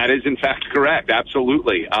 That is, in fact, correct.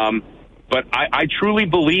 Absolutely. But I truly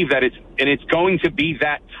believe that it's going to be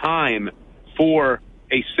that time for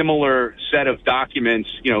a similar set of documents.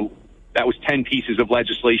 That was 10 pieces of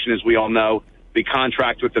legislation, as we all know, the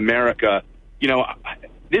contract with America.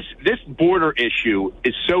 This border issue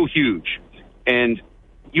is so huge. And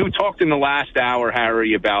you talked in the last hour,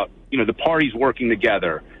 Harry, about, the parties working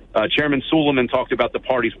together. Chairman Suleiman talked about the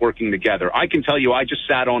parties working together. I can tell you, I just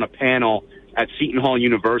sat on a panel at Seton Hall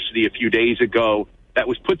University a few days ago that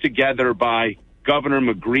was put together by Governor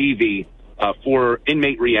McGreevey for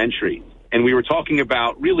inmate reentry. And we were talking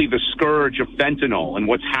about really the scourge of fentanyl and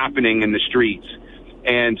what's happening in the streets.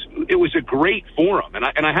 And it was a great forum.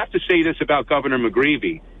 And I have to say this about Governor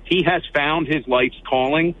McGreevey. He has found his life's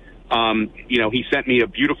calling. He sent me a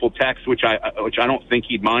beautiful text, which I don't think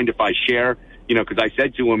he'd mind if I share, because I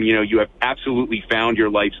said to him, you have absolutely found your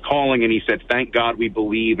life's calling. And he said, thank God we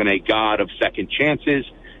believe in a God of second chances.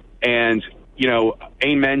 And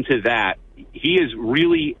amen to that. He is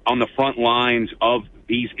really on the front lines of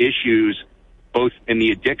these issues, both in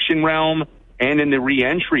the addiction realm and in the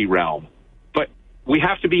reentry realm. But we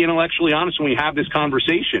have to be intellectually honest when we have this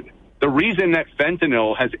conversation. The reason that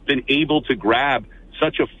fentanyl has been able to grab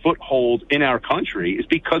such a foothold in our country is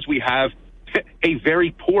because we have a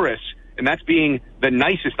very porous, and that's being the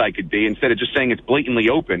nicest I could be instead of just saying it's blatantly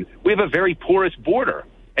open, we have a very porous border.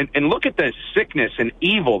 And look at the sickness and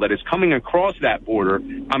evil that is coming across that border.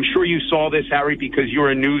 I'm sure you saw this, Harry, because you're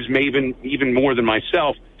a news maven even more than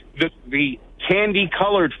myself. The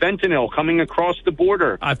candy-colored fentanyl coming across the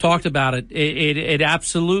border. I've talked about it. It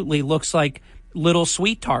absolutely looks like little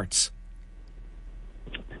sweet tarts.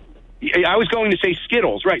 I was going to say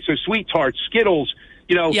Skittles, right? So sweet tarts, Skittles.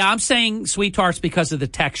 Yeah, I'm saying sweet tarts because of the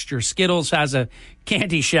texture. Skittles has a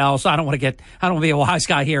candy shell, so I don't want to be a wise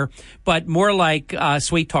guy here, but more like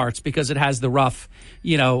sweet tarts because it has the rough,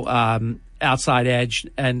 outside edge,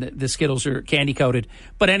 and the Skittles are candy coated.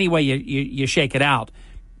 But anyway, you shake it out.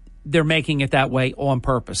 They're making it that way on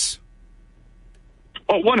purpose.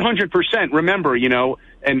 Oh, 100%. Remember,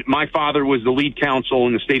 and my father was the lead counsel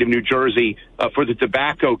in the state of New Jersey for the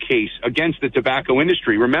tobacco case against the tobacco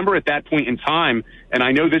industry. Remember at that point in time, and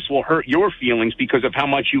I know this will hurt your feelings because of how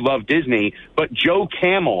much you love Disney, but Joe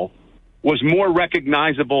Camel was more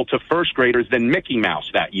recognizable to first graders than Mickey Mouse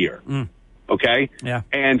that year. Okay? Yeah.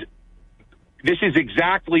 And this is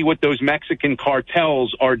exactly what those Mexican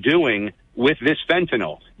cartels are doing with this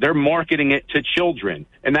fentanyl. They're marketing it to children.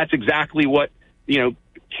 And that's exactly what,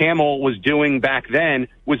 Camel was doing back then,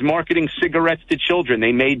 was marketing cigarettes to children.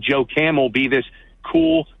 They made Joe Camel be this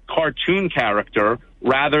cool cartoon character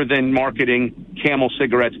rather than marketing Camel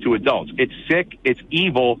cigarettes to adults. It's sick. It's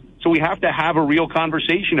evil. So we have to have a real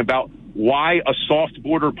conversation about why a soft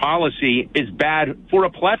border policy is bad for a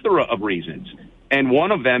plethora of reasons. And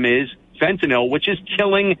one of them is fentanyl, which is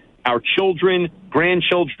killing our children,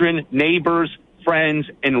 grandchildren, neighbors, friends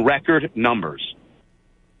in record numbers.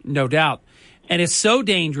 No doubt. And it's so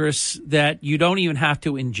dangerous that you don't even have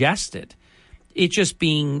to ingest it. It's just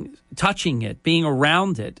touching it, being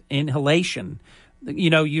around it, inhalation.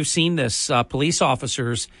 You've seen this, police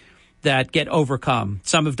officers that get overcome.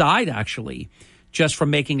 Some have died, actually, just from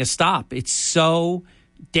making a stop. It's so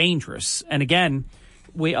dangerous. And again,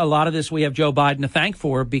 a lot of this we have Joe Biden to thank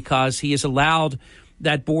for, because he has allowed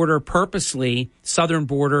that border purposely, southern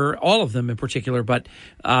border, all of them in particular, but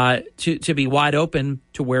to be wide open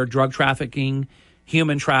to where drug trafficking,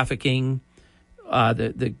 human trafficking,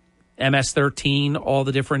 the MS-13, all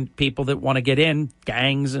the different people that want to get in,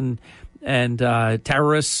 gangs and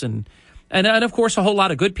terrorists, and of course a whole lot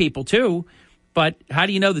of good people too. But how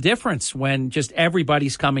do you know the difference when just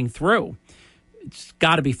everybody's coming through? It's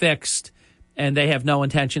got to be fixed, and they have no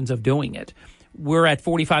intentions of doing it. We're at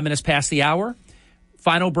 45 minutes past the hour.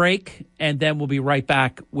 Final break, and then we'll be right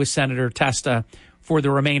back with Senator Testa for the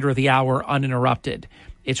remainder of the hour uninterrupted.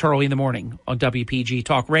 It's Hurley in the Morning on WPG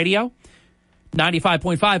Talk Radio,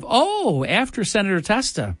 95.5. Oh, after Senator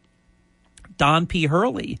Testa, Don P.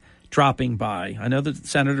 Hurley dropping by. I know that the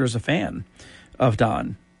senator is a fan of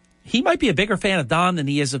Don. He might be a bigger fan of Don than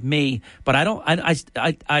he is of me, but I don't.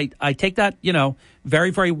 I take that,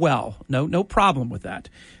 very, very well. No problem with that.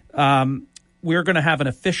 We're going to have an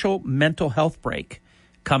official mental health break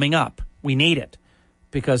coming up. We need it,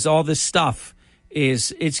 because all this stuff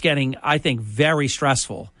it's getting, I think, very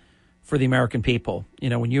stressful for the American people.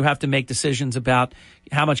 When you have to make decisions about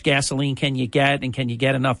how much gasoline can you get, and can you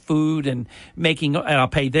get enough food, and I'll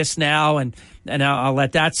pay this now, and I'll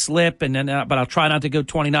let that slip, and then but I'll try not to go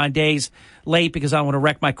 29 days late because I don't want to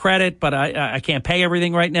wreck my credit, but I can't pay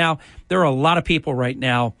everything right now. There are a lot of people right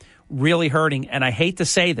now really hurting, and I hate to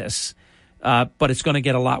say this, but it's going to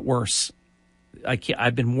get a lot worse.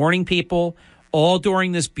 I've been warning people all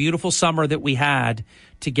during this beautiful summer that we had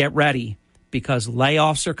to get ready, because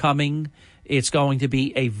layoffs are coming. It's going to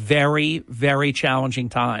be a very, very challenging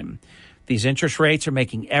time. These interest rates are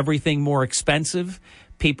making everything more expensive.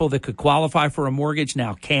 People that could qualify for a mortgage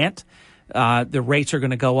now can't. The rates are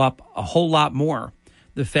going to go up a whole lot more.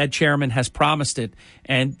 The Fed chairman has promised it.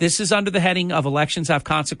 And this is under the heading of elections have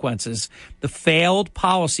consequences. The failed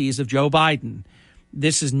policies of Joe Biden.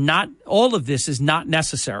 All of this is not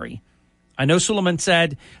necessary. I know Suleiman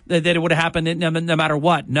said that it would have happened no matter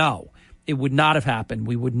what. No, it would not have happened.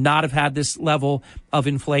 We would not have had this level of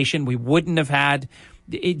inflation. We wouldn't have had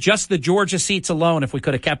just the Georgia seats alone. If we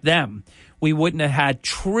could have kept them, we wouldn't have had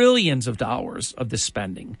trillions of dollars of this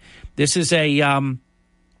spending. This is a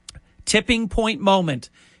tipping point moment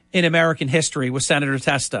in American history with Senator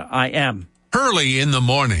Testa. I am. Hurley in the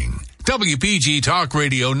Morning. WPG Talk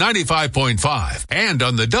Radio 95.5 and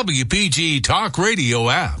on the WPG Talk Radio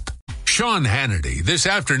app. Sean Hannity this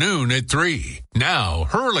afternoon at 3. Now,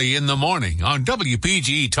 Hurley in the Morning on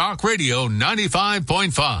WPG Talk Radio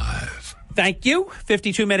 95.5. Thank you.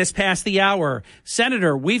 52 minutes past the hour.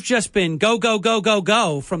 Senator, we've just been go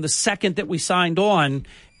from the second that we signed on.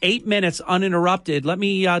 8 minutes uninterrupted. Let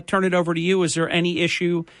me turn it over to you. Is there any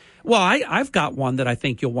issue? Well, I've got one that I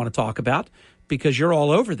think you'll want to talk about, because you're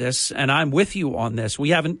all over this, and I'm with you on this. We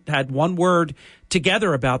haven't had one word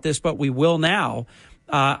together about this, but we will now.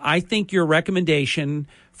 I think your recommendation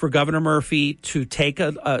for Governor Murphy to take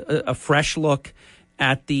a fresh look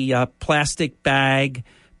at the plastic bag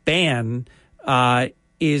ban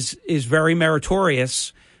is very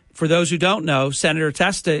meritorious. For those who don't know, Senator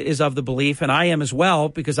Testa is of the belief, and I am as well,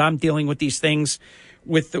 because I'm dealing with these things.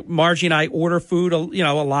 With Margie and I order food, a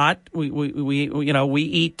lot. We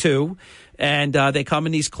eat too, and they come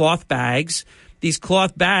in these cloth bags. These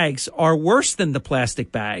cloth bags are worse than the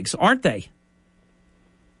plastic bags, aren't they?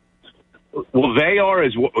 Well, they are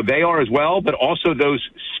as well, but also those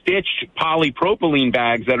stitched polypropylene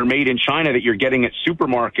bags that are made in China that you're getting at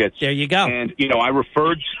supermarkets. There you go. And I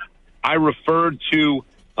referred to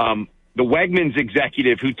the Wegmans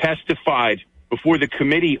executive who testified before the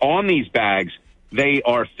committee on these bags. They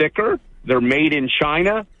are thicker. They're made in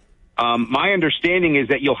China. My understanding is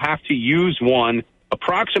that you'll have to use one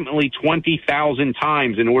approximately 20,000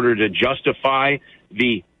 times in order to justify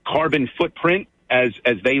the carbon footprint, as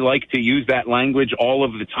they like to use that language all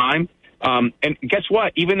of the time. And guess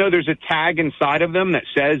what? Even though there's a tag inside of them that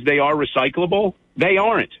says they are recyclable, they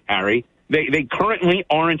aren't, Harry. They currently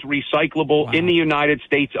aren't recyclable in the United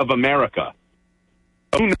States of America.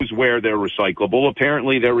 Who knows where they're recyclable?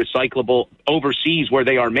 Apparently they're recyclable overseas where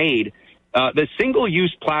they are made. The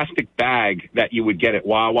single-use plastic bag that you would get at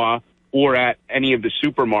Wawa or at any of the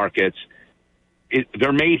supermarkets,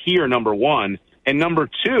 they're made here, number one. And number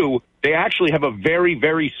two, they actually have a very,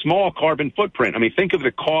 very small carbon footprint. I mean, think of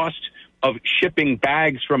the cost of shipping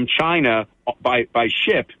bags from China by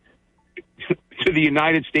ship to the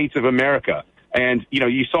United States of America. And,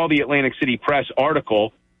 you saw the Atlantic City Press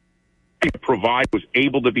article was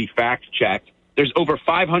able to be fact-checked. There's over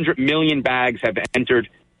 500 million bags have entered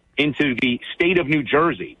into the state of New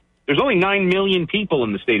Jersey. There's only 9 million people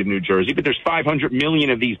in the state of New Jersey, but there's 500 million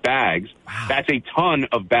of these bags. Wow. That's a ton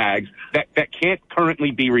of bags that can't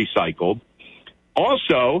currently be recycled.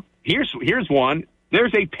 Also, here's one.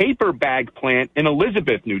 There's a paper bag plant in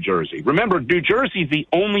Elizabeth, New Jersey. Remember, New Jersey is the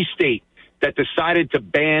only state that decided to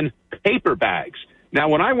ban paper bags. Now,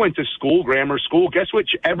 when I went to school, grammar school, guess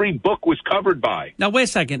which every book was covered by? Now, wait a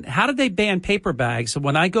second. How did they ban paper bags?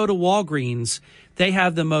 When I go to Walgreens, they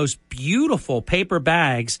have the most beautiful paper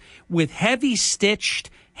bags with heavy stitched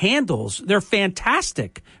handles. They're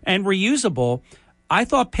fantastic and reusable. I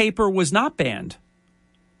thought paper was not banned.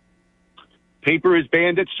 Paper is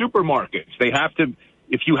banned at supermarkets. They have to,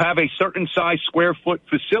 if you have a certain size square foot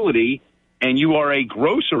facility and you are a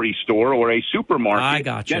grocery store or a supermarket, I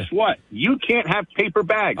gotcha. Guess what? You can't have paper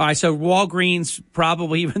bags. All right, so Walgreens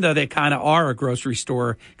probably, even though they kind of are a grocery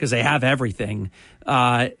store because they have everything,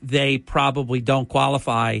 they probably don't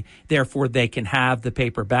qualify. Therefore, they can have the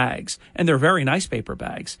paper bags. And they're very nice paper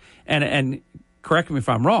bags. And correct me if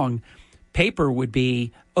I'm wrong, paper would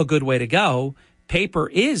be a good way to go. Paper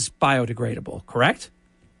is biodegradable, correct?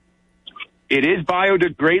 It is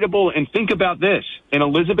biodegradable, and think about this. In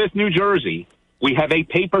Elizabeth, New Jersey, we have a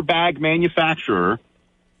paper bag manufacturer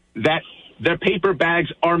that their paper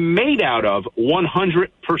bags are made out of 100%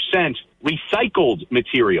 recycled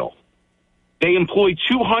material. They employ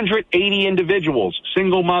 280 individuals,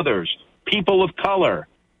 single mothers, people of color,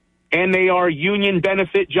 and they are union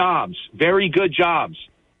benefit jobs, very good jobs.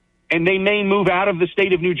 And they may move out of the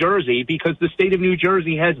state of New Jersey because the state of New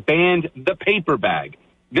Jersey has banned the paper bag.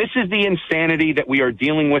 This is the insanity that we are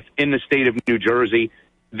dealing with in the state of New Jersey.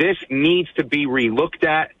 This needs to be relooked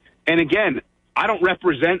at. And again, I don't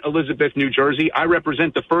represent Elizabeth, New Jersey. I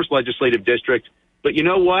represent the 1st Legislative District. But you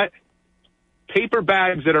know what? Paper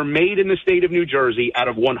bags that are made in the state of New Jersey out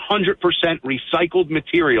of 100% recycled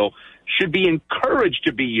material should be encouraged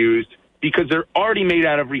to be used because they're already made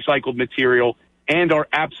out of recycled material and are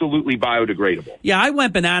absolutely biodegradable. Yeah, I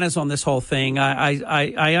went bananas on this whole thing.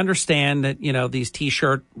 I understand that, these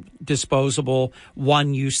T-shirt disposable,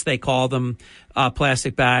 one use, they call them,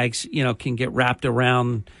 plastic bags, can get wrapped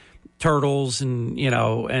around turtles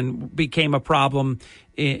and became a problem,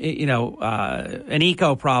 an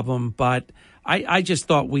eco problem. But I just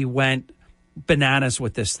thought we went bananas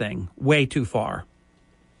with this thing, way too far.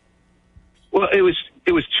 Well, it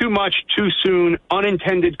was too much, too soon,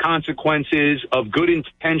 unintended consequences of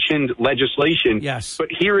good-intentioned legislation. Yes. But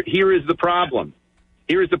here is the problem.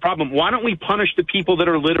 Here is the problem. Why don't we punish the people that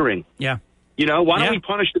are littering? Yeah. Why don't we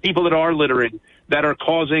punish the people that are littering, that are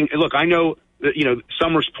causing... Look, I know that,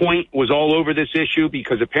 Summers Point was all over this issue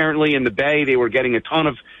because apparently in the Bay they were getting a ton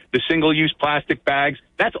of the single-use plastic bags.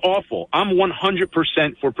 That's awful. I'm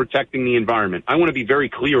 100% for protecting the environment. I want to be very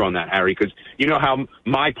clear on that, Harry, because you know how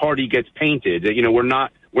my party gets painted. We're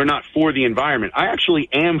not for the environment. I actually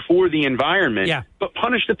am for the environment, but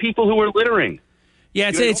punish the people who are littering.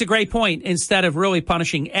 Yeah, it's a great point. Instead of really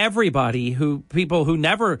punishing everybody, people who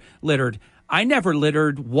never littered. I never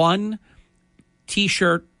littered one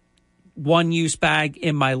T-shirt, one-use bag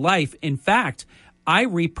in my life. In fact, I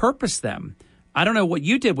repurposed them. I don't know what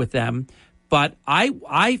you did with them, but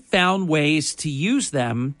I found ways to use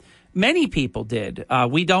them. Many people did.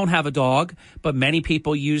 We don't have a dog, but many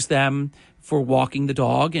people use them for walking the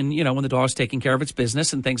dog and, when the dog's taking care of its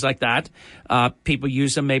business and things like that. People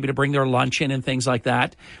use them maybe to bring their lunch in and things like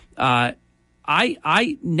that.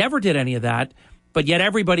 I never did any of that, but yet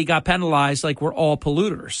everybody got penalized like we're all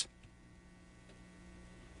polluters.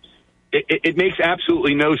 It makes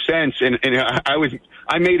absolutely no sense. And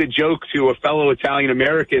I made a joke to a fellow Italian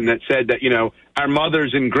American that said that, our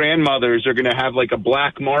mothers and grandmothers are going to have like a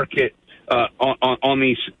black market on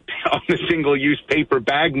the single-use paper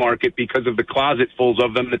bag market because of the closetfuls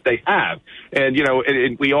of them that they have. And,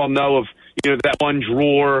 and we all know of, that one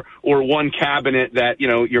drawer or one cabinet that,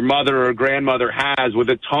 your mother or grandmother has with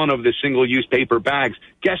a ton of the single-use paper bags.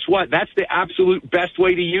 Guess what? That's the absolute best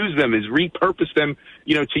way to use them is repurpose them,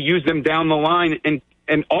 to use them down the line.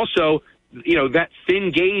 And also, that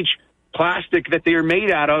thin gauge plastic that they are made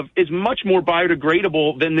out of is much more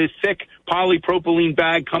biodegradable than this thick polypropylene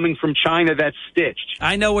bag coming from China that's stitched.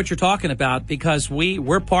 I know what you're talking about because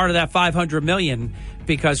we're part of that 500 million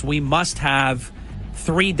because we must have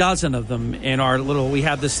 36 of them in our we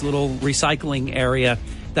have this little recycling area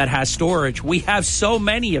that has storage. We have so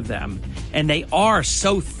many of them and they are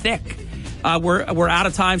so thick. We're out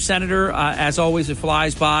of time, Senator. As always, it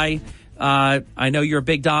flies by. I know you're a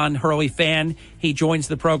big Don Hurley fan. He joins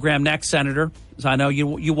the program next, Senator. So I know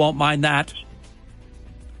you won't mind that.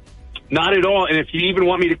 Not at all. And if you even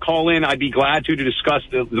want me to call in, I'd be glad to discuss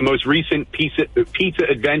the most recent pizza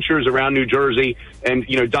adventures around New Jersey. And,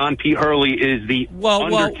 Don P. Hurley is the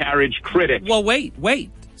undercarriage critic. Well,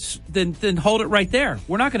 wait. Then hold it right there.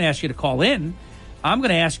 We're not going to ask you to call in. I'm going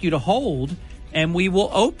to ask you to hold, and we will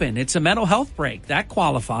open. It's a mental health break. That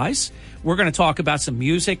qualifies. We're going to talk about some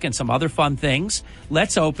music and some other fun things.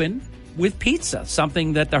 Let's open with pizza,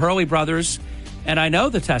 something that the Hurley brothers and I know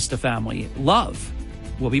the Testa family love.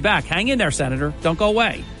 We'll be back. Hang in there, Senator. Don't go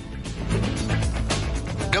away.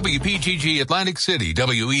 WPGG Atlantic City,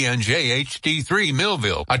 WENJ HD3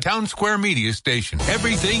 Millville, a Town Square media station.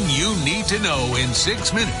 Everything you need to know in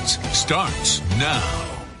 6 minutes starts now.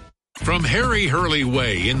 From Harry Hurley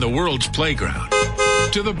Way in the world's playground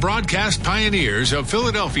to the broadcast pioneers of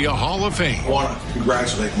Philadelphia Hall of Fame. I want to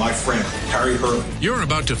congratulate my friend, Harry Hurley. You're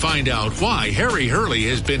about to find out why Harry Hurley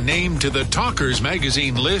has been named to the Talkers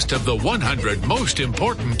Magazine list of the 100 most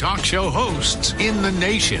important talk show hosts in the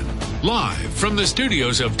nation. Live from the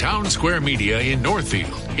studios of Town Square Media in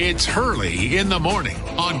Northfield, it's Hurley in the Morning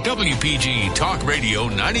on WPG Talk Radio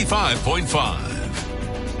 95.5.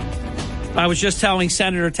 I was just telling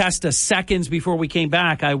Senator Testa seconds before we came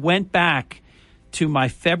back, I went back to my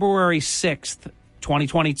February 6th,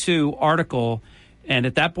 2022 article, and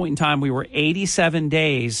at that point in time, we were 87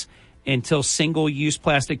 days until single-use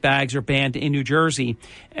plastic bags are banned in New Jersey,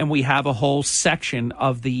 and we have a whole section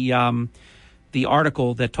of the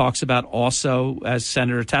article that talks about also, as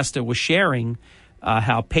Senator Testa was sharing,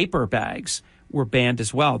 how paper bags were banned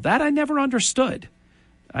as well. That I never understood.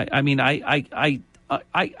 I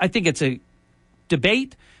think it's a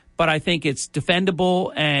debate, but I think it's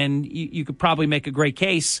defendable, and you could probably make a great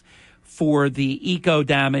case for the eco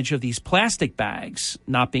damage of these plastic bags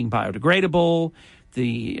not being biodegradable,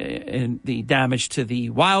 the damage to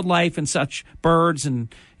the wildlife and such, birds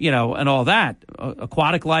and and all that,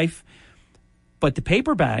 aquatic life. But the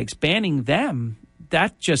paper bags, banning them,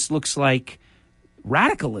 that just looks like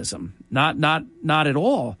radicalism, not at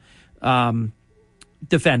all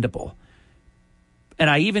defendable. And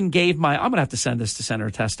I even gave I'm going to have to send this to Senator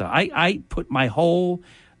Testa. I put my whole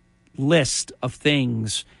list of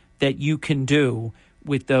things that you can do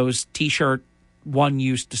with those T-shirt,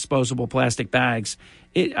 one-use disposable plastic bags.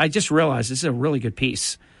 I just realized this is a really good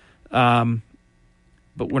piece. But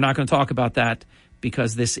we're not going to talk about that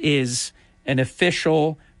because this is an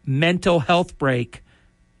official mental health break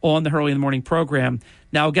on the Hurley in the Morning program.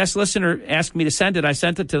 Now, a guest listener asked me to send it. I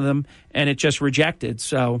sent it to them, and it just rejected.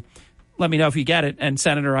 So let me know if you get it. And,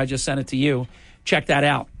 Senator, I just sent it to you. Check that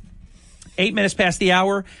out. 8 minutes past the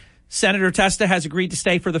hour. Senator Testa has agreed to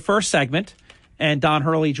stay for the first segment, and Don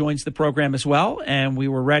Hurley joins the program as well. And we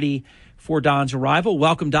were ready for Don's arrival.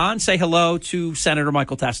 Welcome, Don. Say hello to Senator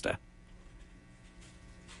Michael Testa.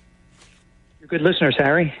 You're good listeners,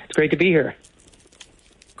 Harry. It's great to be here.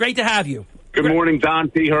 Great to have you. Good morning, Don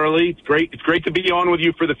P. Hurley. It's great to be on with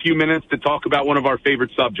you for the few minutes to talk about one of our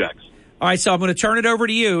favorite subjects. All right, so I'm going to turn it over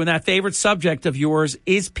to you, and that favorite subject of yours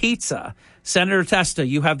is pizza. Senator Testa,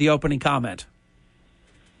 you have the opening comment.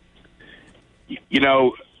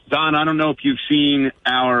 Don, I don't know if you've seen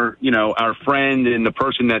our friend and the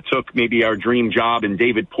person that took maybe our dream job in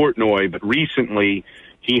David Portnoy, but recently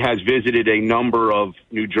he has visited a number of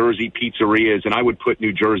New Jersey pizzerias, and I would put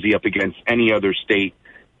New Jersey up against any other state,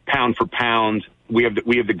 pound for pound. We have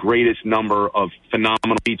the greatest number of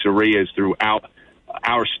phenomenal pizzerias throughout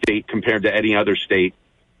our state compared to any other state.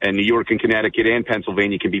 And New York and Connecticut and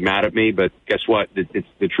Pennsylvania can be mad at me, but guess what? It's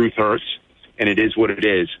the truth hurts, and it is what it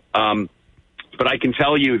is. But I can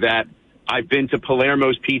tell you that I've been to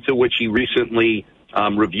Palermo's Pizza, which he recently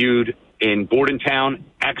reviewed in Bordentown.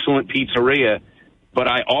 Excellent pizzeria. But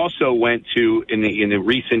I also went to, in the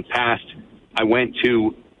recent past, I went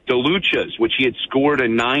to DeLuccia's, which he had scored a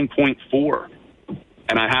 9.4.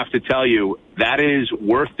 And I have to tell you, that is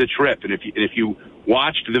worth the trip. And if you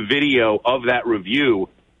watched the video of that review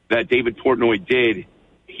that David Portnoy did,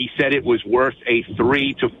 he said it was worth a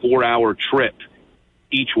 3 to 4 hour trip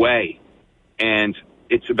each way. And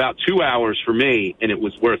it's about 2 hours for me, and it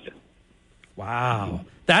was worth it. Wow.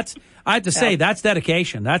 I have to say, that's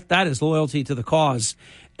dedication. That is loyalty to the cause.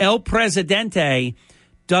 El Presidente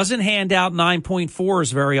doesn't hand out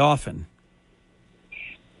 9.4s very often.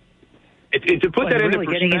 To put that into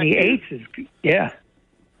perspective, getting any eights is, yeah.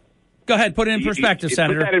 Go ahead, put it in perspective,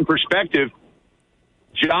 Senator. Put that in perspective.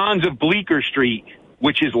 John's of Bleecker Street,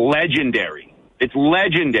 which is legendary. It's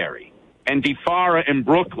legendary. And Di Fara in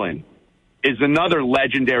Brooklyn is another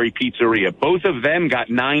legendary pizzeria. Both of them got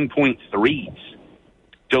 9.3s.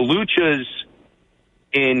 DeLuccia's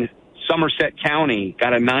in Somerset County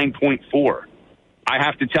got a 9.4. I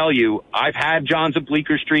have to tell you, I've had John's at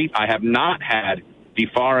Bleecker Street. I have not had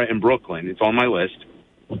DiFara in Brooklyn. It's on my list.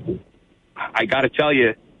 I got to tell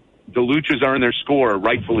you, the Luchas earn their score,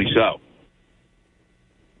 rightfully so.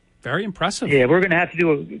 Very impressive. Yeah, we're going to have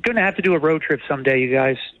to do a road trip someday, you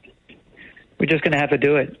guys. We're just going to have to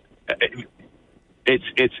do it.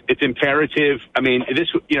 It's imperative. I mean, this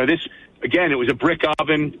again, it was a brick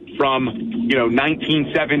oven from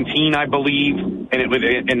 1917, I believe, and it was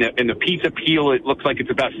in the pizza peel. It looks like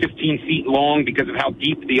it's about 15 feet long because of how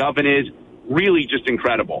deep the oven is. Really, just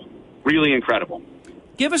incredible. Really incredible.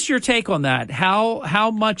 Give us your take on that.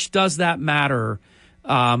 How much does that matter?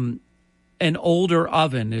 An older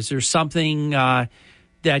oven, is there something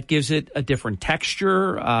that gives it a different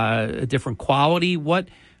texture, a different quality? What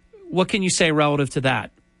can you say relative to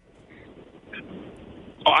that?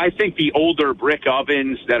 I think the older brick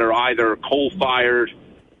ovens that are either coal-fired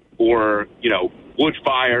or,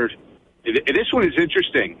 wood-fired, this one is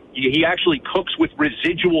interesting. He actually cooks with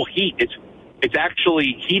residual heat. It's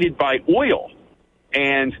actually heated by oil,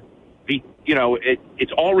 and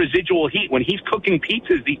it's all residual heat. When he's cooking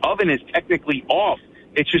pizzas, the oven is technically off.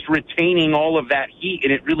 It's just retaining all of that heat,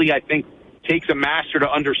 and it really, I think, takes a master to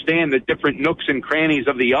understand the different nooks and crannies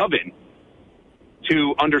of the oven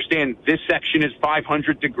to understand this section is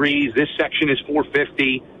 500 degrees, this section is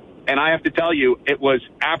 450, and I have to tell you, it was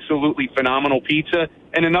absolutely phenomenal pizza.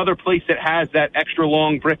 And another place that has that extra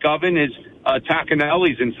long brick oven is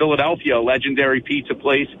Tacanelli's in Philadelphia, a legendary pizza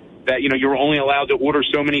place that, you're only allowed to order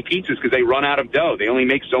so many pizzas because they run out of dough. They only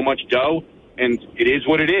make so much dough, and it is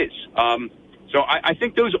what it is. So I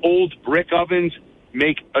think those old brick ovens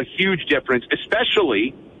make a huge difference,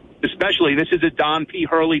 especially, this is a Don P.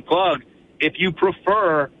 Hurley plug, if you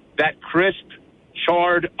prefer that crisp,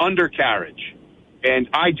 charred undercarriage. And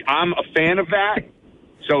I'm a fan of that,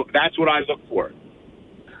 so that's what I look for.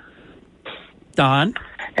 Don?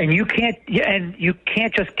 And you can't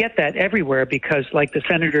just get that everywhere because, like the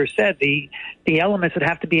senator said, the elements that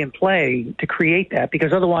have to be in play to create that,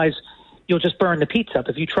 because otherwise you'll just burn the pizza up.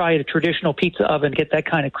 If you try a traditional pizza oven, get that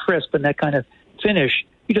kind of crisp and that kind of finish,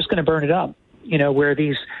 you're just going to burn it up. Where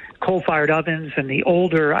these coal-fired ovens and the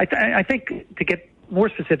older, I think to get more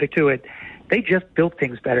specific to it, they just built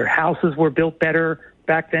things better. Houses were built better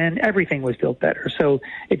back then. Everything was built better. So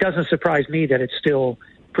it doesn't surprise me that it still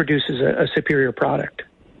produces a superior product.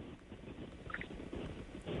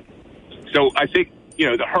 So I think,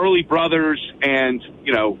 the Hurley brothers and,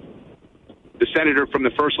 the senator from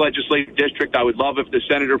the 1st Legislative District, I would love if the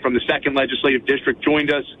senator from the 2nd Legislative District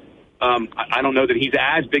joined us. I don't know that he's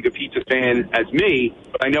as big a pizza fan as me,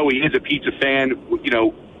 but I know he is a pizza fan.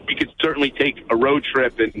 We could certainly take a road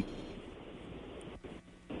trip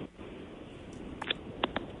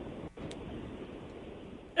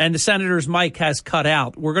and the senator's mic has cut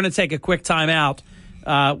out. We're going to take a quick time out.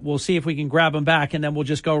 We'll see if we can grab him back, and then we'll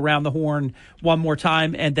just go around the horn one more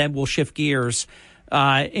time, and then we'll shift gears.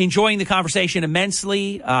 Enjoying the conversation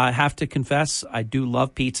immensely. I have to confess, I do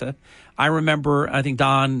love pizza. I remember, I think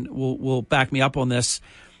Don will back me up on this,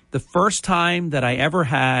 the first time that I ever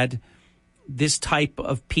had this type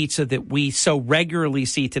of pizza that we so regularly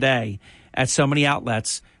see today at so many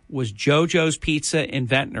outlets was JoJo's Pizza in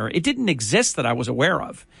Ventnor. It didn't exist that I was aware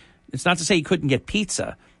of. It's not to say you couldn't get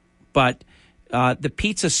pizza, but the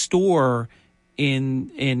pizza store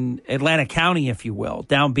in Atlantic County, if you will,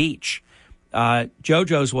 down beach,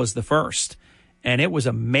 JoJo's was the first, and it was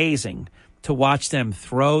amazing to watch them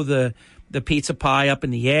throw the pizza pie up in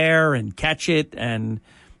the air and catch it and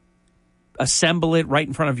assemble it right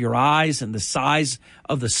in front of your eyes, and the size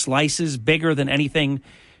of the slices bigger than anything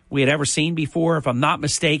we had ever seen before. If I'm not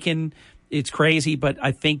mistaken, it's crazy, but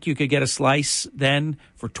I think you could get a slice then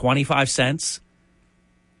for 25 cents.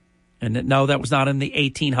 And no, that was not in the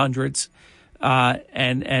 1800s.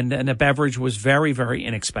 And a beverage was very, very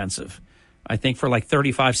inexpensive. I think for like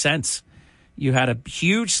 35 cents, you had a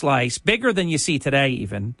huge slice, bigger than you see today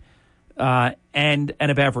even, and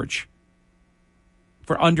a beverage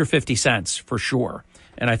for under 50 cents for sure.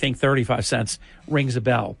 And I think 35 cents rings a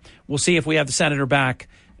bell. We'll see if we have the senator back.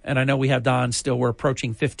 And I know we have Don still. We're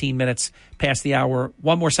approaching 15 minutes past the hour.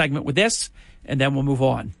 One more segment with this, and then we'll move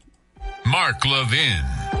on. Mark Levin.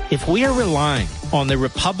 If we are relying on the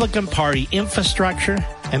Republican Party infrastructure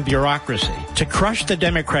and bureaucracy to crush the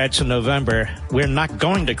Democrats in November, we're not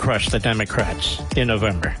going to crush the Democrats in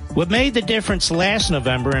November. What made the difference last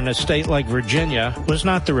November in a state like Virginia was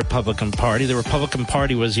not the Republican Party. The Republican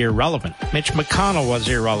Party was irrelevant. Mitch McConnell was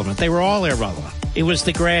irrelevant. They were all irrelevant. It was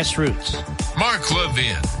the grassroots. Mark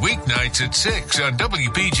Levin, weeknights at 6 on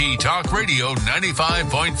WPG Talk Radio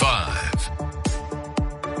 95.5.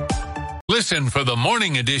 Listen for the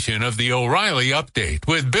morning edition of the O'Reilly Update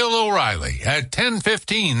with Bill O'Reilly at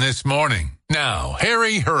 10:15 this morning. Now,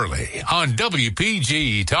 Harry Hurley on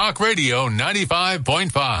WPG Talk Radio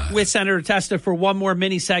 95.5. With Senator Testa for one more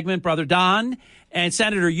mini segment, Brother Don. And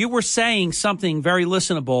Senator, you were saying something very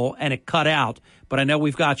listenable and it cut out, but I know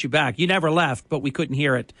we've got you back. You never left, but we couldn't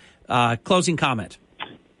hear it. Closing comment.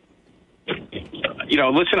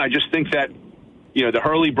 Listen, I just think that, the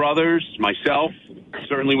Hurley brothers, myself,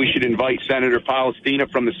 certainly we should invite Senator Palestina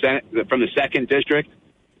from the second district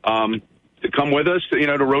to come with us,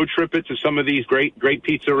 to road trip it to some of these great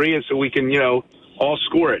pizzerias so we can, all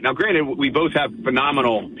score it. Now, granted, we both have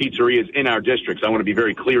phenomenal pizzerias in our districts. I want to be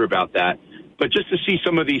very clear about that. But just to see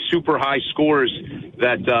some of these super high scores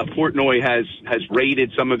that Portnoy has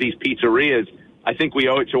rated some of these pizzerias, I think we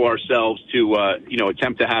owe it to ourselves to,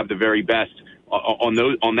 attempt to have the very best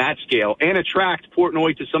on that scale and attract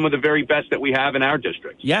Portnoy to some of the very best that we have in our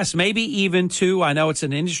district. Yes, maybe even to, I know it's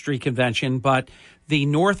an industry convention, but the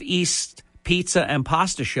Northeast Pizza and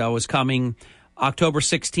Pasta Show is coming October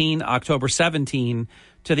 16, October 17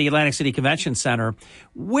 to the Atlantic City Convention Center,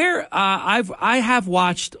 where I have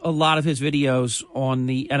watched a lot of his videos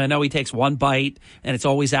and I know he takes one bite and it's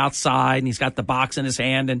always outside and he's got the box in his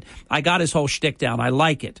hand, and I got his whole shtick down. I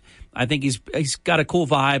like it. I think he's got a cool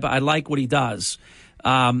vibe. I like what he does.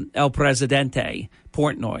 El Presidente,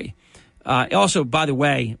 Portnoy. Also, by the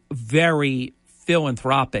way, very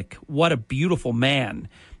philanthropic. What a beautiful man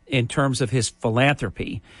in terms of his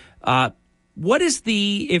philanthropy. What is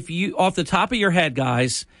if you, off the top of your head,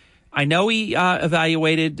 guys, I know he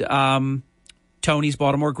evaluated Tony's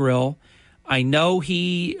Baltimore Grill. I know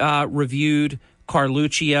he reviewed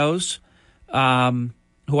Carluccio's,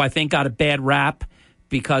 who I think got a bad rap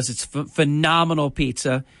because it's phenomenal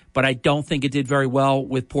pizza, but I don't think it did very well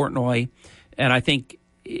with Portnoy. And I think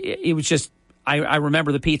it was just, I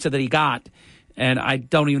remember the pizza that he got, and I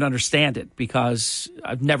don't even understand it because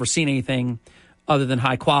I've never seen anything other than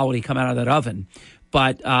high quality come out of that oven.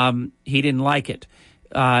 But he didn't like it.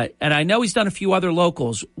 And I know he's done a few other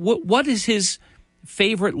locals. What is his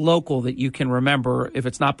favorite local that you can remember, if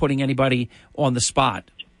it's not putting anybody on the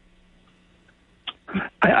spot?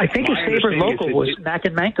 I think his favorite local was Mac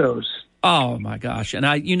and Manco's. Oh, my gosh. And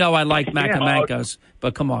I like Mac and Manco's,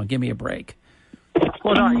 but come on, give me a break.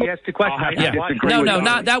 Well, no, you asked the question.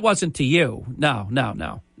 No, that wasn't to you. No.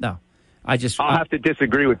 I'll have to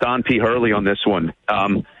disagree with Don P. Hurley on this one.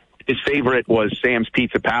 His favorite was Sam's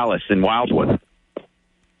Pizza Palace in Wildwood.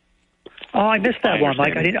 Oh, I missed that one,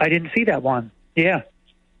 Mike. I didn't see that one. Yeah.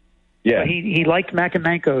 Yeah. He liked Mac and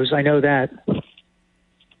Manco's. I know that.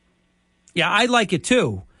 Yeah, I like it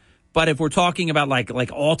too. But if we're talking about like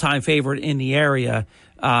all-time favorite in the area,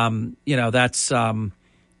 that's not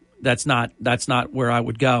where I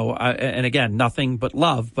would go. And again, nothing but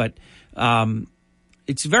love, but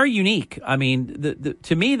it's very unique. I mean,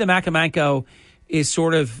 to me, the Mac and Manco is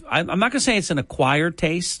sort of, I'm not going to say it's an acquired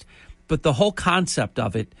taste, but the whole concept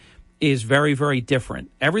of it is very, very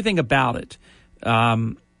different. Everything about it.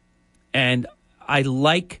 And I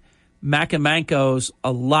like Mac and Manco's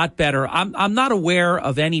a lot better. I'm not aware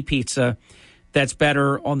of any pizza that's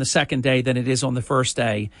better on the second day than it is on the first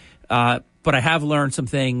day. But I have learned some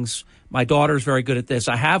things. My daughter's very good at this.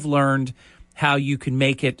 I have learned how you can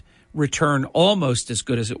make it return almost as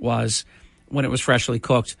good as it was when it was freshly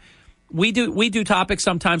cooked. We do topics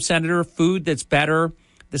sometimes, Senator, food that's better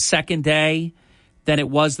the second day than it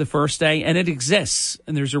was the first day, and it exists,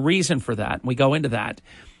 and there's a reason for that, and we go into that.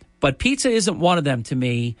 But pizza isn't one of them to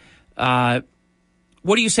me.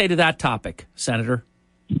 What do you say to that topic, Senator?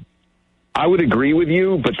 I would agree with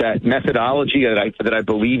you, but that methodology that I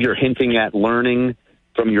believe you're hinting at learning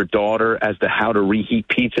from your daughter as to how to reheat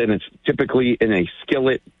pizza, and it's typically in a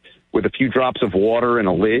skillet with a few drops of water and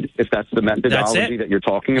a lid, if that's the methodology that you're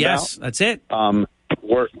talking about. Yes, that's it.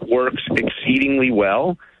 Works exceedingly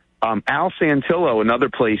well. Al Santillo, another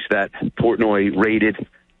place that Portnoy rated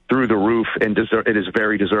through the roof, and it is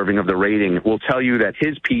very deserving of the rating, will tell you that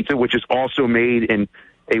his pizza, which is also made in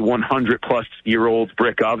a 100-plus-year-old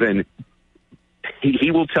brick oven,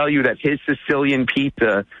 he will tell you that his Sicilian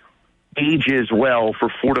pizza ages well for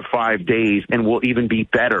 4 to 5 days and will even be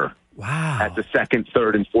better. Wow. At the second,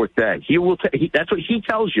 third, and fourth day. That's what he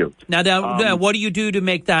tells you. Now, what do you do to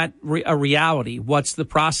make that a reality? What's the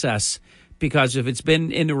process? Because if it's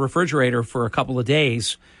been in the refrigerator for a couple of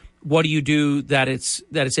days, what do you do that it's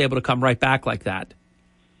able to come right back like that?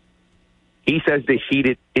 He says to heat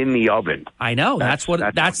it in the oven. I know. That's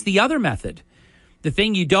the other method. The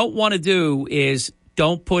thing you don't want to do is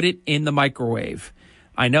don't put it in the microwave.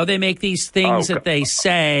 I know they make these things that they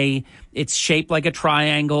say it's shaped like a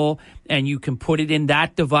triangle, and you can put it in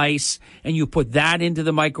that device, and you put that into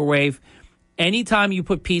the microwave. Anytime you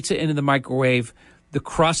put pizza into the microwave, the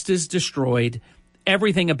crust is destroyed.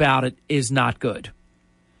 Everything about it is not good.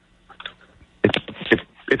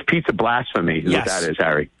 It's pizza blasphemy is what that is,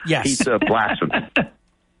 Harry. Yes. Pizza blasphemy.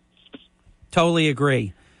 Totally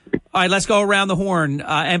agree. All right, let's go around the horn.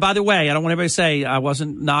 And by the way, I don't want anybody to say I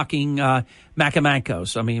wasn't knocking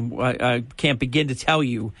Macamancos. I mean, I can't begin to tell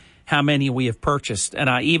you how many we have purchased. And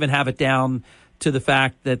I even have it down to the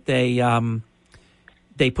fact that they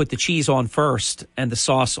put the cheese on first and the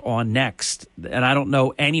sauce on next. And I don't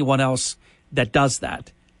know anyone else that does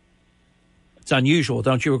that. It's unusual.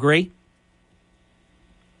 Don't you agree?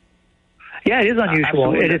 Yeah, it is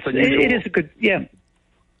unusual. It is a good, yeah.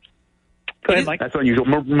 Go ahead, Mike. That's unusual.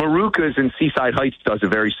 Maruka's in Seaside Heights does a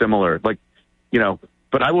very similar, but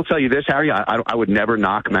I will tell you this, Harry, I would never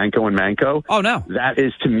knock Manco and Manco. Oh, no. That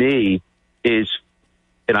is, to me, and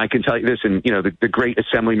I can tell you this, and, the great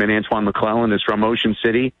Assemblyman Antoine McClellan is from Ocean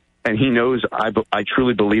City, and he knows I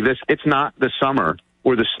truly believe this. It's not the summer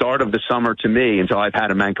or the start of the summer to me until I've had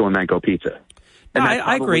a Manco and Manco pizza. No,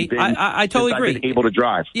 I agree. I totally agree. I've been able to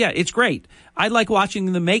drive. Yeah, it's great. I like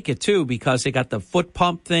watching them make it, too, because they got the foot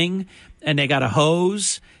pump thing, and they got a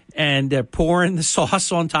hose, and they're pouring the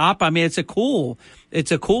sauce on top. I mean, it's a cool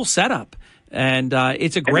setup, and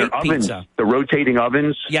it's a great pizza. The rotating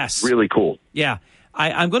ovens, yes, really cool. Yeah.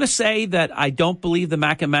 I'm going to say that I don't believe the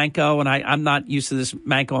Mac and Manco, and I'm not used to this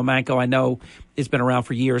Manco and Manco. I know it's been around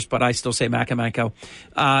for years, but I still say Mac and Manco.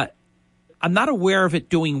 I'm not aware of it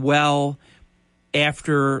doing well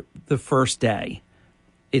after the first day.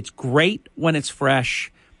 It's great when it's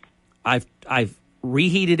fresh. I've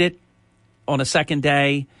reheated it on a second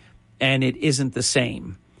day, and it isn't the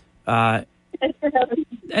same. And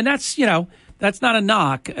that's, that's not a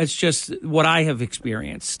knock. It's just what I have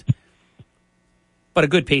experienced. But a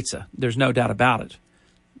good pizza. There's no doubt about it.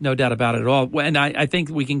 No doubt about it at all. And I think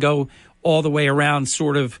we can go all the way around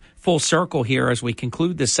sort of full circle here as we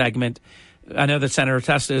conclude this segment. I know that Senator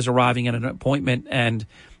Testa is arriving at an appointment, and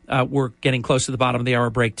we're getting close to the bottom of the hour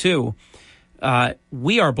break, too.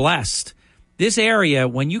 We are blessed. This area,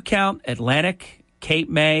 when you count Atlantic, Cape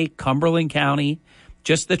May, Cumberland County,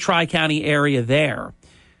 just the Tri-County area there,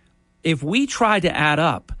 if we try to add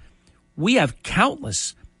up, we have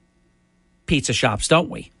countless pizza shops, don't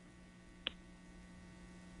we?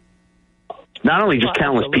 Not only just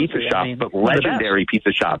countless pizza shops, but legendary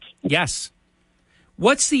pizza shops. Yes.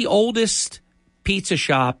 What's the oldest pizza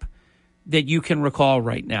shop that you can recall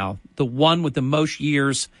right now? The one with the most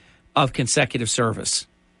years of consecutive service?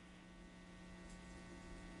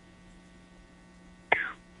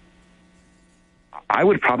 I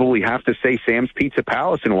would probably have to say Sam's Pizza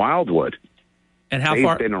Palace in Wildwood. And how They've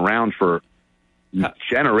far? Been around for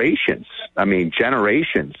generations. I mean,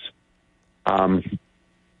 generations. I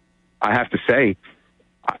have to say,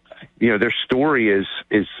 their story is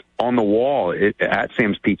on the wall at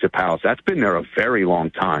Sam's Pizza Palace. That's been there a very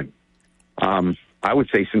long time. I would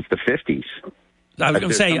say since the 50s. I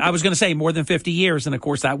was going to say more than 50 years, and of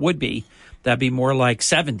course that'd be more like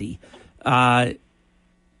 70.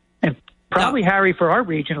 Probably, Harry, for our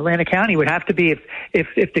region, Atlantic County would have to be if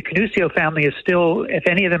the Canusio family is still, if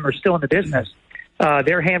any of them are still in the business.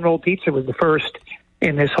 Their hand-rolled pizza was the first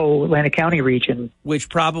in this whole Atlantic County region. Which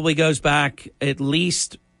probably goes back at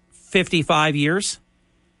least 55 years?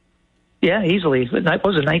 Yeah, easily. Was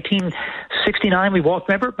it 1969 we walked?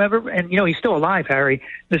 Remember? And, he's still alive, Harry,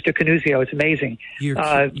 Mr. Canusio. It's amazing.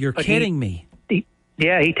 You're kidding me.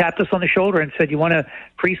 He tapped us on the shoulder and said, "You want to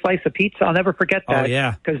pre-slice a pizza?" I'll never forget that. Oh,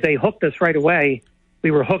 yeah. Because they hooked us right away. We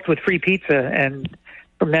were hooked with free pizza, and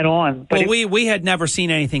from then on. But we had never seen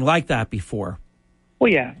anything like that before.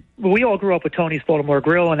 Well, yeah. We all grew up with Tony's Baltimore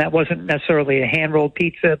Grill, and that wasn't necessarily a hand-rolled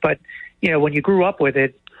pizza. But, when you grew up with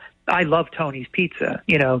it, I love Tony's Pizza.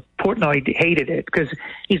 Portnoy hated it because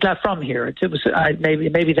he's not from here. It was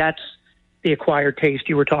maybe that's the acquired taste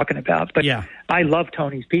you were talking about. But yeah. I love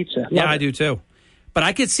Tony's Pizza. I do too. But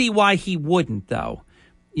I could see why he wouldn't, though.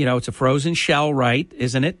 It's a frozen shell, right?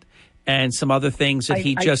 Isn't it? And some other things that I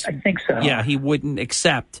think so. Yeah, he wouldn't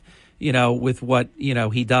accept, with what,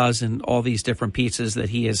 he does and all these different pizzas that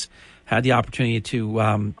he has had the opportunity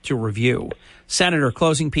to review. Senator,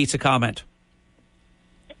 closing pizza comment.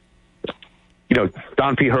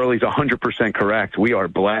 Don P. Hurley's 100% correct. We are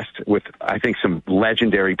blessed with, I think, some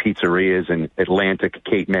legendary pizzerias in Atlantic,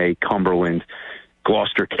 Cape May, Cumberland,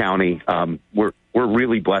 Gloucester County. We're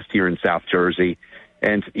really blessed here in South Jersey,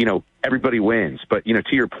 and everybody wins. But to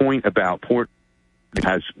your point about Port,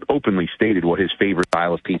 has openly stated what his favorite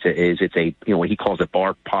style of pizza is. It's what he calls a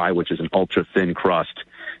bar pie, which is an ultra thin crust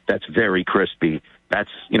that's very crispy. That's,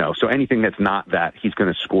 so anything that's not that, he's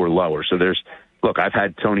going to score lower. So look, I've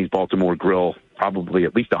had Tony's Baltimore Grill probably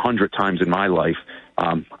at least 100 times in my life.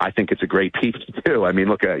 I think it's a great pizza too. I mean,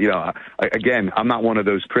 look, again, I'm not one of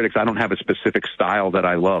those critics. I don't have a specific style that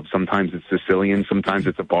I love. Sometimes it's Sicilian, sometimes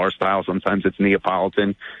it's a bar style, sometimes it's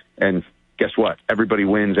Neapolitan, and guess what? Everybody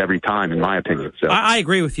wins every time, in my opinion. So I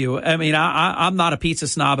agree with you. I mean, I'm not a pizza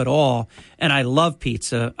snob at all, and I love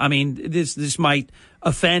pizza. I mean, this might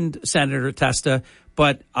offend Senator Testa,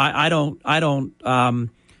 but I don't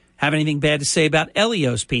have anything bad to say about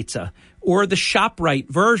Elio's Pizza or the ShopRite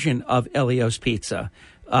version of Elio's Pizza.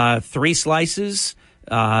 3 slices.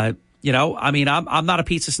 I mean, I'm not a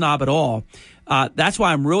pizza snob at all. That's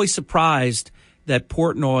why I'm really surprised that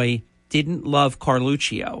Portnoy didn't love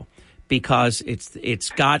Carluccio, because it's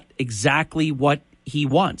got exactly what he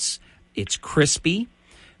wants. It's crispy.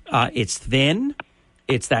 It's thin.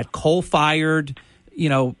 It's that coal-fired,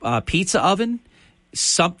 pizza oven.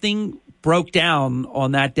 Something broke down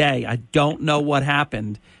on that day. I don't know what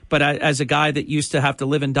happened. But as a guy that used to have to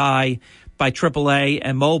live and die by AAA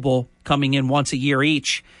and Mobile coming in once a year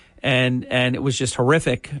each, and it was just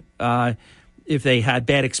horrific if they had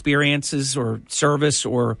bad experiences or service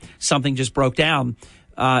or something just broke down.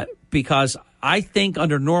 Because I think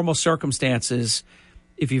under normal circumstances,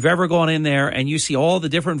 if you've ever gone in there and you see all the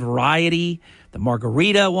different variety, the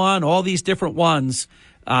margarita one, all these different ones,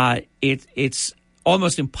 it's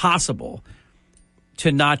almost impossible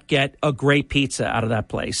to not get a great pizza out of that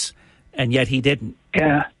place, and yet he didn't.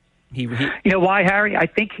 Yeah. He you know why, Harry? I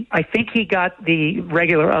think he got the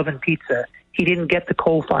regular oven pizza. He didn't get the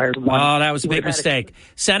coal-fired one. Oh, that was a big mistake.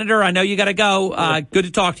 Senator, I know you got to go. Good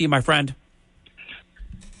to talk to you, my friend.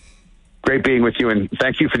 Great being with you, and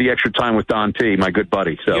thank you for the extra time with Don T., my good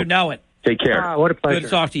buddy. So you know it. Take care. What a pleasure. Good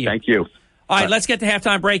to talk to you. Thank you. All right, let's get to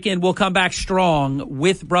halftime break in. We'll come back strong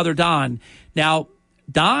with Brother Don. Now,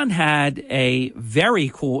 Don had a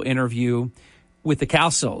very cool interview with the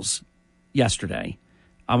Cowsills yesterday.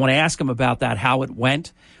 I want to ask him about that, how it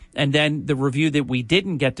went, and then the review that we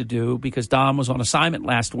didn't get to do because Don was on assignment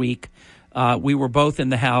last week. We were both in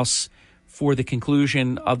the house for the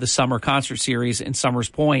conclusion of the summer concert series in Summers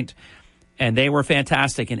Point, and they were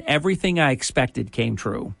fantastic, and everything I expected came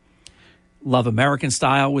true. Love American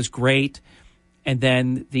Style was great, and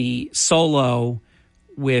then the solo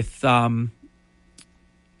with To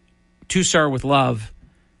Sir with Love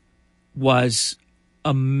was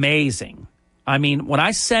amazing. I mean, when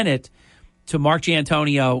I sent it to Mark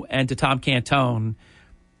Giantonio and to Tom Cantone,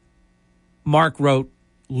 Mark wrote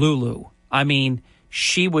Lulu. I mean,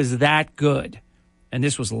 she was that good. And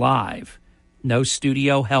this was live. No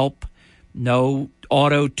studio help, no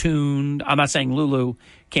auto-tune. I'm not saying Lulu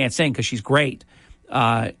can't sing because she's great.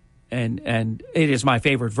 And it is my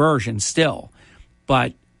favorite version still.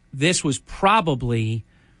 But this was probably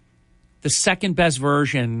the second best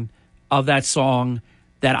version of that song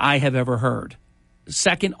that I have ever heard.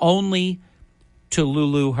 Second only to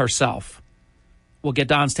Lulu herself. We'll get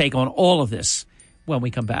Don's take on all of this when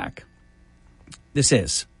we come back. This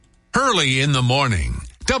is Hurley in the Morning.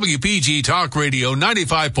 WPG Talk Radio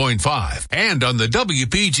 95.5 and on the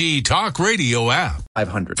WPG Talk Radio app.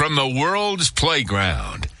 500. From the world's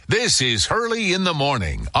playground, this is Hurley in the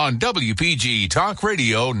Morning on WPG Talk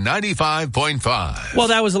Radio 95.5. Well,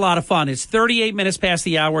 that was a lot of fun. It's 38 minutes past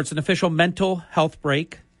the hour. It's an official mental health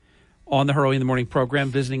break on the Hurley in the Morning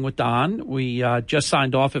program, Visiting with Don. We just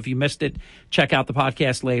signed off. If you missed it, check out the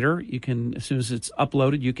podcast later. You can, as soon as it's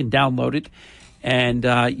uploaded, you can download it. And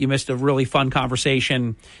you missed a really fun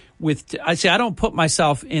conversation with, I don't put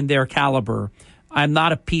myself in their caliber. I'm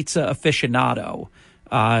not a pizza aficionado.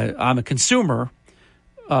 I'm a consumer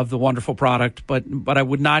of the wonderful product, but I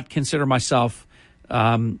would not consider myself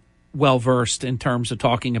well-versed in terms of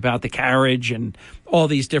talking about the carriage and all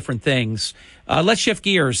these different things. Let's shift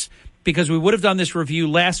gears because we would have done this review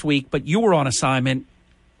last week, but you were on assignment.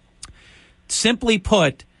 Simply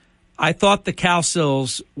put, I thought the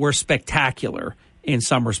Cowsills were spectacular in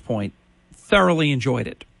Summers Point. Thoroughly enjoyed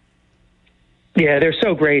it. Yeah, they're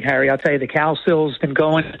so great, Harry. I'll tell you, the Cowsills been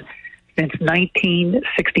going since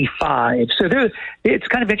 1965. So it's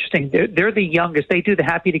kind of interesting. They're the youngest. They do the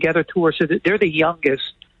Happy Together tour, so they're the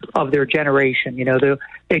youngest of their generation. You know,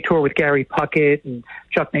 they tour with Gary Puckett and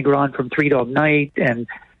Chuck Negron from Three Dog Night and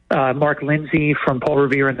Mark Lindsay from Paul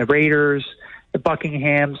Revere and the Raiders, the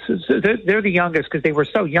Buckinghams. So they're the youngest because they were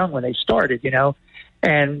so young when they started, you know.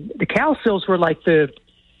 And the Cowsills were like the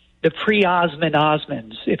pre-Osmond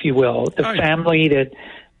Osmonds, if you will, the family that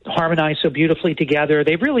harmonized so beautifully together.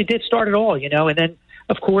 They really did start it all, you know. And then,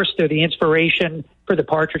 of course, they're the inspiration for the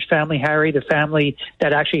Partridge Family, Harry, the family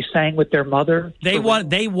that actually sang with their mother. They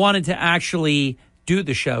wanted to actually do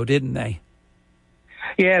the show, didn't they?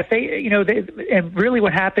 Yeah, and really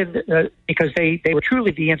what happened, because they were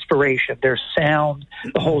truly the inspiration, their sound,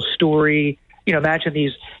 the whole story. Imagine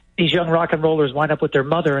these young rock and rollers wind up with their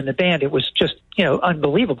mother in the band. It was just,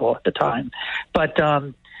 unbelievable at the time. But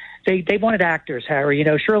they wanted actors, Harry.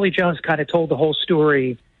 Shirley Jones kind of told the whole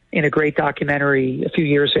story in a great documentary a few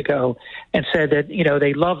years ago and said that,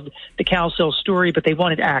 they loved the Cowsills story, but they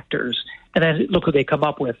wanted actors. And then look who they come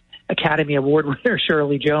up with. Academy Award winner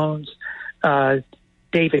Shirley Jones,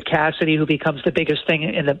 David Cassidy, who becomes the biggest thing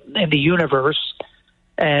in the universe,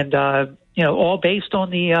 and all based on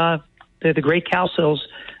the great Cowsills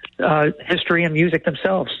history and music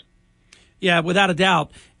themselves. Yeah, without a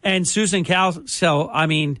doubt. And Susan Cowsill, I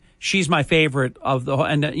mean, she's my favorite of the,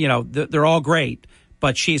 and they're all great,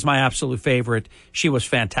 but she's my absolute favorite. She was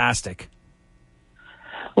fantastic.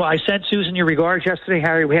 Well, I sent Susan your regards yesterday,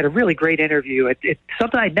 Harry. We had a really great interview. It's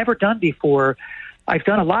something I'd never done before. I've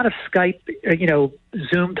done a lot of Skype,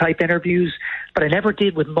 Zoom type interviews, but I never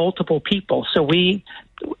did with multiple people. So we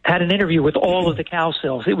had an interview with all of the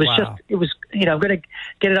Cowsills. It was I'm going to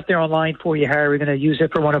get it up there online for you, Harry. We're going to use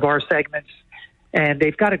it for one of our segments. And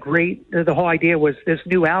they've got the whole idea was this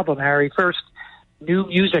new album, Harry, first new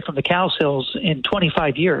music from the Cowsills in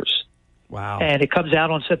 25 years. Wow. And it comes out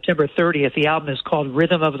on September 30th. The album is called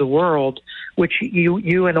Rhythm of the World, which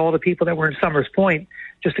you and all the people that were in Summers Point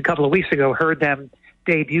just a couple of weeks ago heard them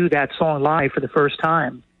debut that song live for the first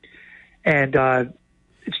time. And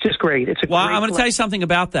it's just great. I'm going to tell you something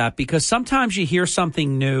about that, because sometimes you hear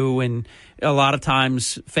something new, and a lot of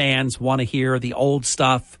times fans want to hear the old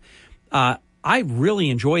stuff. I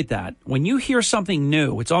really enjoyed that. When you hear something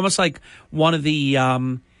new, it's almost like one of the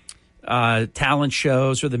talent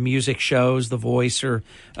shows or the music shows, The Voice or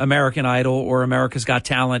American Idol or America's Got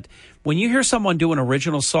Talent. When you hear someone do an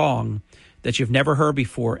original song that you've never heard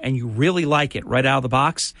before and you really like it right out of the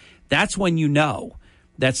box, that's when you know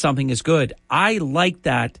that something is good. I like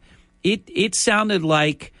that. It sounded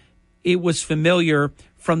like it was familiar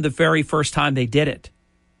from the very first time they did it.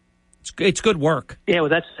 It's good work. Yeah, well,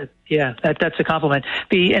 that's a compliment.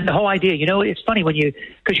 And the whole idea, it's funny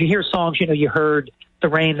because you hear songs, you heard The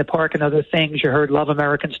Rain, The Park, and other things. You heard Love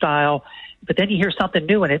American Style, but then you hear something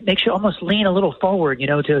new, and it makes you almost lean a little forward.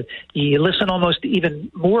 You listen almost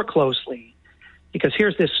even more closely, because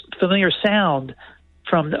here's this familiar sound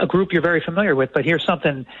from a group you're very familiar with, but here's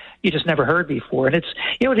something you just never heard before. And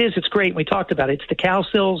it's great. We talked about it. It's the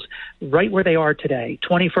Cowsills right where they are today,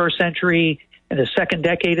 21st century, in the second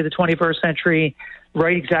decade of the 21st century,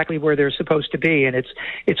 right exactly where they're supposed to be. And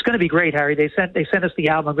it's going to be great, Harry. They sent us the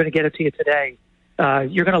album. I'm going to get it to you today.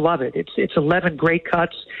 You're going to love it. It's 11 great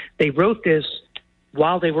cuts. They wrote this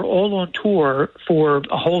while they were all on tour for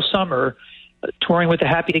a whole summer, touring with the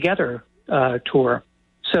Happy Together tour.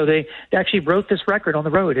 So they actually wrote this record on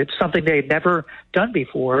the road. It's something they had never done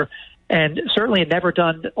before, and certainly had never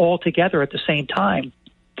done all together at the same time,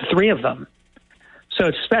 the three of them. So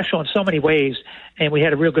it's special in so many ways, and we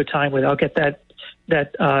had a real good time with it. I'll get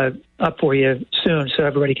that up for you soon, so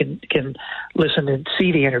everybody can listen and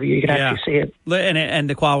see the interview. You can actually see it. And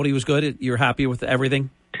the quality was good? You're happy with everything?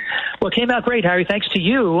 Well, it came out great, Harry. Thanks to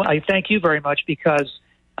you. I thank you very much, because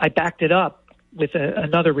I backed it up with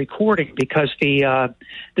another recording, because the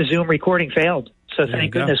Zoom recording failed. So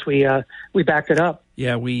thank goodness we backed it up.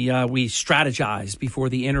 Yeah, we strategized before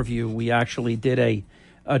the interview. We actually did a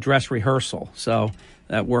dress rehearsal, so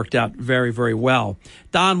that worked out very, very well.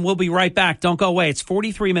 Don, we'll be right back. Don't go away. It's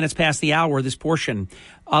 43 minutes past the hour, this portion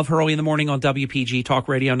of Hurley in the Morning on WPG Talk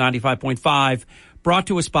Radio 95.5, brought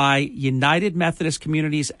to us by United Methodist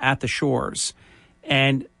Communities at the Shores.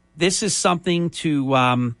 And this is something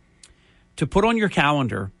to put on your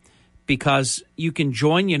calendar, because you can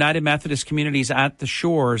join United Methodist Communities at the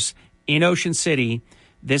Shores in Ocean City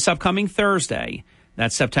this upcoming Thursday.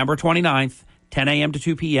 That's September 29th, 10 a.m. to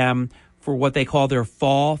 2 p.m. for what they call their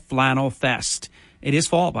Fall Flannel Fest. It is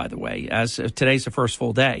fall, by the way, as today's the first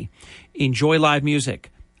full day. Enjoy live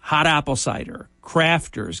music, hot apple cider,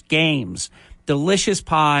 crafters, games, delicious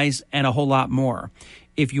pies, and a whole lot more.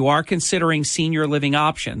 If you are considering senior living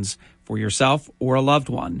options for yourself or a loved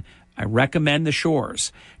one, I recommend the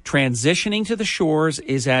Shores. Transitioning to the Shores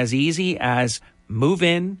is as easy as move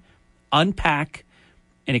in, unpack,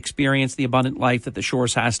 and experience the abundant life that the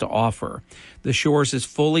Shores has to offer. The Shores is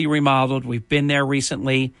fully remodeled. We've been there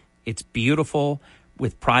recently. It's beautiful,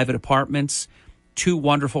 with private apartments, 2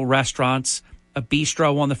 wonderful restaurants, a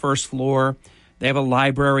bistro on the first floor. They have a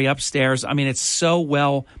library upstairs. I mean, it's so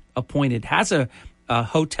well appointed. Has a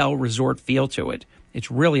hotel resort feel to it.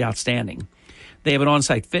 It's really outstanding. They have an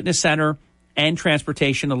on-site fitness center and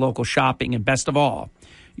transportation to local shopping. And best of all,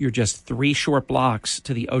 you're just 3 short blocks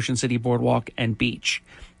to the Ocean City Boardwalk and beach.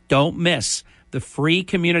 Don't miss the free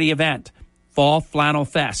community event, Fall Flannel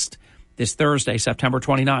Fest, this Thursday, September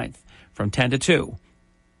 29th, from 10 to 2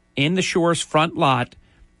 in the Shore's front lot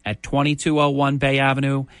at 2201 Bay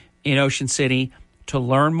Avenue in Ocean City. To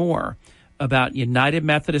learn more about United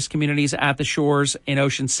Methodist Communities at the Shores in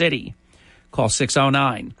Ocean City, call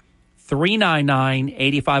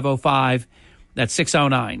 609-399-8505. That's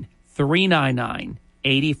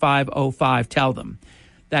 609-399-8505. Tell them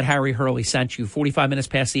that Harry Hurley sent you. 45 minutes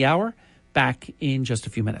past the hour. Back in just a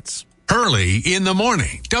few minutes. Hurley in the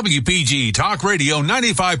morning. WPG Talk Radio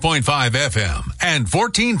 95.5 FM and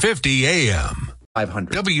 1450 AM.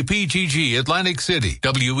 500. WPGG Atlantic City.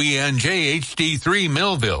 WENJ HD3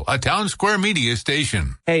 Millville, a Town Square media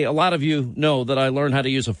station. Hey, a lot of you know that I learned how to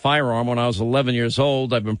use a firearm when I was 11 years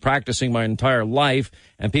old. I've been practicing my entire life,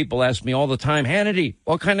 and people ask me all the time, Hannity,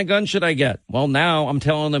 what kind of gun should I get? Well, now I'm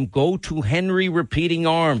telling them, go to Henry Repeating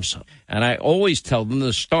Arms. And I always tell them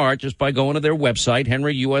to start just by going to their website,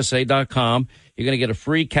 henryusa.com. You're going to get a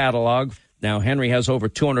free catalog. Now, Henry has over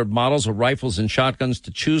 200 models of rifles and shotguns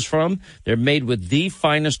to choose from. They're made with the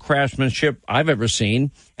finest craftsmanship I've ever seen,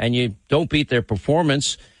 and you don't beat their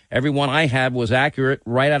performance. Every one I had was accurate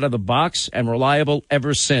right out of the box and reliable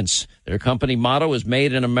ever since. Their company motto is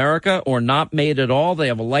made in America or not made at all. They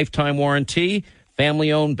have a lifetime warranty,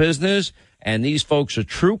 family-owned business, and these folks are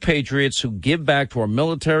true patriots who give back to our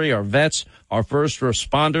military, our vets, our first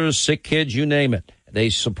responders, sick kids, you name it. They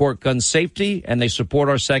support gun safety, and they support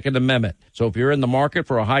our Second Amendment. So if you're in the market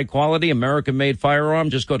for a high-quality, American-made firearm,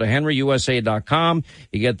 just go to henryusa.com.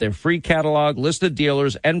 You get their free catalog, list of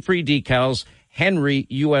dealers, and free decals,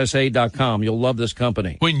 henryusa.com. You'll love this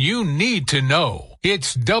company. When you need to know,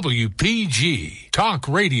 it's WPG Talk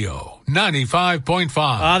Radio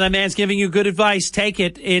 95.5. That man's giving you good advice. Take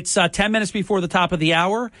it. It's 10 minutes before the top of the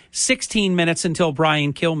hour, 16 minutes until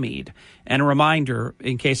Brian Kilmeade. And a reminder,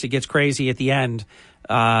 in case it gets crazy at the end,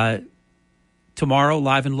 tomorrow,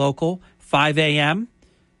 live and local, 5 a.m.,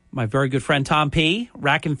 my very good friend Tom P.,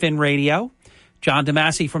 Rack and Fin Radio, John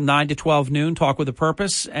DeMasi from 9 to 12 noon, Talk with a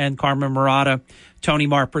Purpose, and Carmen Murata, Tony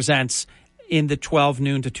Mark Presents in the 12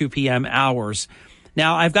 noon to 2 p.m. hours.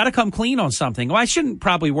 Now, I've got to come clean on something. Well, I shouldn't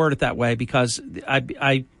probably word it that way because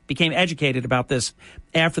I became educated about this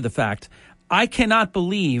after the fact. I cannot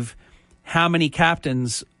believe how many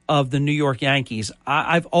captains of the New York Yankees.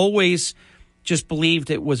 I've always just believed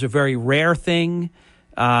it was a very rare thing.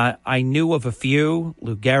 I knew of a few,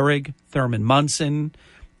 Lou Gehrig, Thurman Munson,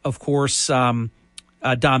 of course, Don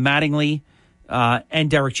Mattingly, and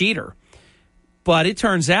Derek Jeter. But it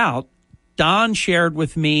turns out Don shared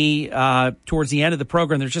with me towards the end of the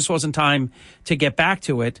program, there just wasn't time to get back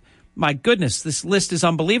to it. My goodness, this list is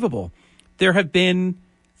unbelievable. There have been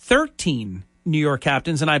 13 New York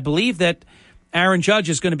captains, and I believe that Aaron Judge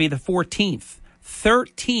is going to be the 14th.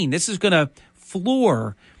 13. This is going to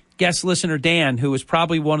floor guest listener Dan, who is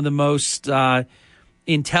probably one of the most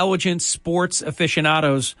intelligent sports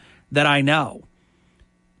aficionados that I know.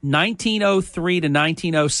 1903 to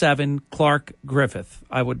 1907, Clark Griffith.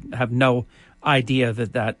 I would have no idea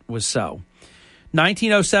that that was so.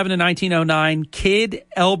 1907 to 1909, Kid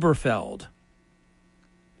Elberfeld.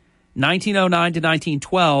 1909 to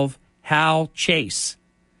 1912, Hal Chase.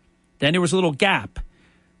 Then there was a little gap.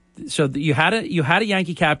 So you had a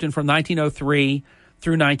Yankee captain from 1903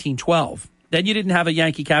 through 1912. Then you didn't have a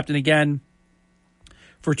Yankee captain again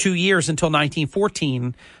for 2 years until 1914 to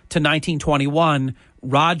 1921,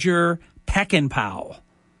 Roger Peckinpah.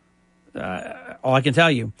 All I can tell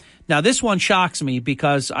you. Now, this one shocks me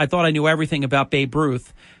because I thought I knew everything about Babe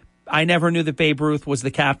Ruth. I never knew that Babe Ruth was the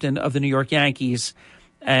captain of the New York Yankees.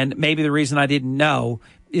 And maybe the reason I didn't know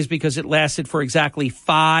is because it lasted for exactly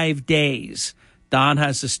 5 days. Don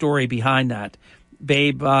has the story behind that.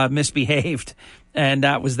 Babe misbehaved, and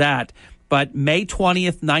that was that. But May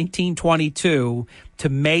 20th, 1922 to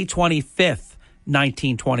May 25th,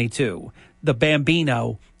 1922, the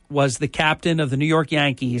Bambino was the captain of the New York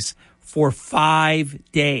Yankees for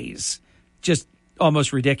 5 days. Just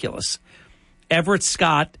almost ridiculous. Everett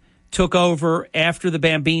Scott took over after the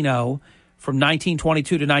Bambino from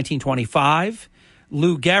 1922 to 1925.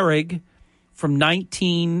 Lou Gehrig from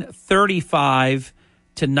 1935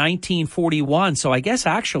 to 1941. So I guess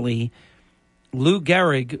actually Lou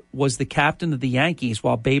Gehrig was the captain of the Yankees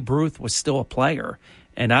while Babe Ruth was still a player.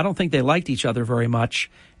 And I don't think they liked each other very much,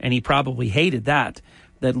 and he probably hated that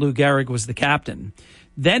Lou Gehrig was the captain.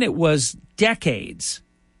 Then it was decades.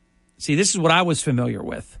 See, this is what I was familiar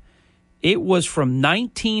with. It was from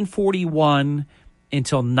 1941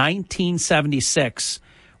 until 1976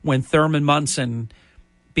 when Thurman Munson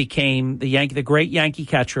became the great Yankee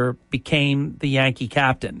catcher, became the Yankee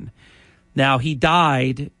captain. Now, he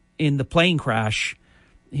died in the plane crash.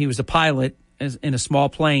 He was a pilot in a small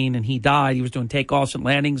plane, and he died. He was doing takeoffs and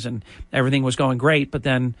landings, and everything was going great. But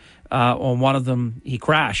then on one of them, he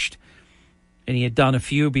crashed. And he had done a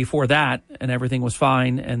few before that, and everything was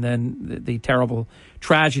fine. And then the terrible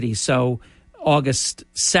tragedy. So August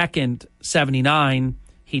 2nd, 79,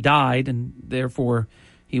 he died, and therefore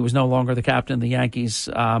he was no longer the captain of the Yankees.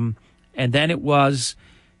 And then it was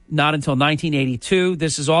not until 1982.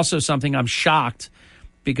 This is also something I'm shocked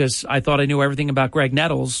because I thought I knew everything about Greg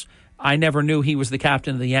Nettles. I never knew he was the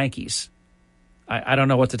captain of the Yankees. I don't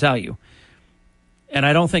know what to tell you. And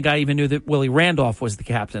I don't think I even knew that Willie Randolph was the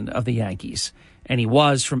captain of the Yankees. And he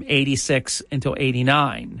was from 86 until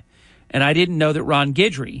 89. And I didn't know that Ron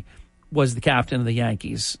Guidry was the captain of the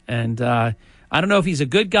Yankees. And I don't know if he's a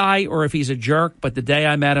good guy or if he's a jerk, but the day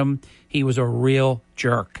I met him, he was a real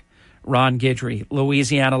jerk. Ron Guidry,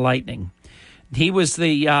 Louisiana Lightning. He was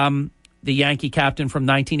the Yankee captain from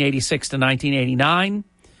 1986 to 1989.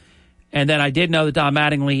 And then I did know that Don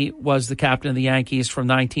Mattingly was the captain of the Yankees from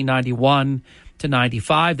 1991 to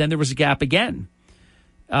 95. Then there was a gap again.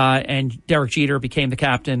 And Derek Jeter became the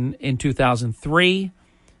captain in 2003,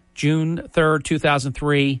 June 3rd,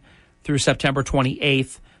 2003 through September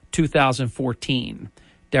 28th, 2014.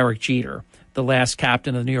 Derek Jeter, the last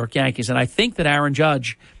captain of the New York Yankees. And I think that Aaron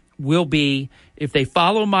Judge will be, if they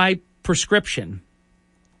follow my prescription,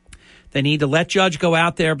 they need to let Judge go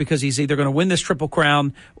out there because he's either going to win this Triple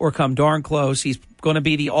Crown or come darn close. He's going to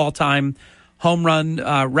be the all-time home run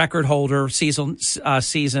record holder single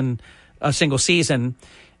season.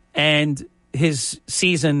 And his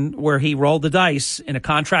season where he rolled the dice in a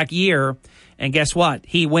contract year, and guess what?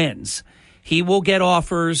 He wins. He will get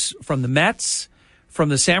offers from the Mets, from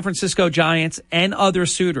the San Francisco Giants, and other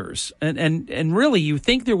suitors. And really, you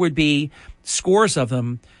think there would be scores of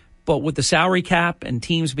them, but with the salary cap and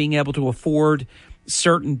teams being able to afford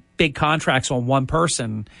certain big contracts on one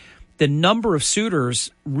person, the number of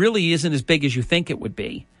suitors really isn't as big as you think it would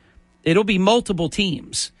be. It'll be multiple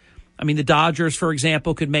teams. I mean, the Dodgers, for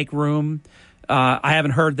example, could make room. I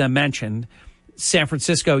haven't heard them mentioned. San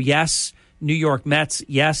Francisco, yes. New York Mets,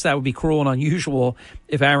 yes. That would be cruel and unusual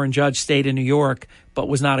if Aaron Judge stayed in New York but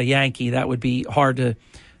was not a Yankee. That would be hard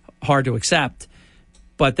to accept.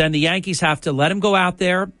 But then the Yankees have to let him go out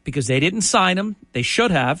there because they didn't sign him. They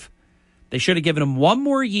should have. They should have given him one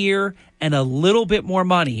more year and a little bit more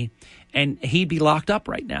money, and he'd be locked up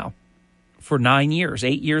right now for 9 years,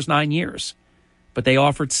 8 years, 9 years. But they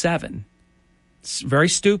offered 7. It's very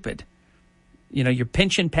stupid. You know, you're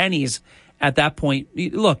pinching pennies at that point.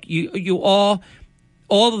 Look, you all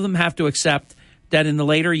of them have to accept that in the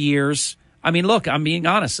later years. I mean, look, I'm being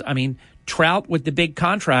honest. I mean, Trout with the big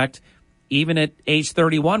contract, even at age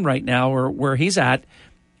 31 right now, or where he's at,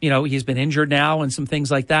 you know, he's been injured now and some things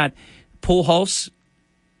like that. Pujols,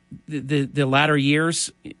 the latter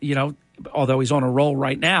years, you know, although he's on a roll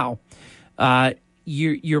right now,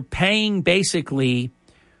 you're paying basically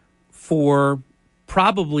for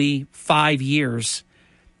probably 5 years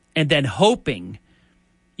and then hoping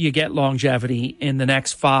you get longevity in the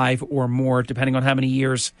next 5 or more, depending on how many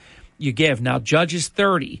years you give. Now, Judge is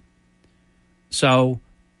 30, so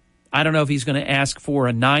I don't know if he's going to ask for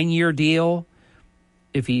a 9-year deal,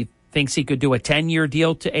 if he thinks he could do a 10-year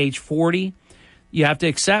deal to age 40. You have to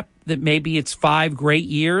accept that maybe it's 5 great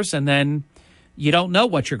years, and then you don't know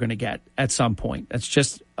what you're going to get at some point. That's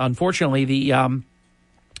just, unfortunately,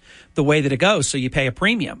 the way that it goes, so you pay a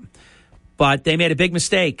premium. But they made a big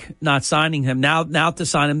mistake not signing him. Now to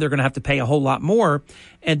sign him, they're going to have to pay a whole lot more.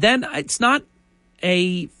 And then it's not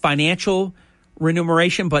a financial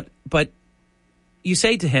remuneration, but you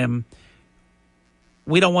say to him,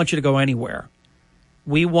 we don't want you to go anywhere.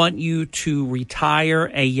 We want you to retire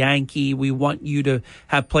a Yankee. We want you to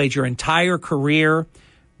have played your entire career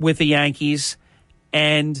with the Yankees.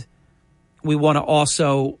 And we want to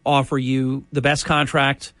also offer you the best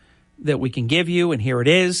contract that we can give you, and here it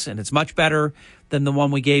is, and it's much better than the one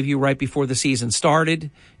we gave you right before the season started,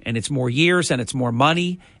 and it's more years, and it's more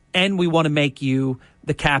money, and we want to make you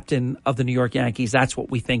the captain of the New York Yankees. That's what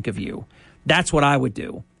we think of you. That's what I would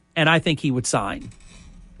do, and I think he would sign.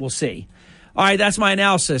 We'll see. All right, that's my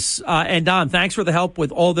analysis. And Don, thanks for the help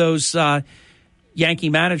with all those Yankee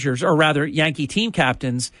managers, or rather Yankee team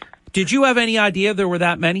captains. Did you have any idea there were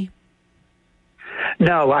that many?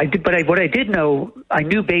 No, I did, but what I did know, I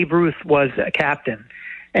knew Babe Ruth was a captain,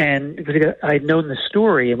 and I had known the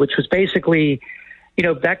story, which was basically,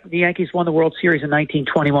 back the Yankees won the World Series in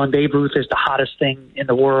 1921. Babe Ruth is the hottest thing in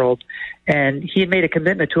the world. And he had made a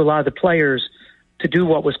commitment to a lot of the players to do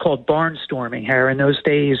what was called barnstorming, Harry. In those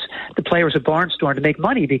days, the players would barnstorm to make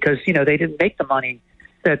money because, they didn't make the money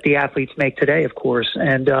that the athletes make today, of course.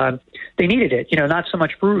 And they needed it, not so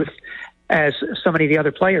much Ruth as so many of the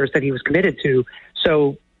other players that he was committed to.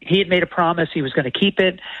 So he had made a promise he was going to keep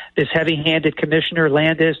it. This heavy-handed commissioner,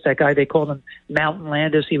 Landis, that guy they called him Mountain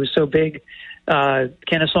Landis, he was so big.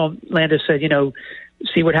 Kennesaw Landis said,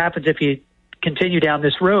 see what happens if you continue down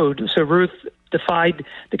this road. So Ruth defied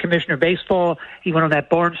the commissioner of baseball. He went on that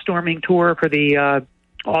barnstorming tour for the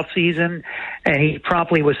off season, and he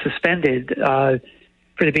promptly was suspended for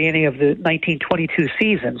the beginning of the 1922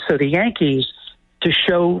 season. So the Yankees, to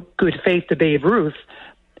show good faith to Babe Ruth,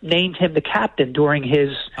 named him the captain during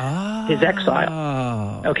his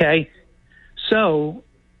exile. Okay, so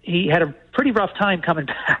he had a pretty rough time coming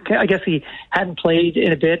back. I guess he hadn't played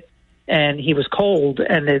in a bit, and he was cold,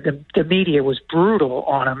 and the media was brutal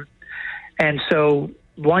on him. And so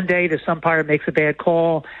one day this umpire makes a bad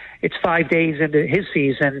call. It's 5 days into his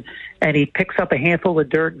season, and he picks up a handful of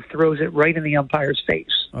dirt and throws it right in the umpire's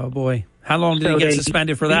face. Oh, boy. How long did he get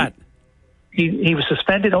suspended for that? He was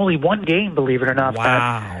suspended only one game, believe it or not.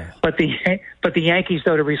 Wow. But the Yankees,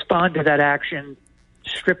 though, to respond to that action,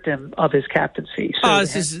 stripped him of his captaincy. So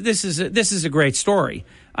this is a great story.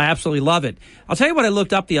 I absolutely love it. I'll tell you what I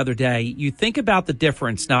looked up the other day. You think about the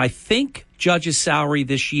difference. Now, I think Judge's salary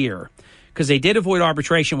this year, because they did avoid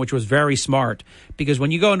arbitration, which was very smart, because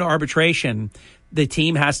when you go into arbitration, the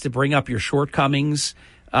team has to bring up your shortcomings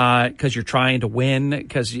because you're trying to win,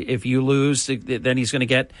 because if you lose, then he's going to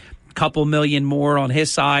get couple million more on his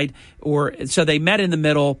side, so they met in the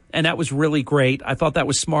middle, and that was really great. I thought that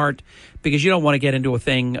was smart because you don't want to get into a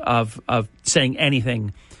thing of saying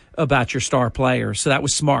anything about your star player. So that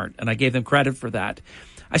was smart, and I gave them credit for that.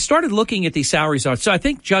 I started looking at these salaries. So I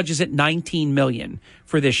think Judge is at $19 million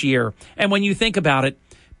for this year. And when you think about it,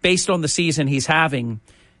 based on the season he's having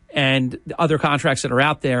and the other contracts that are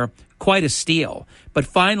out there, quite a steal. But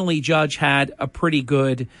finally, Judge had a pretty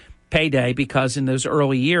good payday, because in those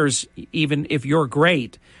early years, even if you're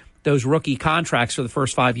great, those rookie contracts for the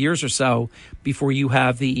first 5 years or so before you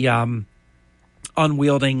have the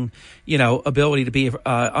unwielding, ability to be an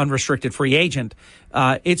unrestricted free agent,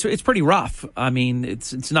 it's pretty rough. I mean,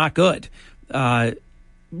 it's not good,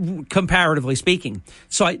 comparatively speaking.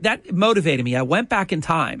 So that motivated me. I went back in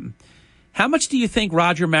time. How much do you think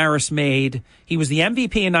Roger Maris made? He was the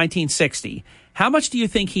MVP in 1960. How much do you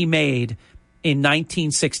think he made in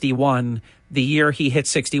 1961, the year he hit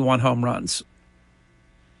 61 home runs?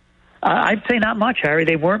 I'd say not much, Harry.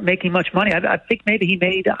 They weren't making much money. I think maybe he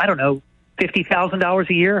made, $50,000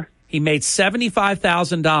 a year. He made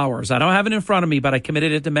 $75,000. I don't have it in front of me, but I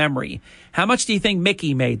committed it to memory. How much do you think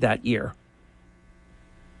Mickey made that year?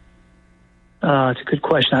 It's a good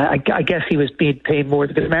question. I guess he was being paid more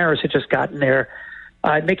because Maris had just gotten there.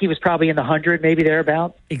 Mickey was probably in the 100, maybe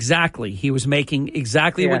thereabout. Exactly. He was making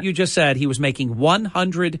exactly what you just said. He was making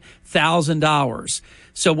 $100,000.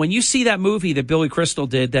 So when you see that movie that Billy Crystal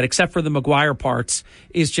did, that except for the McGuire parts,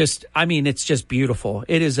 is just, it's just beautiful.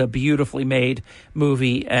 It is a beautifully made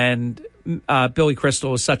movie. And Billy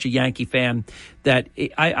Crystal is such a Yankee fan that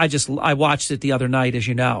I watched it the other night, as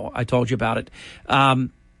you know. I told you about it.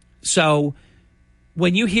 So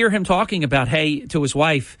when you hear him talking about, hey, to his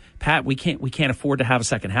wife, Pat, we can't afford to have a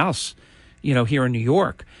second house, here in New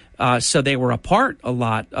York. So they were apart a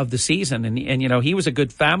lot of the season, and he was a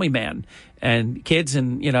good family man and kids,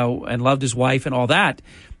 and and loved his wife and all that.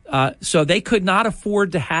 So they could not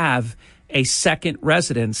afford to have a second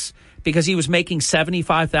residence because he was making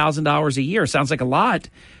 $75,000 a year. Sounds like a lot,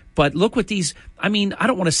 but look what these. I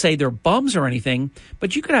don't want to say they're bums or anything,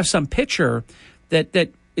 but you could have some pitcher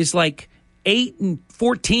that is like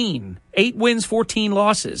 8-14, 8 wins, 14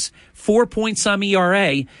 losses, 4-point-some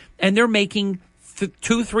ERA, and they're making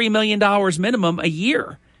 $2-3 million minimum a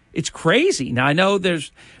year. It's crazy. Now I know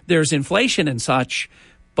there's inflation and such,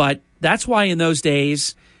 but that's why in those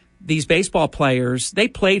days these baseball players, they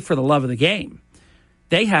played for the love of the game.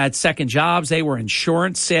 They had second jobs. They were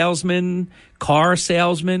insurance salesmen, car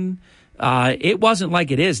salesmen. It wasn't like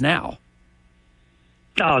it is now.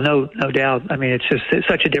 Oh, no doubt. It's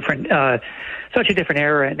such a different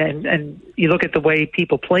era, and you look at the way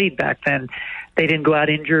people played back then. They didn't go out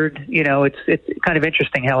injured. It's kind of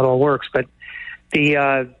interesting how it all works. But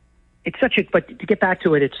but to get back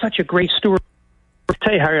to it, it's such a great story. I'll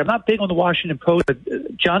tell you, Harry, I'm not big on the Washington Post, but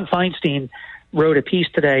John Feinstein wrote a piece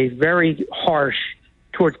today, very harsh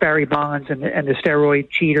towards Barry Bonds and the steroid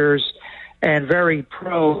cheaters. and very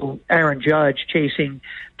pro Aaron Judge chasing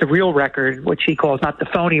the real record, which he calls not the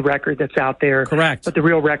phony record that's out there, correct, but the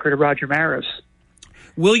real record of Roger Maris.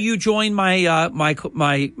 Will you join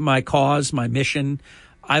my cause, my mission?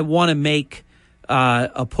 I want to make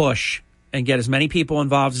a push and get as many people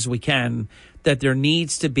involved as we can. That there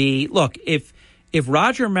needs to be, look, if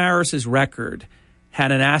Roger Maris's record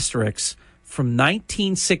had an asterisk from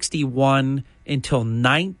 1961 until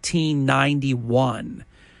 1991,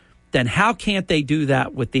 then how can't they do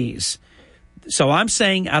that with these? So I'm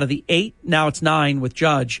saying out of the 8, now it's 9 with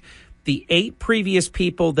Judge, the 8 previous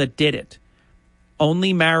people that did it,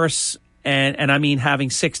 only Maris, and I mean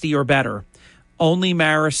having 60 or better, only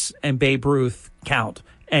Maris and Babe Ruth count,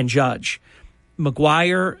 and Judge.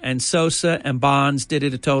 McGwire and Sosa and Bonds did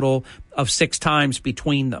it a total of 6 times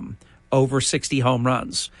between them, over 60 home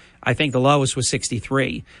runs. I think the lowest was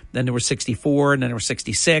 63. Then there was 64, and then there was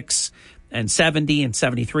 66, and 70, and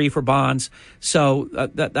 73 for Bonds. So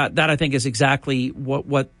that I think is exactly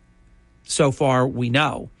what so far we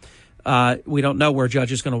know. We don't know where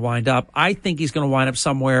Judge is going to wind up. I think he's going to wind up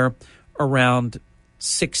somewhere around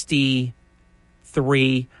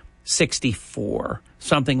 63, 64,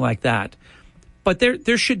 something like that. But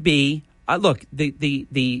there should be look,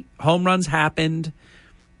 the home runs happened.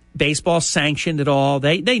 Baseball sanctioned it all.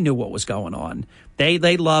 They knew what was going on.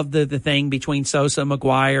 They loved the thing between Sosa and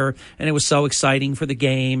McGwire, and it was so exciting for the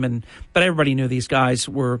game. But everybody knew these guys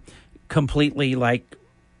were completely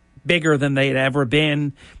bigger than they'd ever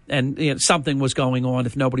been, and something was going on.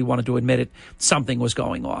 If nobody wanted to admit it, something was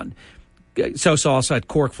going on. Sosa also had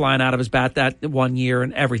cork flying out of his bat that one year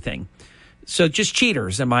and everything. So just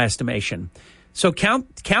cheaters in my estimation. So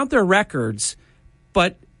count their records,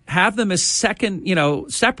 but have them as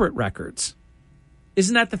separate records.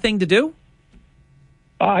 Isn't that the thing to do?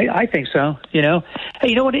 I think so. Hey,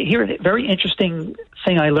 you know what? Here, a very interesting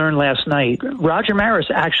thing I learned last night. Roger Maris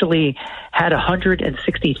actually had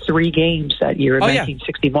 163 games that year in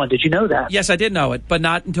 1961. Did you know that? Yes, I did know it, but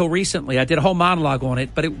not until recently. I did a whole monologue on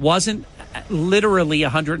it, but it wasn't literally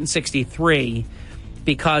 163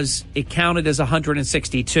 because it counted as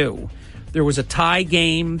 162. There was a tie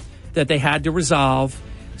game that they had to resolve,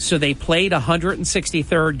 so they played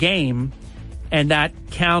 163rd game, and that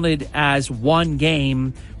counted as one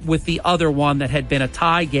game with the other one that had been a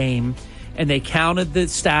tie game, and they counted the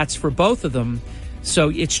stats for both of them. So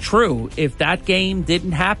it's true. If that game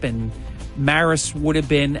didn't happen, Maris would have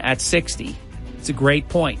been at 60. It's a great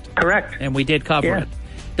point. Correct. And we did cover it.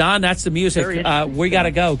 Don, that's the music. We got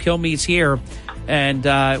to go. Kilmeade's here. And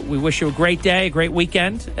we wish you a great day, a great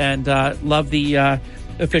weekend, and love the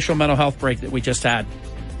official mental health break that we just had.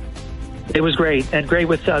 It was great, and great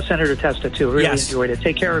with Senator Testa, too. Really enjoyed it.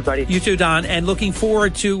 Take care, everybody. You too, Don. And looking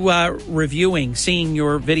forward to seeing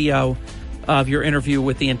your video of your interview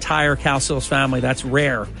with the entire Cal Sills family. That's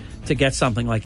rare to get something like